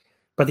forever.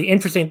 But the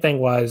interesting thing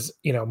was,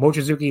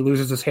 Mochizuki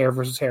loses his hair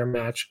versus hair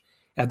match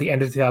at the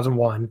end of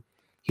 2001.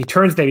 He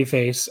turns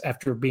babyface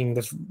after being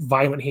this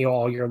violent heel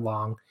all year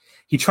long.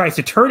 He tries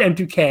to turn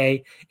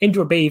M2K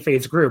into a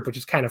babyface group, which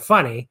is kind of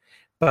funny,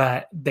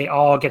 but they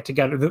all get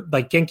together.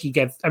 Like Genki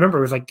I remember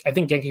it was like, I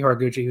think Genki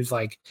Horiguchi, who's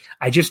like,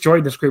 I just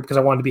joined this group because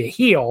I wanted to be a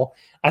heel.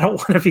 I don't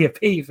want to be a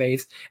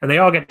babyface. And they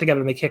all get together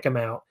and they kick him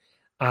out.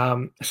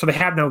 So they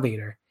have no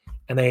leader.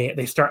 And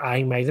they start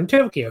eyeing Magnum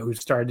Tokyo, who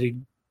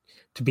started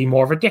to be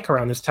more of a dick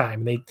around this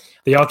time.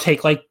 They all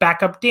take like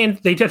backup dance.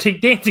 They just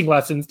take dancing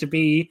lessons to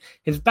be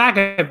his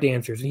backup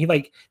dancers.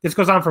 And this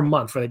goes on for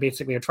months where they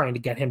basically are trying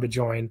to get him to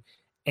join.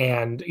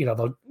 And,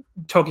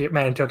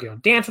 Magnum Tokyo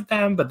dance with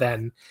them, but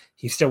then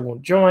he still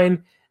won't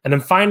join. And then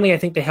finally, I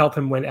think they help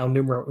him win El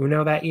Numero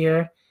Uno that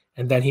year,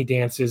 and then he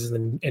dances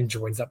and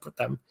joins up with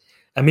them.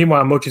 And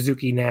meanwhile,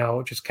 Mochizuki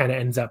now just kind of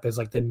ends up as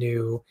like the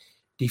new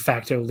de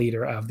facto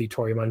leader of the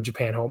Toryumon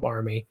Japan Home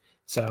Army.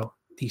 So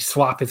the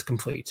swap is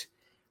complete.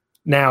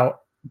 Now,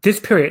 this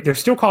period, they're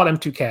still called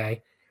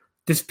M2K.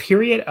 This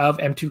period of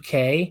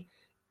M2K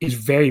is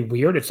very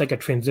weird. It's like a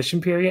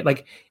transition period.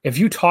 Like if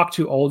you talk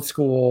to old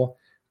school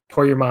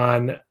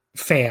Toryumon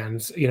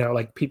fans,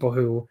 like people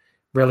who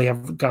really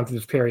have gone through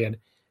this period,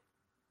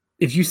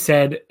 if you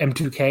said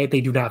M2K,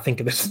 they do not think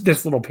of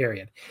this little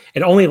period.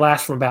 It only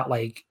lasts from about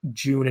like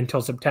June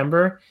until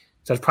September.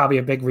 So it's probably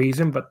a big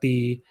reason, but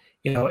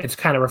it's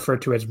kind of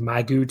referred to as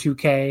Magu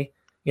 2K,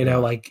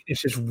 like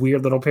it's this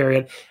weird little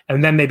period.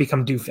 And then they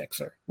become Do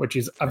Fixer, which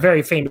is a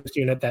very famous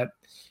unit that,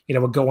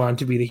 would go on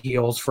to be the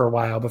heels for a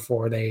while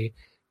before they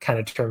kind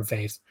of turn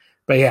face.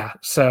 But yeah,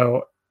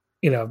 so,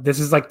 this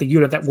is like the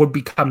unit that would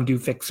become Do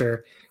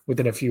Fixer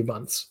within a few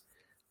months.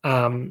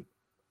 I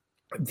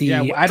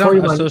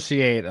don't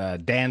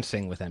associate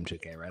dancing with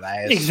M2K, right?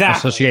 I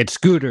associate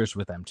scooters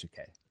with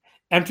M2K.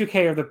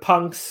 M2K are the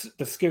punks,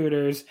 the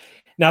scooters.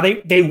 Now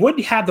they would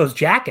have those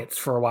jackets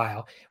for a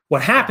while.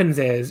 What happens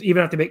is,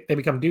 even after they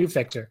become Do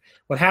Fixer,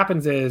 what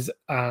happens is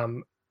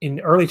in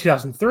early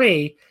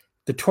 2003,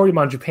 the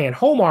Toryumon Japan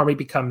Home Army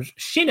becomes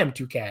Shin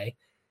M2K,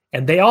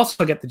 and they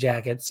also get the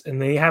jackets, and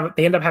they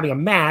end up having a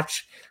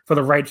match for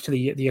the rights to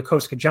the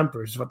Yokosuka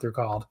Jumpers, is what they're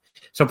called.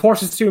 So poor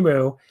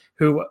Susumu,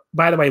 who,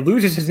 by the way,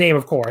 loses his name,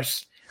 of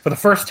course, for the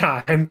first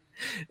time,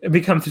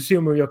 becomes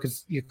Susumu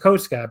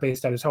Yokosuka,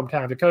 based on his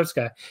hometown of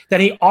Yokosuka. Then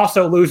he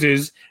also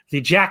loses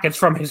the jackets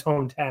from his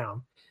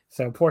hometown.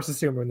 So poor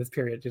Susumu in this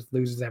period just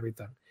loses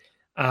everything.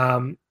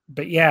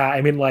 But yeah,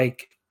 I mean,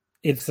 like,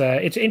 it's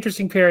an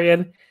interesting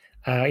period.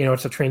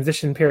 It's a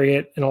transition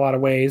period in a lot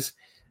of ways.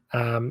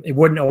 It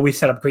wouldn't always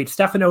set up great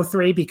stuff in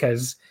 03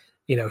 because,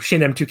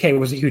 Shin M2K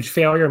was a huge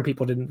failure and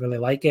people didn't really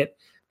like it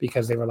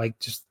because they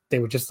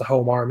were just the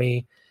home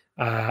army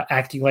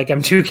acting like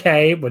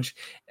M2K, which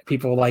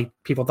people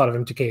thought of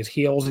M2K as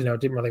heels, it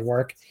didn't really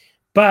work.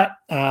 But,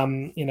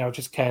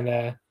 just kind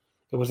of,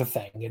 it was a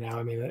thing,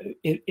 I mean,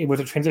 it was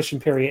a transition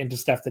period into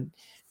stuff that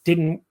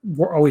didn't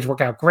always work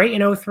out great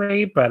in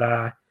 03,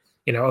 but,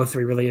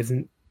 03 really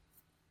isn't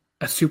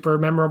a super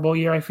memorable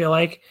year, I feel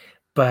like.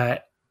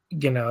 But,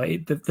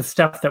 the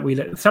stuff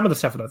that some of the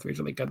stuff in 03 is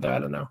really good, though. I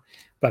don't know.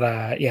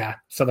 But, yeah.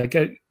 So, like,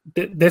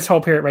 this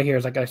whole period right here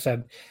is, like I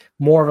said,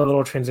 more of a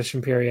little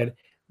transition period.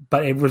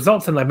 But it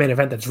results in a main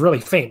event that's really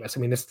famous. I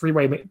mean, this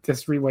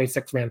three-way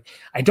six-man.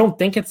 I don't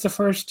think it's the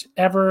first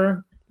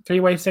ever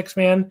three-way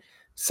six-man.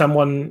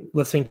 Someone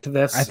listening to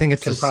this, I think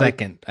it's the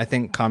second. I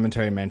think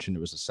commentary mentioned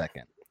it was the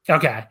second.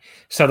 Okay,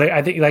 so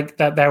I think like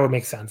that would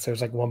make sense. There's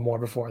like one more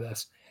before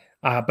this,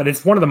 but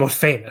it's one of the most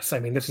famous. I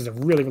mean, this is a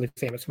really, really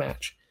famous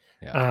match.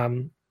 Yeah.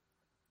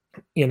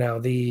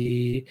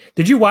 Did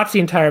you watch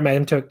the entire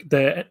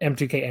the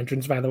M2K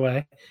entrance? By the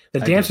way, the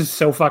dance is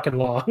so fucking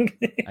long.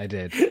 I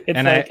did,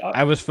 and like,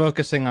 I was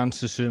focusing on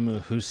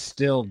Susumu, who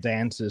still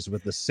dances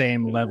with the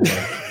same level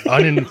of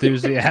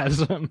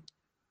unenthusiasm.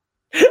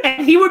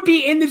 And he would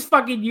be in this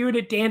fucking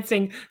unit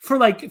dancing for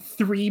like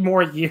 3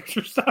 more years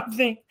or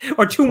something,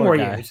 or 2 more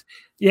years.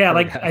 Yeah,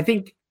 like I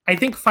think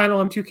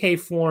Final M2K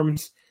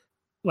forms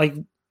like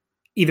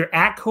either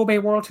at Kobe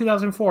World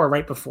 2004 or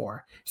right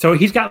before. So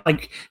he's got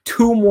like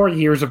 2 more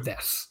years of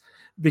this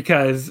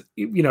because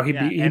he'd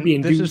be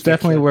in. This is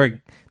definitely where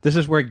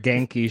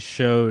Genki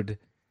showed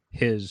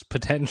his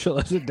potential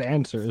as a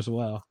dancer as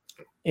well.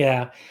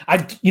 Yeah,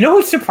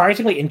 who's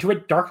surprisingly into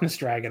it? Darkness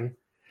Dragon.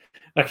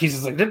 Like he's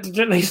just like,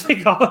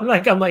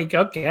 I'm like,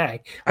 okay.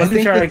 I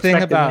think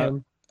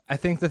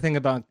the thing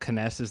about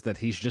Kness is that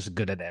he's just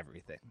good at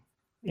everything.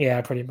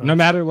 Yeah, pretty much. No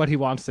matter what he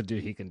wants to do,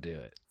 he can do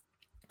it.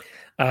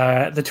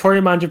 The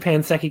Toryumon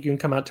Japan Sekigun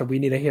come out to "We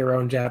Need a Hero"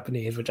 in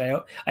Japanese, which I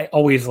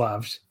always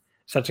loved.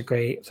 Such a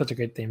great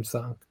theme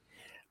song.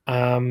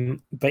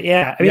 But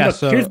yeah, I mean,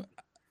 so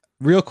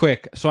real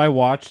quick. So I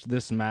watched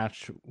this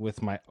match with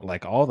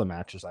all the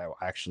matches. I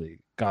actually,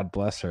 God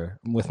bless her,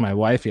 with my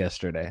wife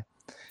yesterday.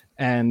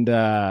 And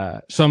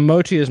so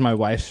Mochi is my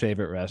wife's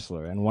favorite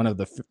wrestler, and one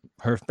of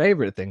her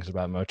favorite things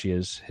about Mochi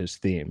is his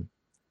theme,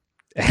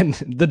 and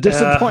the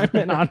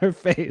disappointment on her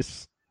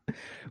face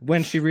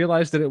when she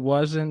realized that it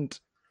wasn't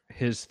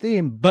his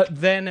theme, but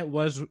then it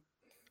was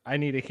 "I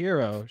Need a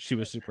Hero." She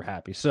was super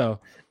happy. So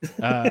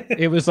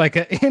it was like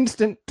an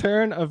instant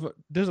turn of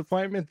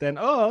disappointment. Then,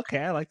 oh, okay,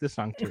 I like this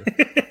song too.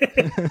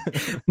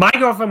 My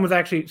girlfriend was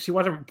she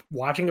wasn't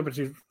watching it, but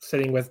she was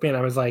sitting with me, and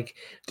I was like,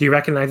 "Do you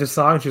recognize this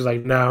song?" She was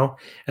like, "No."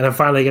 And then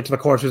finally I get to the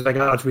chorus. She was like,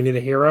 "Oh, it's We Need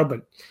a Hero,"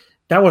 but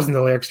that wasn't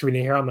the lyrics to We Need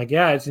a Hero. I'm like,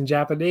 "Yeah, it's in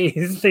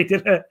Japanese." They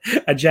did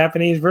a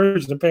Japanese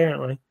version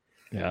apparently.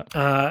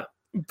 Yeah.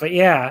 But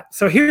yeah,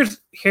 so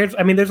here's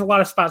I mean, there's a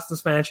lot of spots in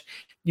this match.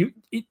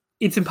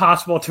 It's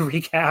impossible to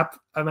recap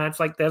a match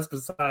like this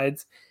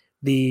besides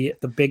the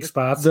big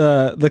spots.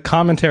 The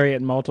commentary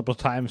at multiple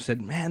times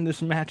said, "Man,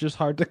 this match is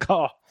hard to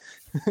call."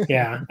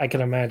 Yeah, I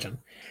can imagine.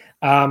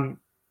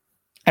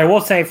 I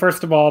will say,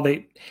 first of all,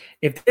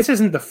 if this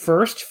isn't the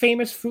first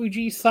famous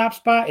Fuji slap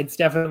spot, it's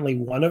definitely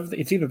one of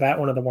it's either that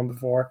one or the one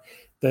before,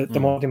 the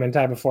multi-man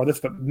tag before this.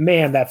 But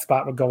man, that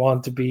spot would go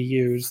on to be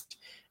used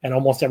in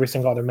almost every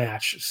single other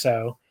match.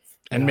 So,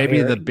 and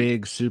maybe the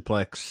big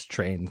suplex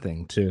train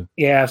thing too.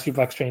 Yeah,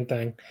 suplex train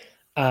thing.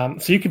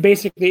 So you could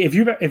basically, if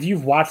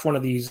you've watched one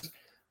of these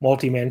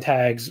multi-man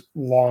tags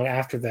long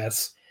after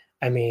this,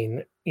 I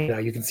mean,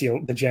 you can see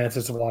the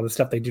genesis of a lot of the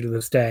stuff they do to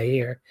this day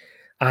here.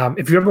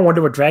 If you ever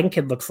wonder what Dragon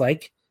Kid looks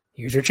like,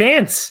 here's your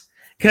chance.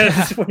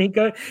 Because when he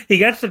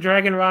gets the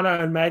Dragon Rana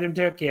on Magnum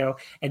Tokyo,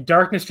 and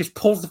Darkness just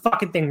pulls the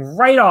fucking thing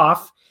right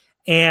off,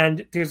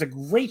 and there's a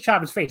great shot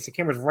of his face. The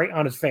camera's right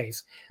on his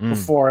face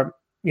before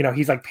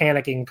he's like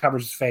panicking,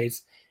 covers his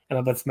face, and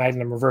then lets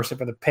Magnum reverse it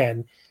for the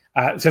pin.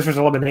 So this was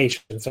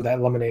elimination, so that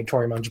eliminated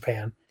Toryumon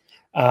Japan,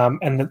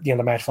 and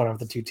the match went on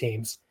with the two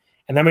teams.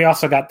 And then we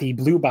also got the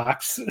blue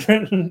box,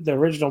 the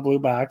original blue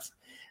box,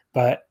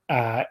 but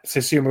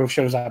Susumu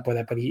shows up with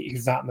it, but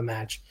he's not in the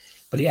match.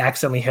 But he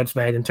accidentally hits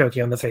Magnum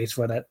Tokyo in the face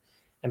with it,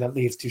 and that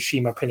leads to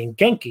Shima pinning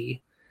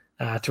Genki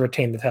to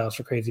retain the titles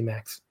for Crazy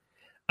Max.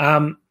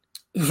 So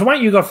why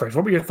don't you go first?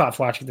 What were your thoughts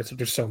watching this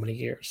after so many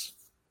years?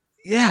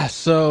 Yeah,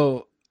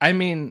 so I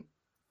mean,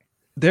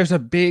 there's a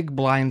big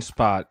blind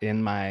spot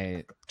in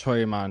my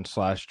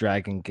Toryumon /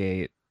 Dragon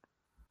Gate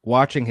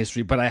watching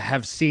history, but I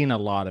have seen a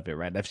lot of it,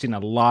 right? I've seen a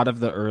lot of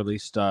the early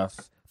stuff,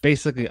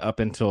 basically up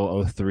until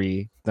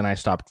 2003. Then I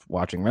stopped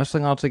watching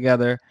wrestling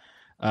altogether.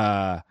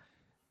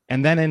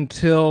 And then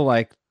until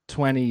like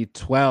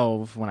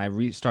 2012, when I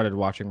restarted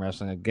watching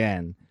wrestling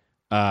again,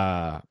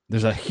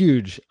 there's a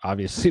huge,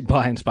 obviously,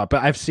 blind spot.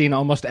 But I've seen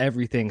almost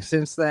everything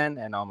since then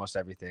and almost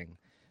everything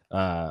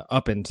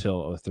up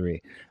until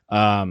 2003.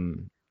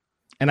 And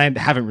I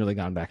haven't really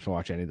gone back to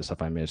watch any of the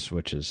stuff I missed,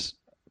 which is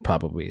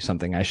probably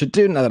something I should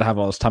do now that I have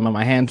all this time on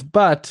my hands.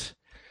 But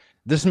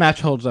this match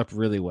holds up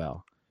really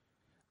well.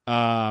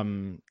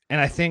 And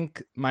I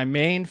think my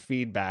main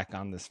feedback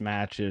on this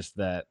match is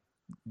that,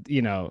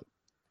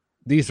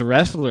 these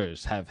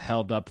wrestlers have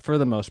held up for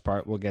the most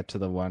part. We'll get to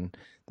the one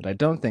that I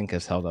don't think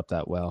has held up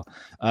that well.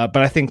 But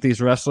I think these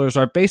wrestlers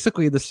are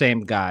basically the same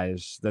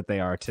guys that they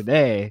are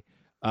today.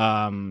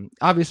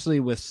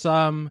 Obviously with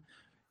some,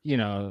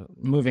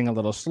 moving a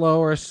little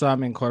slower,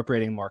 some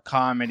incorporating more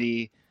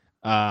comedy,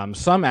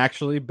 some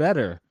actually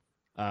better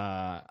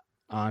on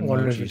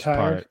Mochi's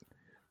part.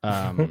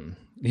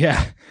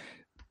 Yeah.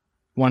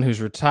 One who's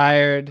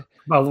retired.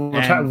 Well,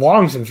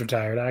 long since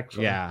retired,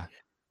 actually. Yeah.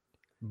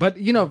 But,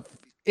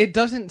 it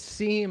doesn't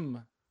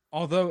seem,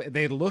 although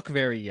they look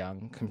very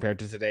young compared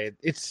to today,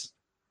 it's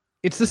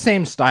the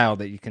same style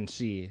that you can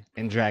see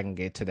in Dragon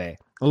Gate today.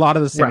 A lot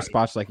of the same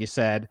spots, like you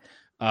said.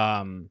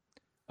 A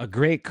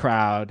great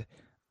crowd.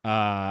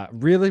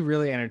 Really,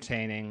 really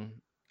entertaining.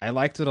 I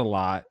liked it a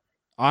lot.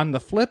 On the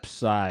flip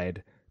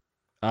side,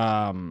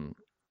 I'll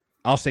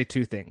say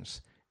two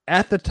things.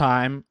 At the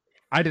time,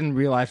 I didn't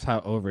realize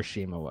how over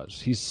Shima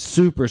was. He's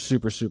super,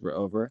 super, super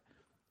over.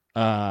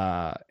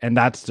 And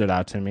that stood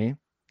out to me.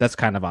 That's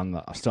kind of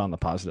still on the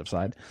positive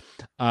side.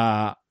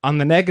 On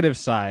the negative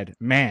side,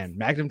 man,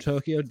 Magnum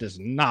Tokyo does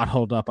not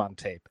hold up on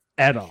tape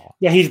at all.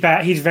 Yeah, he's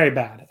bad. He's very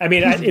bad. I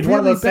mean, it's really one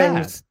of those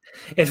things.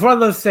 It's one of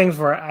those things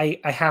where I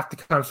have to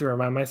constantly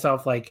remind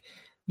myself, like,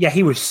 yeah,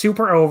 he was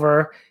super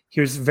over. He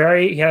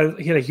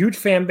had a huge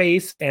fan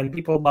base and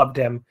people loved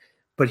him,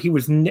 but he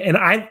was, and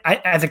I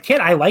as a kid,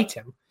 I liked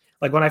him.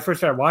 Like when I first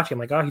started watching, I'm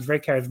like, oh, he's very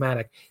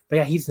charismatic. But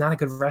yeah, he's not a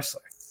good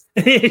wrestler.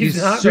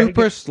 he's not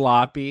super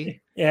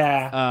sloppy.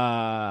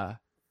 Yeah.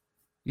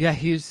 Yeah,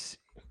 he's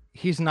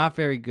not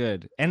very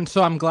good. And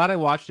so I'm glad I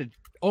watched it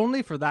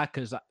only for that,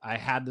 because I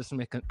had this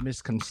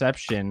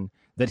misconception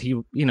that he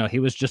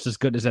was just as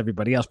good as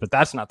everybody else, but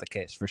that's not the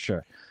case for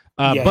sure.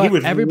 But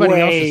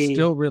everybody else is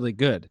still really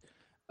good.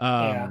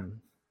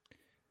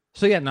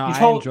 So yeah, no,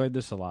 I enjoyed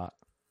this a lot.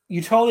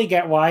 You totally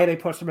get why they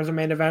pushed him as a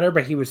main eventer,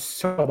 but he was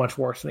so much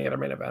worse than the other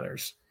main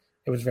eventers.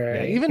 It was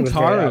very even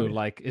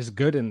Taru is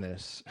good in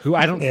this. Who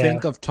I don't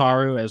think of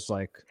Taru as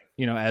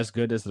as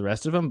good as the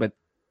rest of them, but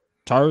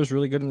Taru is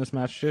really good in this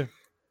match too.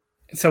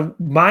 So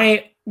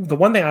the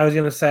one thing I was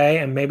going to say,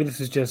 and maybe this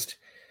is just,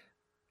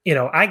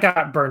 I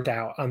got burnt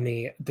out on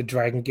the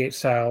Dragon Gate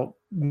style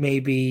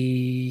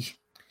maybe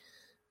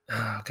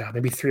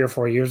 3 or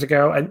 4 years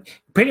ago. And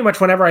pretty much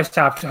whenever I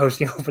stopped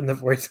hosting Open the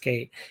Voice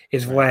Gate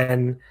is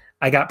when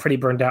I got pretty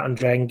burned out on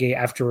Dragon Gate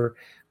after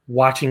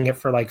watching it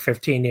for like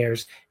 15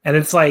 years. And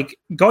it's like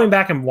going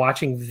back and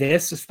watching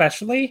this,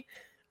 especially,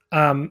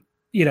 like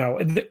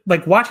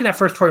watching that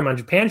first Toryumon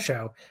Japan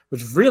show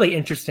was really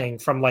interesting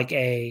from like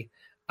a,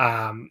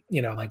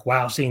 like,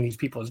 wow, seeing these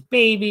people as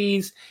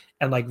babies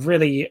and like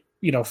really,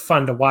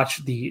 fun to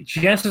watch the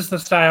genesis of the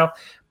style.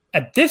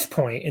 At this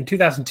point in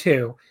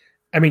 2002,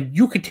 I mean,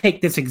 you could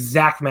take this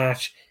exact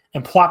match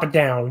and plop it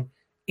down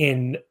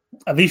in,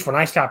 at least when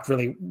I stopped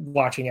really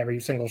watching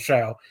every single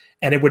show,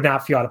 and it would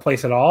not feel out of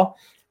place at all.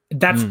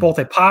 That's both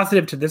a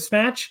positive to this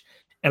match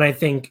and I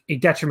think a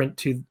detriment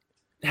to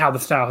how the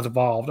style has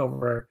evolved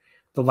over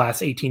the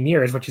last 18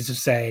 years, which is to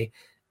say,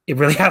 it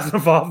really hasn't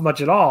evolved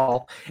much at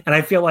all. And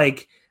I feel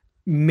like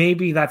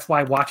maybe that's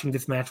why watching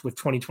this match with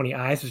 2020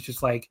 eyes is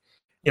just like,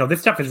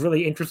 this stuff is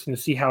really interesting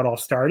to see how it all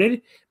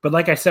started. But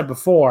like I said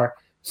before,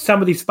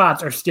 some of these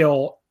spots are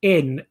still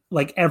in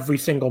like every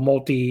single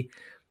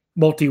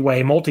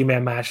multi-way,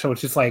 multi-man match. So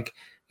it's just like,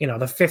 the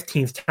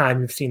 15th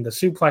time you've seen the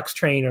suplex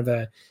train or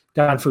the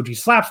Don Fuji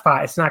slap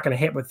spot, it's not going to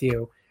hit with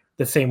you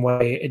the same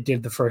way it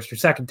did the first or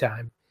second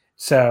time.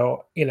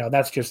 So,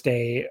 that's just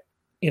a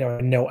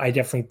note I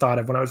definitely thought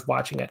of when I was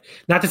watching it.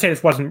 Not to say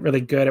this wasn't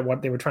really good at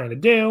what they were trying to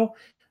do,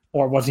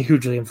 or wasn't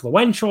hugely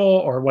influential,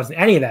 or wasn't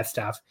any of that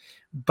stuff,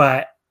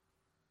 but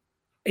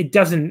it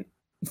doesn't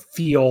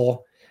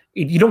feel,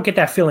 you don't get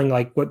that feeling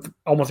like with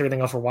almost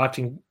everything else we're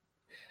watching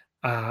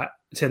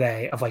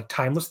today of like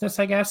timelessness,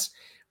 I guess.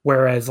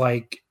 Whereas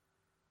like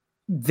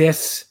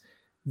this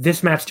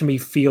match to me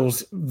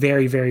feels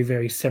very, very,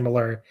 very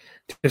similar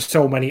to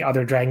so many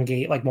other Dragon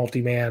Gate like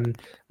multi-man,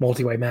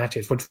 multi-way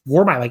matches, which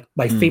were my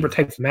favorite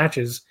types of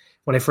matches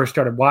when I first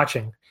started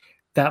watching.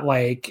 That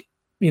like,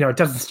 it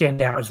doesn't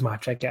stand out as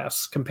much, I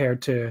guess,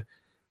 compared to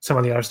some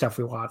of the other stuff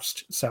we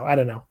watched. So I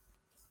don't know.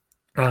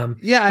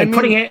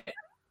 Putting it.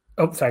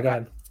 Oh, sorry. Go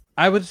ahead.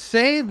 I would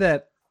say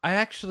that I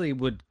actually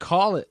would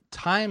call it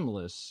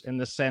timeless in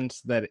the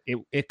sense that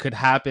it could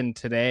happen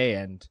today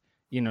and,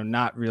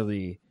 not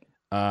really,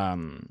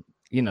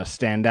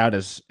 stand out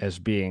as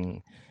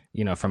being,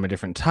 from a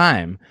different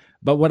time.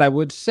 But what I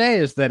would say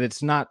is that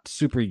it's not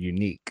super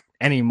unique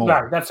anymore.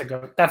 Right, that's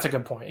a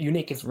good point.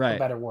 Unique is a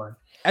better word.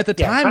 At the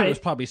time, it was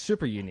probably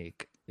super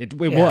unique. It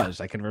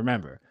was, I can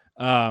remember.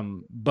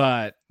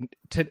 But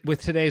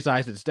with today's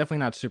eyes, it's definitely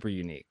not super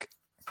unique.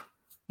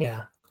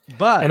 Yeah.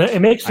 But and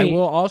it makes me... I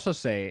will also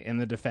say, in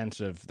the defense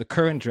of the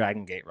current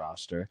Dragon Gate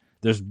roster,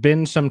 there's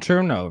been some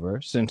turnover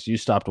since you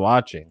stopped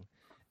watching.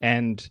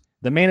 And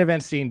the main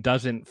event scene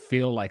doesn't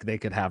feel like they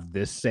could have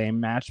this same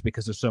match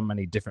because there's so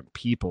many different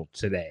people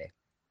today.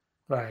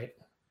 Right.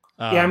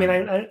 I mean,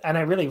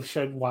 I really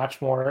should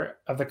watch more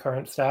of the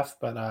current stuff,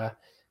 but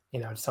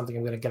it's something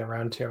I'm going to get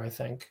around to, I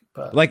think.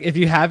 But like, if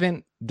you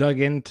haven't dug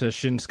into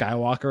Shin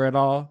Skywalker at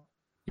all,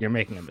 you're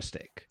making a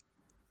mistake,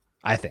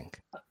 I think.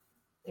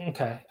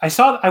 Okay.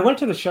 I went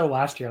to the show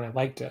last year and I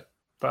liked it,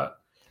 but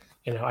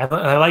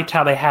I liked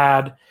how they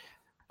had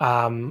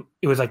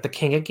it was like the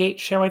King of Gate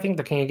show, I think,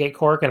 the King of Gate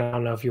Cork, and I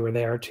don't know if you were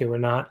there too or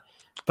not,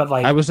 but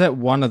like I was at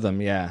one of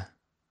them, yeah.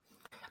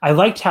 I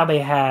liked how they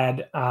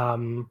had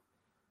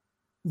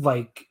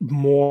like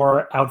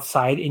more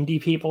outside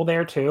indie people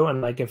there too,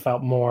 and like it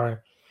felt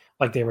more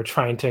like they were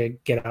trying to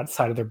get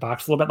outside of their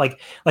box a little bit.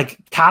 Like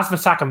Kazuma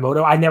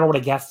Sakamoto, I never would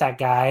have guessed that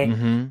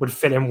guy would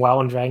fit in well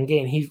in Dragon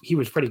Gate, and he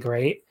was pretty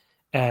great.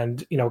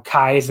 And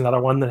Kai is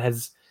another one that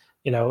has,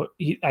 I know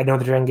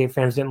the Dragon Gate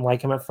fans didn't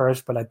like him at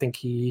first, but I think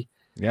he,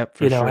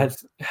 sure.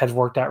 has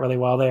worked out really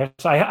well there.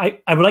 So I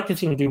would like to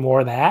see him do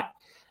more of that,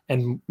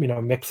 and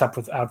mix up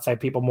with outside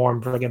people more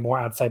and bring in more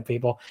outside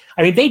people.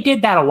 I mean, they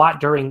did that a lot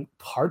during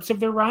parts of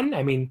their run.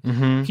 I mean,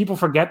 people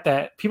forget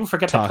that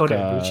Kota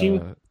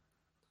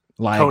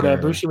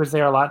Ibushi was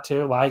there a lot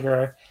too,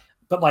 Liger.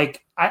 But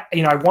like I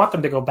want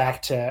them to go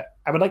back to.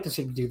 I would like to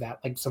see them do that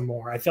like some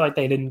more. I feel like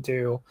they didn't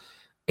do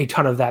a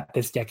ton of that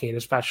this decade,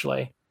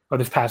 especially, or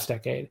this past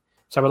decade.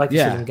 So I would like to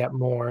see them get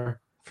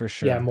more, for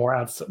sure. Yeah, more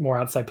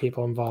outside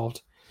people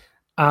involved.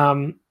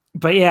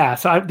 But yeah,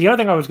 so the other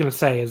thing I was going to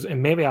say is,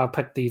 and maybe I'll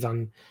put these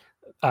on,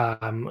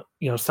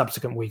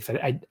 subsequent weeks.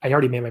 I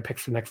already made my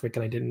picks for next week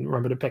and I didn't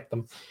remember to pick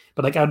them.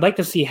 But like, I'd like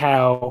to see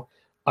how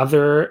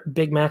other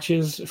big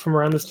matches from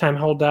around this time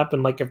hold up,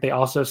 and like if they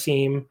also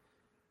seem,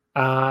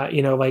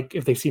 like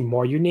if they seem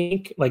more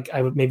unique. Like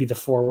I would maybe the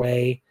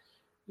 4-way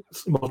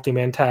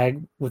multi-man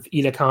tag with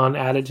Itakon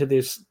added to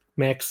this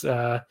mix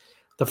the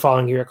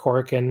following year at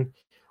Korakuen,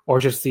 or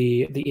just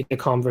the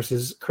Itakon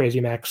versus Crazy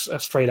Max a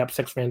straight up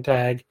 6-man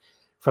tag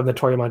from the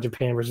Toryumon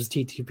Japan versus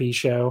TTP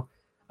show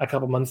a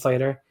couple months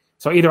later.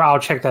 So either I'll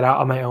check that out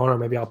on my own, or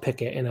maybe I'll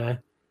pick it in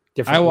a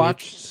different week.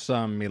 Watched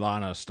some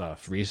Milano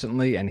stuff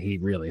recently, and he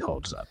really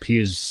holds up.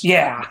 He's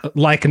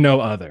like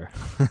no other.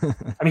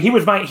 I mean, he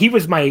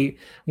was my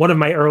one of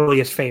my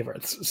earliest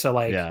favorites. So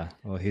like,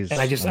 he's and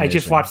I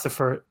just watched the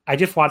first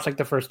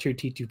 2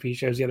 T2P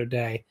shows the other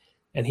day,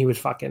 and he was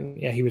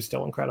he was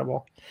still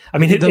incredible. I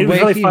mean, the it was way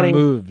really he funny.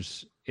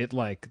 moves, it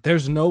like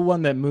there's no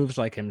one that moves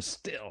like him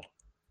still.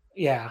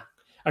 Yeah.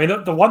 I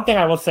mean, the one thing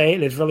I will say,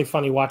 it is really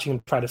funny watching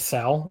him try to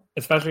sell,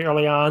 especially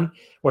early on,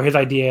 where his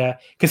idea,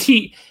 because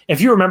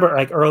if you remember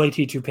like early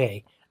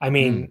T2P, I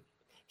mean,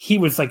 he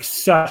was like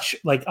such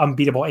like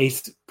unbeatable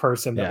ace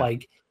person that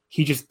like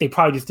they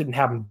probably just didn't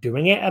have him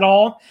doing it at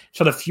all.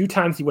 So the few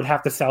times he would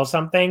have to sell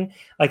something,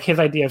 like his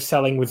idea of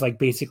selling was like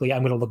basically,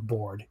 I'm going to look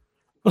bored.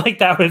 Like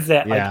that was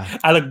it. Yeah. Like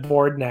I look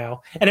bored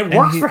now, and it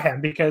works for him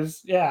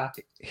because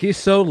he's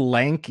so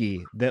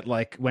lanky that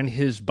like when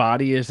his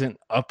body isn't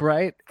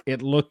upright,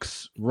 it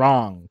looks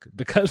wrong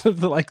because of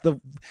the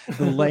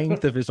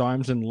length of his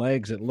arms and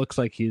legs. It looks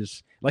like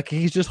he's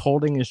just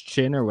holding his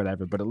chin or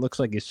whatever, but it looks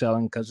like he's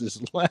selling because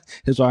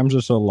his arms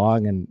are so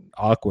long and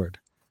awkward.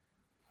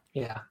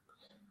 Yeah.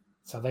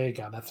 So there you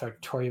go. That's our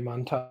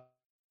Toryumon talk.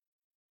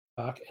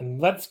 And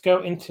let's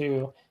go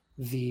into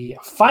the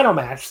final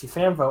match, the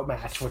fan vote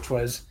match, which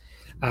was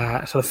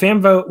so the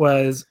fan vote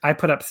was I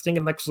put up Sting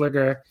and Lex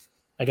Luger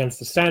against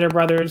the Steiner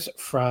Brothers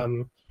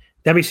from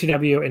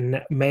WCW in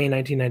May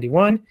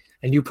 1991,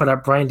 and you put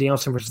up Bryan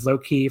Danielson versus Low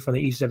Ki from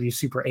the ECW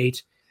Super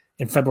 8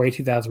 in February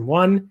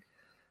 2001.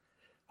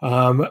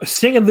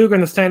 Sting and Luger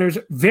and the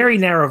Steiners, very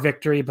narrow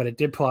victory, but it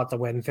did pull out the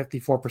win,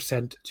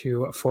 54%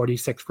 to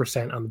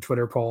 46% on the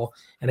Twitter poll.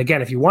 And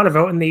again, if you want to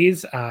vote in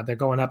these, they're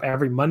going up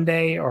every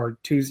Monday or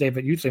Tuesday,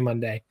 but usually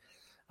Monday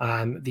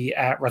on the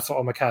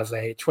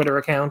 @WrestleOmikaze Twitter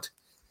account.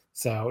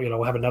 So,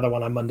 we'll have another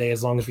one on Monday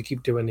as long as we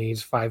keep doing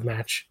these five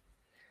matches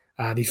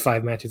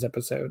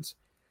episodes.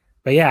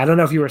 But yeah, I don't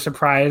know if you were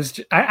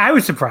surprised. I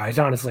was surprised,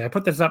 honestly. I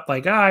put this up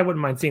like, I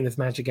wouldn't mind seeing this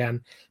match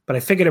again, but I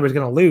figured it was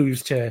going to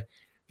lose to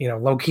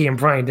Low Ki and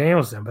Bryan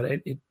Danielson, but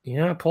it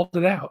pulled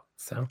it out.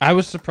 So I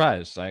was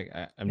surprised.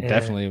 I'm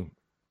definitely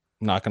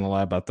not going to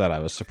lie about that. I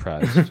was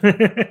surprised.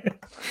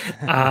 But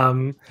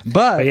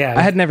yeah,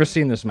 I had never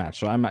seen this match,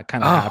 so I'm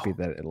kind of happy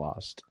that it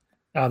lost.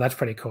 Oh, that's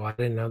pretty cool. I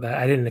didn't know that.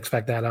 I didn't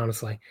expect that,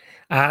 honestly.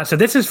 So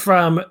this is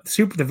from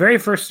the very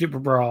first Super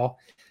Brawl,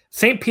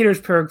 St.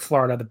 Petersburg,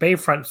 Florida, the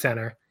Bayfront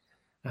Center.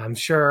 I'm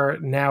sure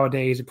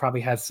nowadays it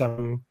probably has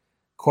some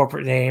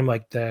corporate name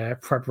like the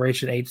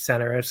Preparation 8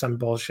 Center or some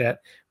bullshit.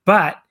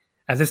 But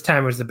at this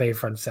time, it was the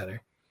Bayfront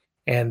Center.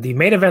 And the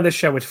main event of the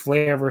show was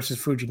Flair versus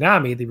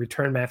Fujinami, the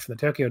return match from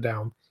the Tokyo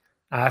Dome.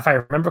 If I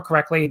remember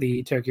correctly,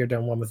 the Tokyo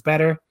Dome one was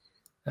better.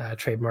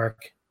 Trademark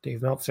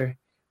Dave Meltzer.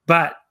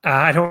 But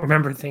I don't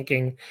remember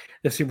thinking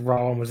the Super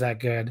Brawl one was that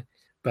good.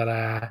 But,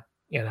 I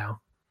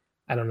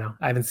don't know.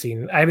 I haven't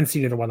seen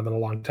either one of them in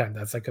a long time.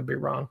 I could be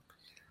wrong.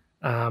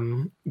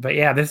 But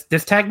yeah,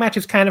 this tag match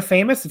is kind of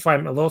famous. That's why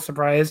I'm a little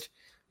surprised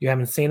you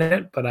haven't seen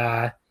it.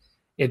 But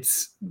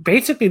it's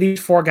basically these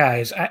four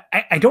guys.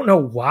 I don't know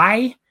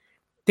why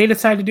they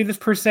decided to do this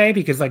per se,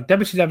 because like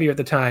WCW at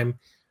the time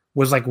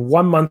was like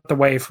 1 month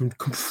away from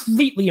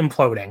completely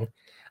imploding.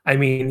 I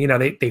mean,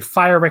 they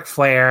fire Ric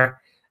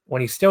Flair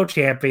when he's still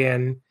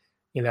champion.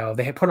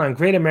 They put on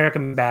Great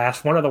American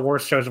Bash, one of the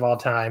worst shows of all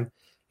time.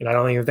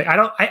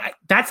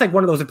 That's like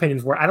one of those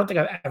opinions where I don't think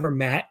I've ever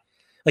met.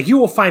 Like, you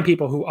will find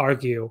people who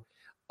argue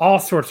all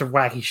sorts of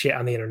wacky shit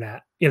on the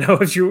internet.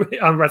 If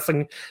you're on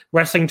wrestling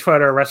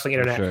Twitter, wrestling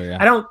internet. Sure,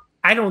 yeah.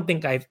 I don't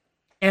think I've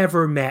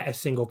ever met a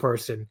single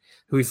person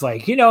who's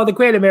like, the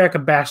Great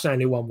American Bash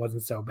 91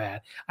 wasn't so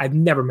bad. I've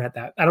never met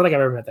that. I don't think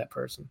I've ever met that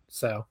person.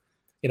 So,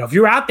 if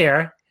you're out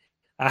there,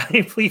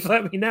 please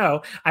let me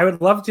know. I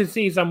would love to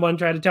see someone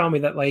try to tell me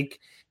that like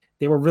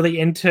they were really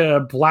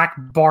into Black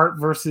Bart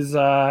versus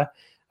oh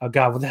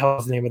god, what the hell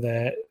is the name of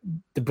the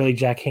Billy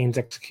Jack Haynes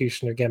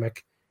executioner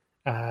gimmick?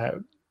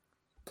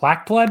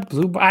 Black Blood,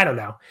 Blue. I don't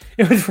know.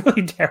 It was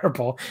really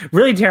terrible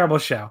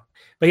show.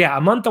 But yeah,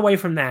 a month away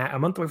from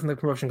the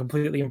promotion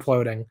completely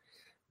imploding,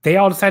 they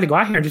all decided to go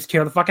out here and just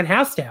tear the fucking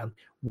house down.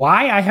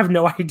 Why? I have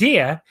no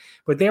idea.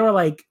 But they were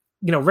like,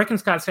 Rick and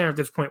Scott Steiner at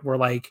this point were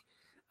like,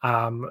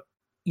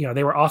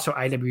 they were also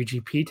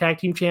IWGP Tag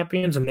Team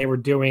Champions, and they were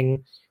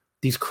doing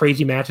these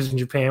crazy matches in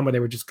Japan where they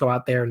would just go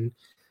out there and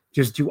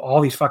just do all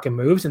these fucking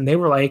moves. And they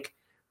were like,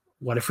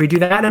 what if we do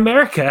that in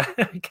America?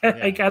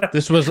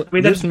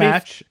 This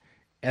match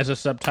as a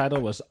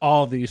subtitle was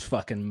all these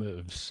fucking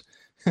moves.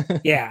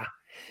 Yeah.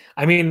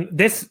 I mean,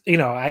 this,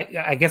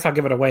 I guess I'll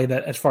give it away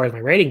that as far as my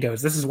rating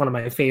goes, this is one of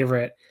my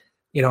favorite,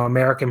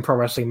 American pro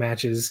wrestling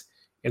matches,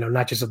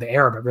 not just of the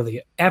era, but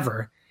really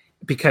ever,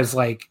 because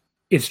like,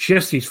 it's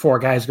just these four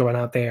guys going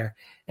out there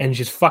and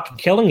just fucking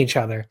killing each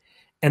other.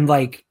 And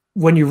like,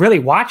 when you really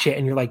watch it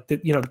and you're like,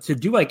 to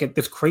do like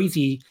this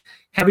crazy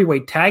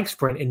heavyweight tag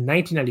sprint in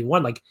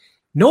 1991, like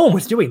no one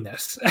was doing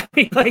this. I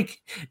mean,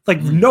 like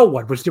no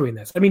one was doing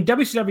this. I mean,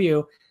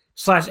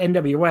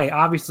 WCW/NWA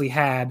obviously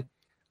had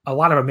a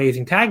lot of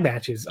amazing tag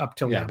matches up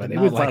till now, but it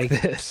was like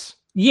this.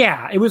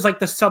 Yeah, it was like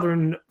the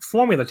Southern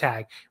Formula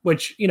tag,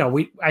 which,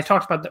 I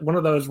talked about one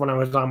of those when I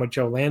was on with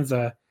Joe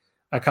Lanza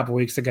a couple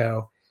weeks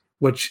ago,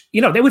 which,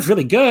 it was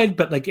really good,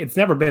 but like, it's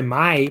never been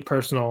my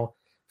personal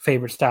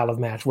favorite style of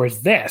match.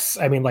 Whereas this,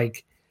 I mean,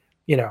 like,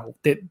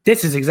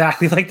 this is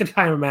exactly like the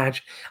kind of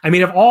match. I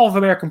mean, if all of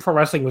American pro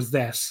wrestling was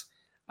this,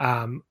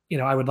 I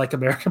would like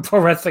American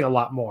pro wrestling a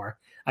lot more,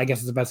 I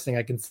guess is the best thing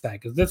I can say.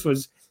 Because this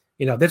was,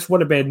 this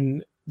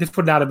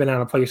would not have been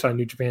on a Place on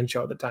New Japan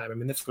show at the time. I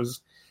mean, this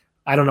was,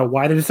 I don't know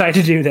why they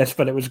decided to do this,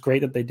 but it was great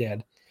that they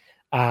did.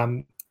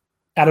 I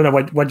don't know.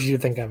 What did you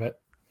think of it?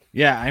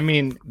 Yeah, I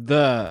mean,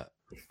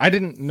 I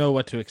didn't know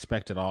what to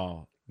expect at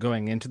all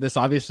going into this.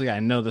 Obviously,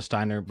 I know the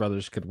Steiner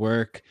brothers could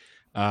work.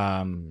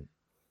 As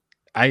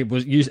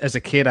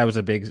a kid, I was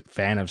a big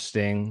fan of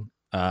Sting.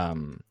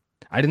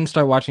 I didn't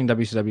start watching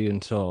WCW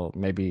until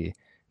maybe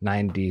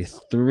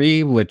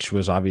 93, which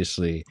was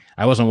obviously,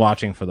 I wasn't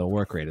watching for the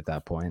work rate at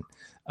that point.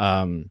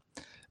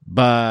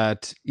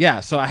 But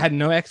yeah, so I had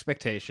no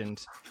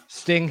expectations.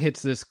 Sting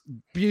hits this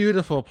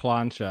beautiful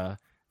plancha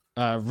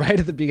right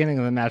at the beginning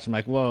of the match. I'm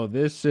like, whoa,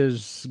 this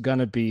is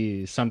gonna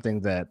be something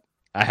that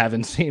I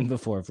haven't seen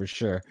before for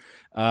sure.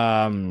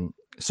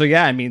 So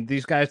yeah, I mean,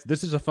 these guys,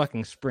 this is a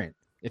fucking sprint.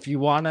 If you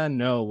want to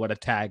know what a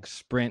tag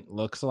sprint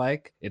looks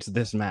like, it's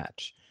this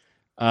match.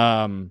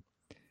 The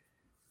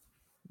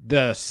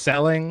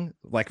selling,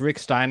 like Rick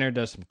Steiner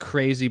does some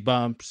crazy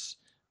bumps.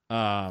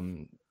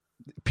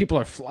 People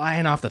are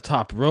flying off the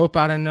top rope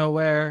out of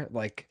nowhere.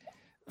 Like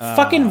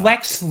fucking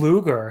Lex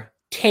Luger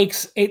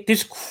takes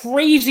this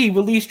crazy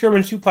release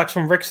German suplex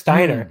from Rick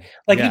Steiner.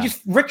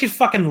 Rick just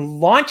fucking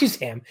launches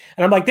him.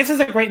 And I'm like, this is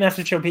a great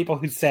message to people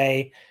who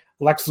say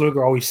Lex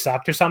Luger always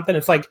sucked or something.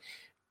 It's like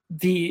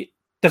the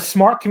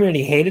smart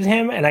community hated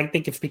him, and I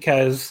think it's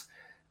because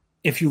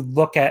if you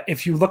look at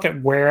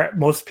where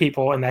most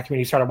people in that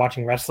community started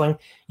watching wrestling,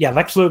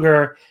 Lex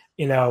Luger,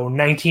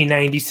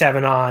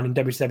 1997 on in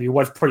WCW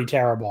was pretty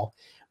terrible.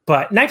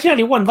 But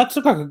 1991, Lex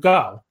Luger could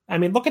go. I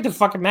mean, look at the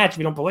fucking match if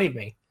you don't believe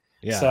me.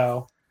 Yeah.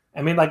 So,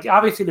 I mean, like,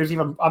 obviously there's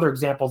even other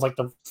examples like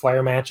the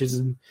Flair matches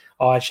and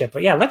all that shit.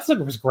 But yeah, Lex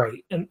Luger was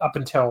great. And up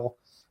until,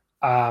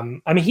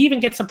 he even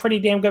gets a pretty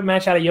damn good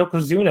match out of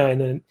Yokozuna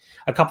and then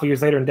a couple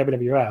years later in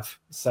WWF.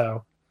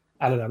 So,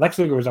 I don't know. Lex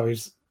Luger was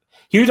always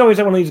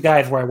one of these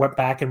guys where I went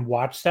back and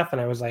watched stuff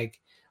and I was like,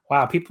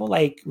 wow, people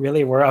like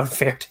really were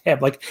unfair to him.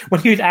 Like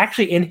when he was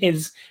actually in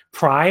his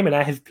prime and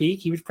at his peak,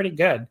 he was pretty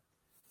good.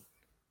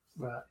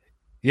 But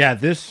yeah,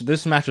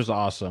 this match was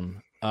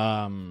awesome.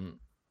 I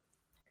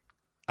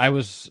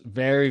was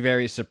very,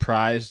 very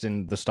surprised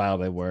in the style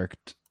they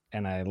worked,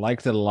 and I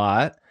liked it a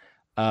lot.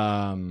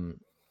 And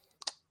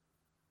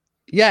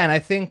I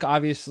think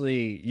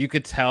obviously you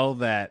could tell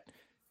that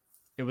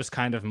it was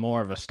kind of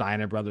more of a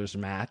Steiner Brothers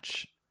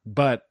match,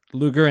 but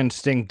Luger and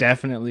Sting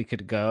definitely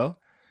could go.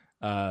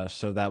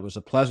 So that was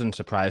a pleasant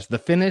surprise. The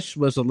finish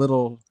was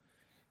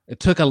it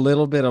took a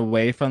little bit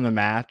away from the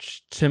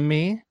match to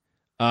me.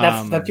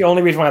 That's the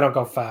only reason why I don't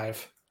go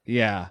 5.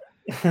 Yeah.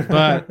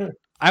 But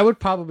I would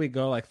probably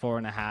go like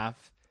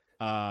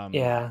 4.5.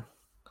 Yeah.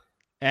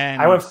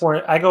 And I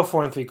go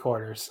 4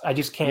 3/4. I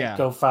just can't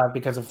go 5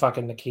 because of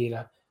fucking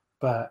Nikita.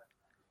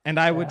 And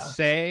I would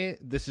say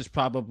this is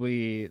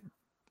probably,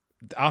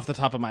 off the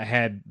top of my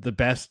head, the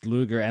best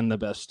Luger and the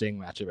best Sting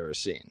match I've ever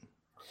seen.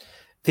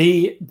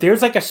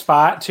 There's like a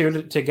spot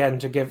to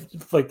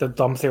give like the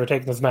dumps they were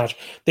taking this match.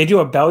 They do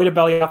a belly to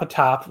belly off the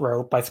top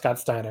rope by Scott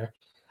Steiner.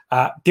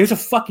 There's a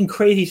fucking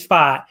crazy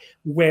spot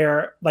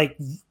where like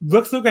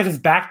Lex Luger has his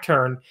back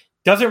turned,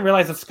 doesn't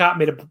realize that Scott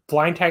made a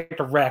blind tag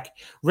to Rick.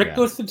 Rick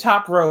goes to the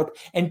top rope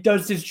and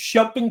does this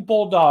jumping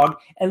bulldog,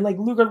 and like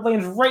Luger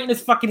lands right in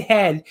his fucking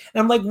head.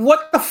 And I'm like,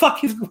 what the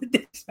fuck is with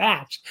this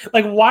match?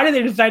 Like, why did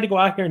they decide to go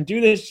out here and do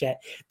this shit?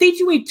 They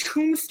do a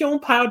tombstone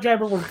pile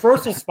driver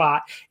reversal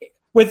spot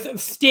with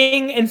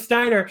Sting and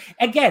Steiner.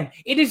 Again,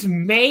 it is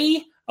May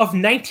of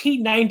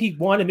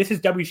 1991, and this is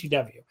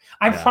WCW.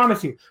 I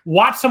promise you,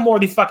 watch some more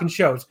of these fucking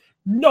shows.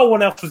 No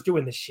one else was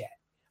doing this shit.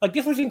 Like,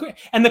 this was incredible.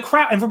 And the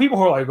crowd, and for people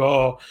who are like,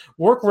 oh,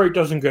 work rate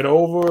doesn't get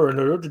over,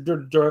 and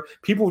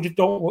people who just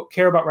don't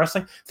care about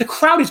wrestling, the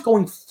crowd is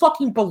going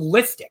fucking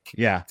ballistic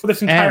for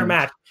this entire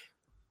match.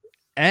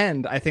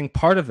 And I think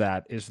part of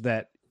that is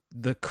that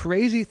the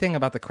crazy thing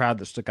about the crowd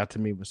that stuck out to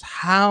me was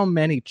how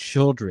many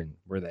children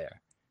were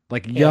there.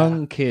 Like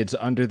young kids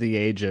under the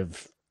age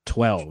of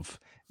 12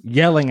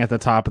 yelling at the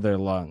top of their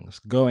lungs,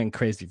 going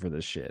crazy for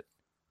this shit.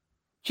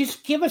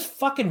 Just give us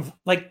fucking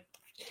like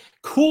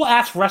cool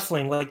ass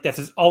wrestling like this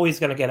is always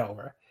going to get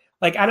over.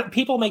 Like,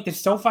 people make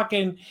this so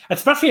fucking,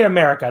 especially in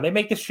America, they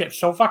make this shit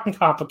so fucking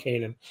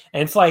complicated.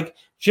 And it's like,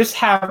 just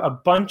have a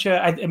bunch of,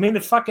 I mean,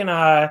 the fucking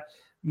Mongo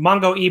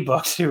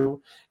eBooks,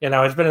 who,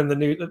 has been in the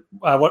news,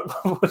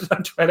 what was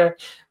on Twitter,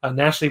 a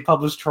nationally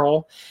published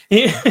troll.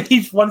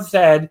 He's once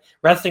said,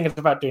 wrestling is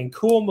about doing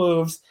cool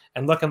moves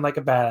and looking like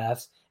a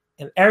badass.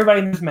 And everybody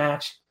in this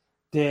match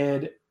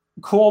did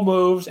cool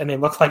moves and they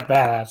looked like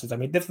badasses. I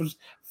mean, this was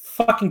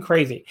fucking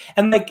crazy.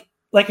 And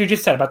like you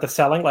just said about the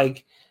selling,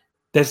 like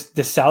the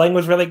selling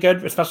was really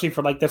good, especially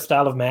for like this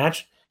style of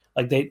match.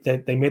 Like they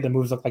made the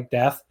moves look like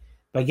death.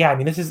 But yeah, I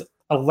mean, this is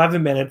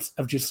 11 minutes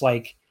of just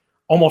like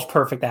almost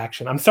perfect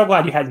action. I'm so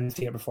glad you hadn't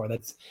seen it before.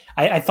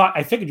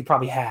 I figured you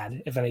probably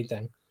had, if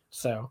anything.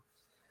 So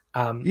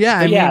I'm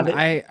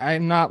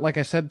not, like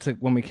I said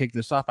when we kicked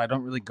this off, I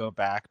don't really go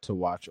back to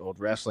watch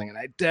old wrestling, and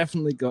I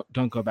definitely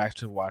don't go back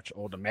to watch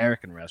old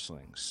American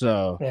wrestling.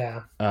 So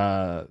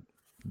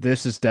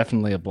this is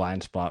definitely a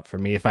blind spot for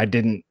me. If I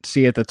didn't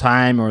see it at the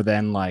time, or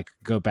then like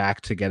go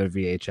back to get a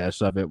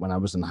VHS of it when I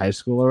was in high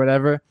school or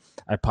whatever,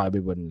 I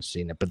probably wouldn't have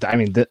seen it. But I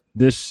mean,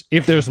 this,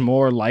 if there's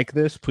more like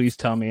this, please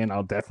tell me, and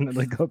I'll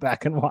definitely go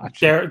back and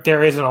watch it.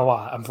 There isn't a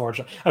lot,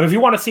 unfortunately. I mean, if you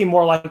want to see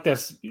more like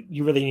this,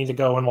 you really need to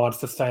go and watch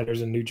the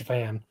Steiners in New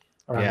Japan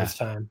around this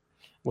time,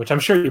 which I'm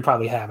sure you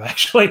probably have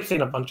actually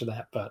seen a bunch of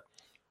that. But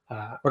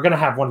we're gonna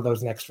have one of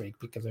those next week,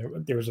 because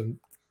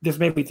this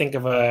made me think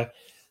of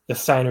the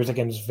Steiners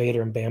against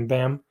Vader and Bam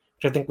Bam,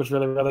 which I think was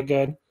really, really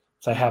good.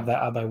 So I have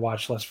that on my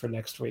watch list for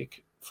next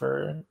week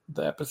for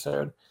the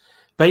episode.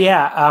 But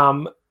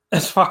yeah,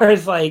 as far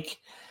as like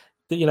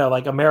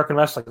American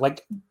wrestling,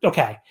 like,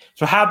 okay,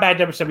 so how bad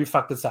WCW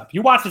fucked this up?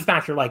 You watch this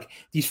match, you're like,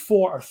 these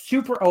four are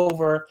super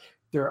over.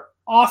 They're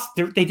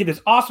awesome. They did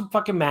this awesome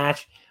fucking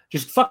match.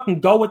 Just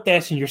fucking go with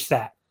this and you're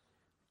set.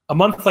 A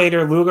month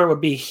later, Luger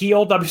would be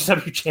heel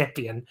WCW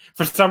champion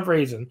for some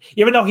reason.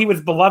 Even though he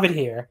was beloved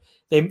here,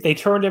 they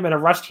turned him in a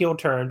rushed heel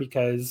turn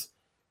because,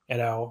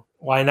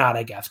 why not,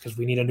 I guess, because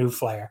we need a new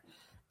Flair.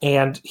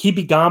 And he'd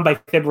be gone by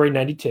February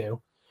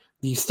 92.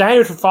 The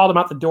Steiners would follow him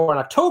out the door in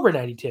October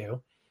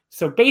 92.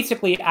 So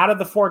basically, out of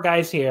the 4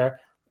 guys here,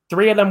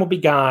 3 of them will be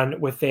gone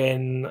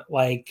within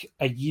like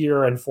a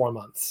year and 4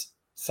 months.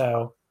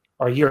 So,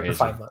 or a year and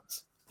 5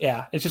 months.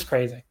 Yeah, it's just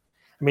crazy.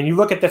 I mean, you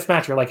look at this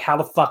match, you're like, how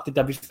the fuck did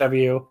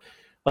WCW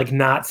like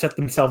not set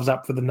themselves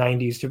up for the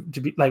 90s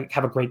to be like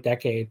have a great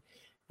decade?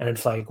 And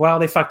it's like, well,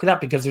 they fucked it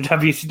up because they're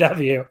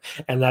WCW,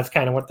 and that's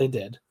kind of what they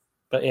did.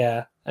 But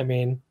yeah, I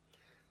mean,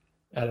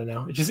 I don't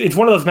know. It's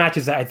one of those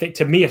matches that I think,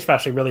 to me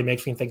especially, really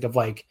makes me think of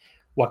like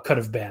what could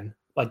have been.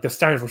 Like the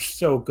Steiners were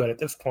so good at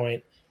this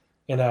point.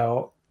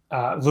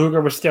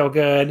 Luger was still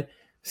good,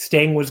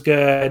 Sting was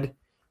good,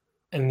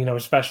 and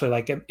especially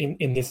like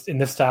in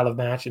this style of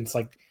match, it's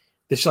like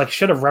this like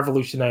should have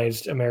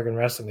revolutionized American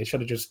wrestling. They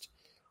should have just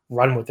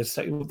run with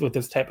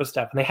this type of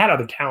stuff, and they had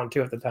other talent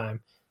too at the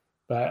time.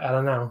 But I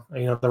don't know,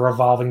 the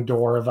revolving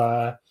door of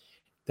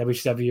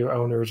WCW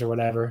owners or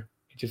whatever,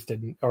 it just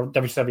didn't, or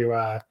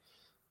WCW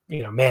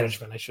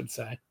management, I should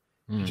say.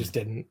 It just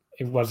didn't.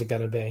 It wasn't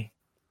going to be.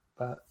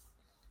 But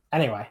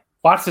anyway,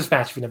 watch this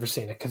match if you've never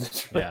seen it because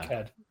it's really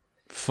good.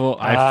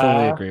 I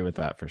fully agree with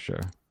that for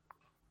sure.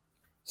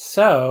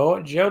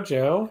 So,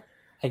 JoJo,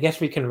 I guess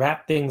we can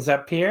wrap things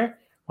up here.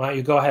 Why don't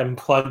you go ahead and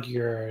plug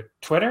your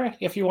Twitter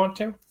if you want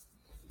to?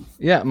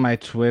 Yeah, my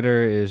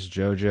Twitter is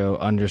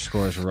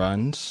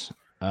JoJo_runs.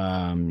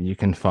 You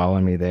can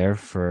follow me there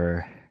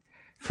for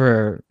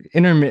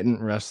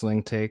intermittent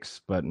wrestling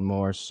takes, but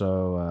more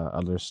so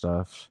other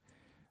stuff.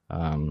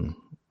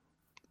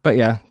 But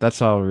yeah,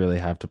 that's all I really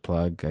have to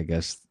plug. I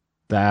guess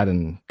that,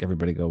 and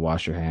everybody go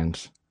wash your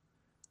hands.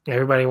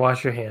 Everybody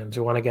wash your hands.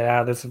 We want to get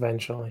out of this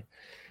eventually.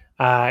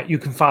 You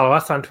can follow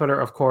us on Twitter,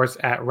 of course,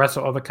 at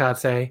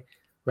WrestleOmakase.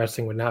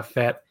 Wrestling would not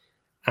fit.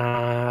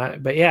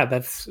 But yeah,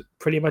 that's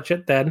pretty much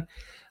it then.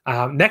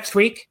 Next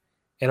week,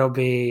 it'll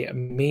be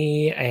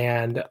me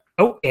and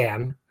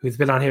Oakgan, who's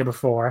been on here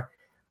before,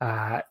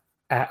 at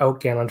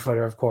Oakgan on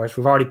Twitter, of course.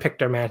 We've already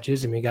picked our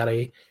matches, and we got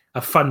a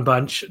fun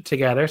bunch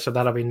together, so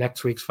that'll be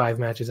next week's 5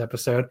 matches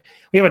episode.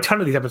 We have a ton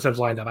of these episodes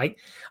lined up. I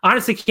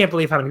honestly can't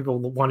believe how many people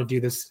want to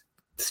do this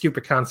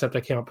stupid concept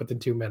I came up with in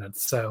 2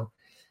 minutes. So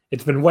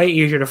it's been way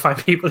easier to find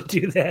people to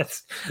do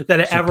this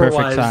than it ever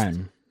was.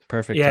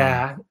 Perfect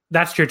time.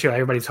 That's true too.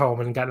 Everybody's home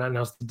and got nothing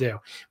else to do.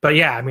 But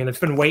yeah, I mean, it's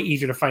been way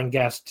easier to find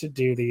guests to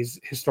do these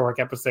historic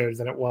episodes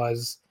than it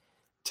was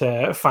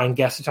to find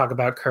guests to talk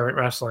about current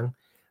wrestling.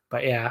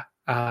 But yeah,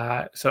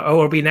 so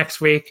it'll be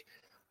next week.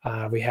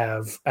 We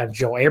have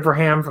Joel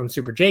Abraham from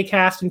Super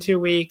J-Cast in 2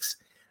 weeks.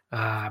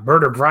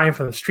 Murder Brian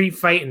from the Street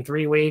Fight in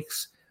 3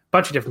 weeks.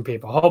 Bunch of different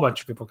people, a whole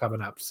bunch of people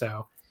coming up.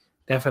 So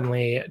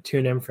definitely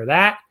tune in for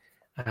that.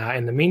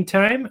 In the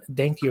meantime,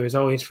 thank you as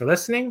always for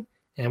listening,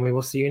 and we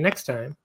will see you next time.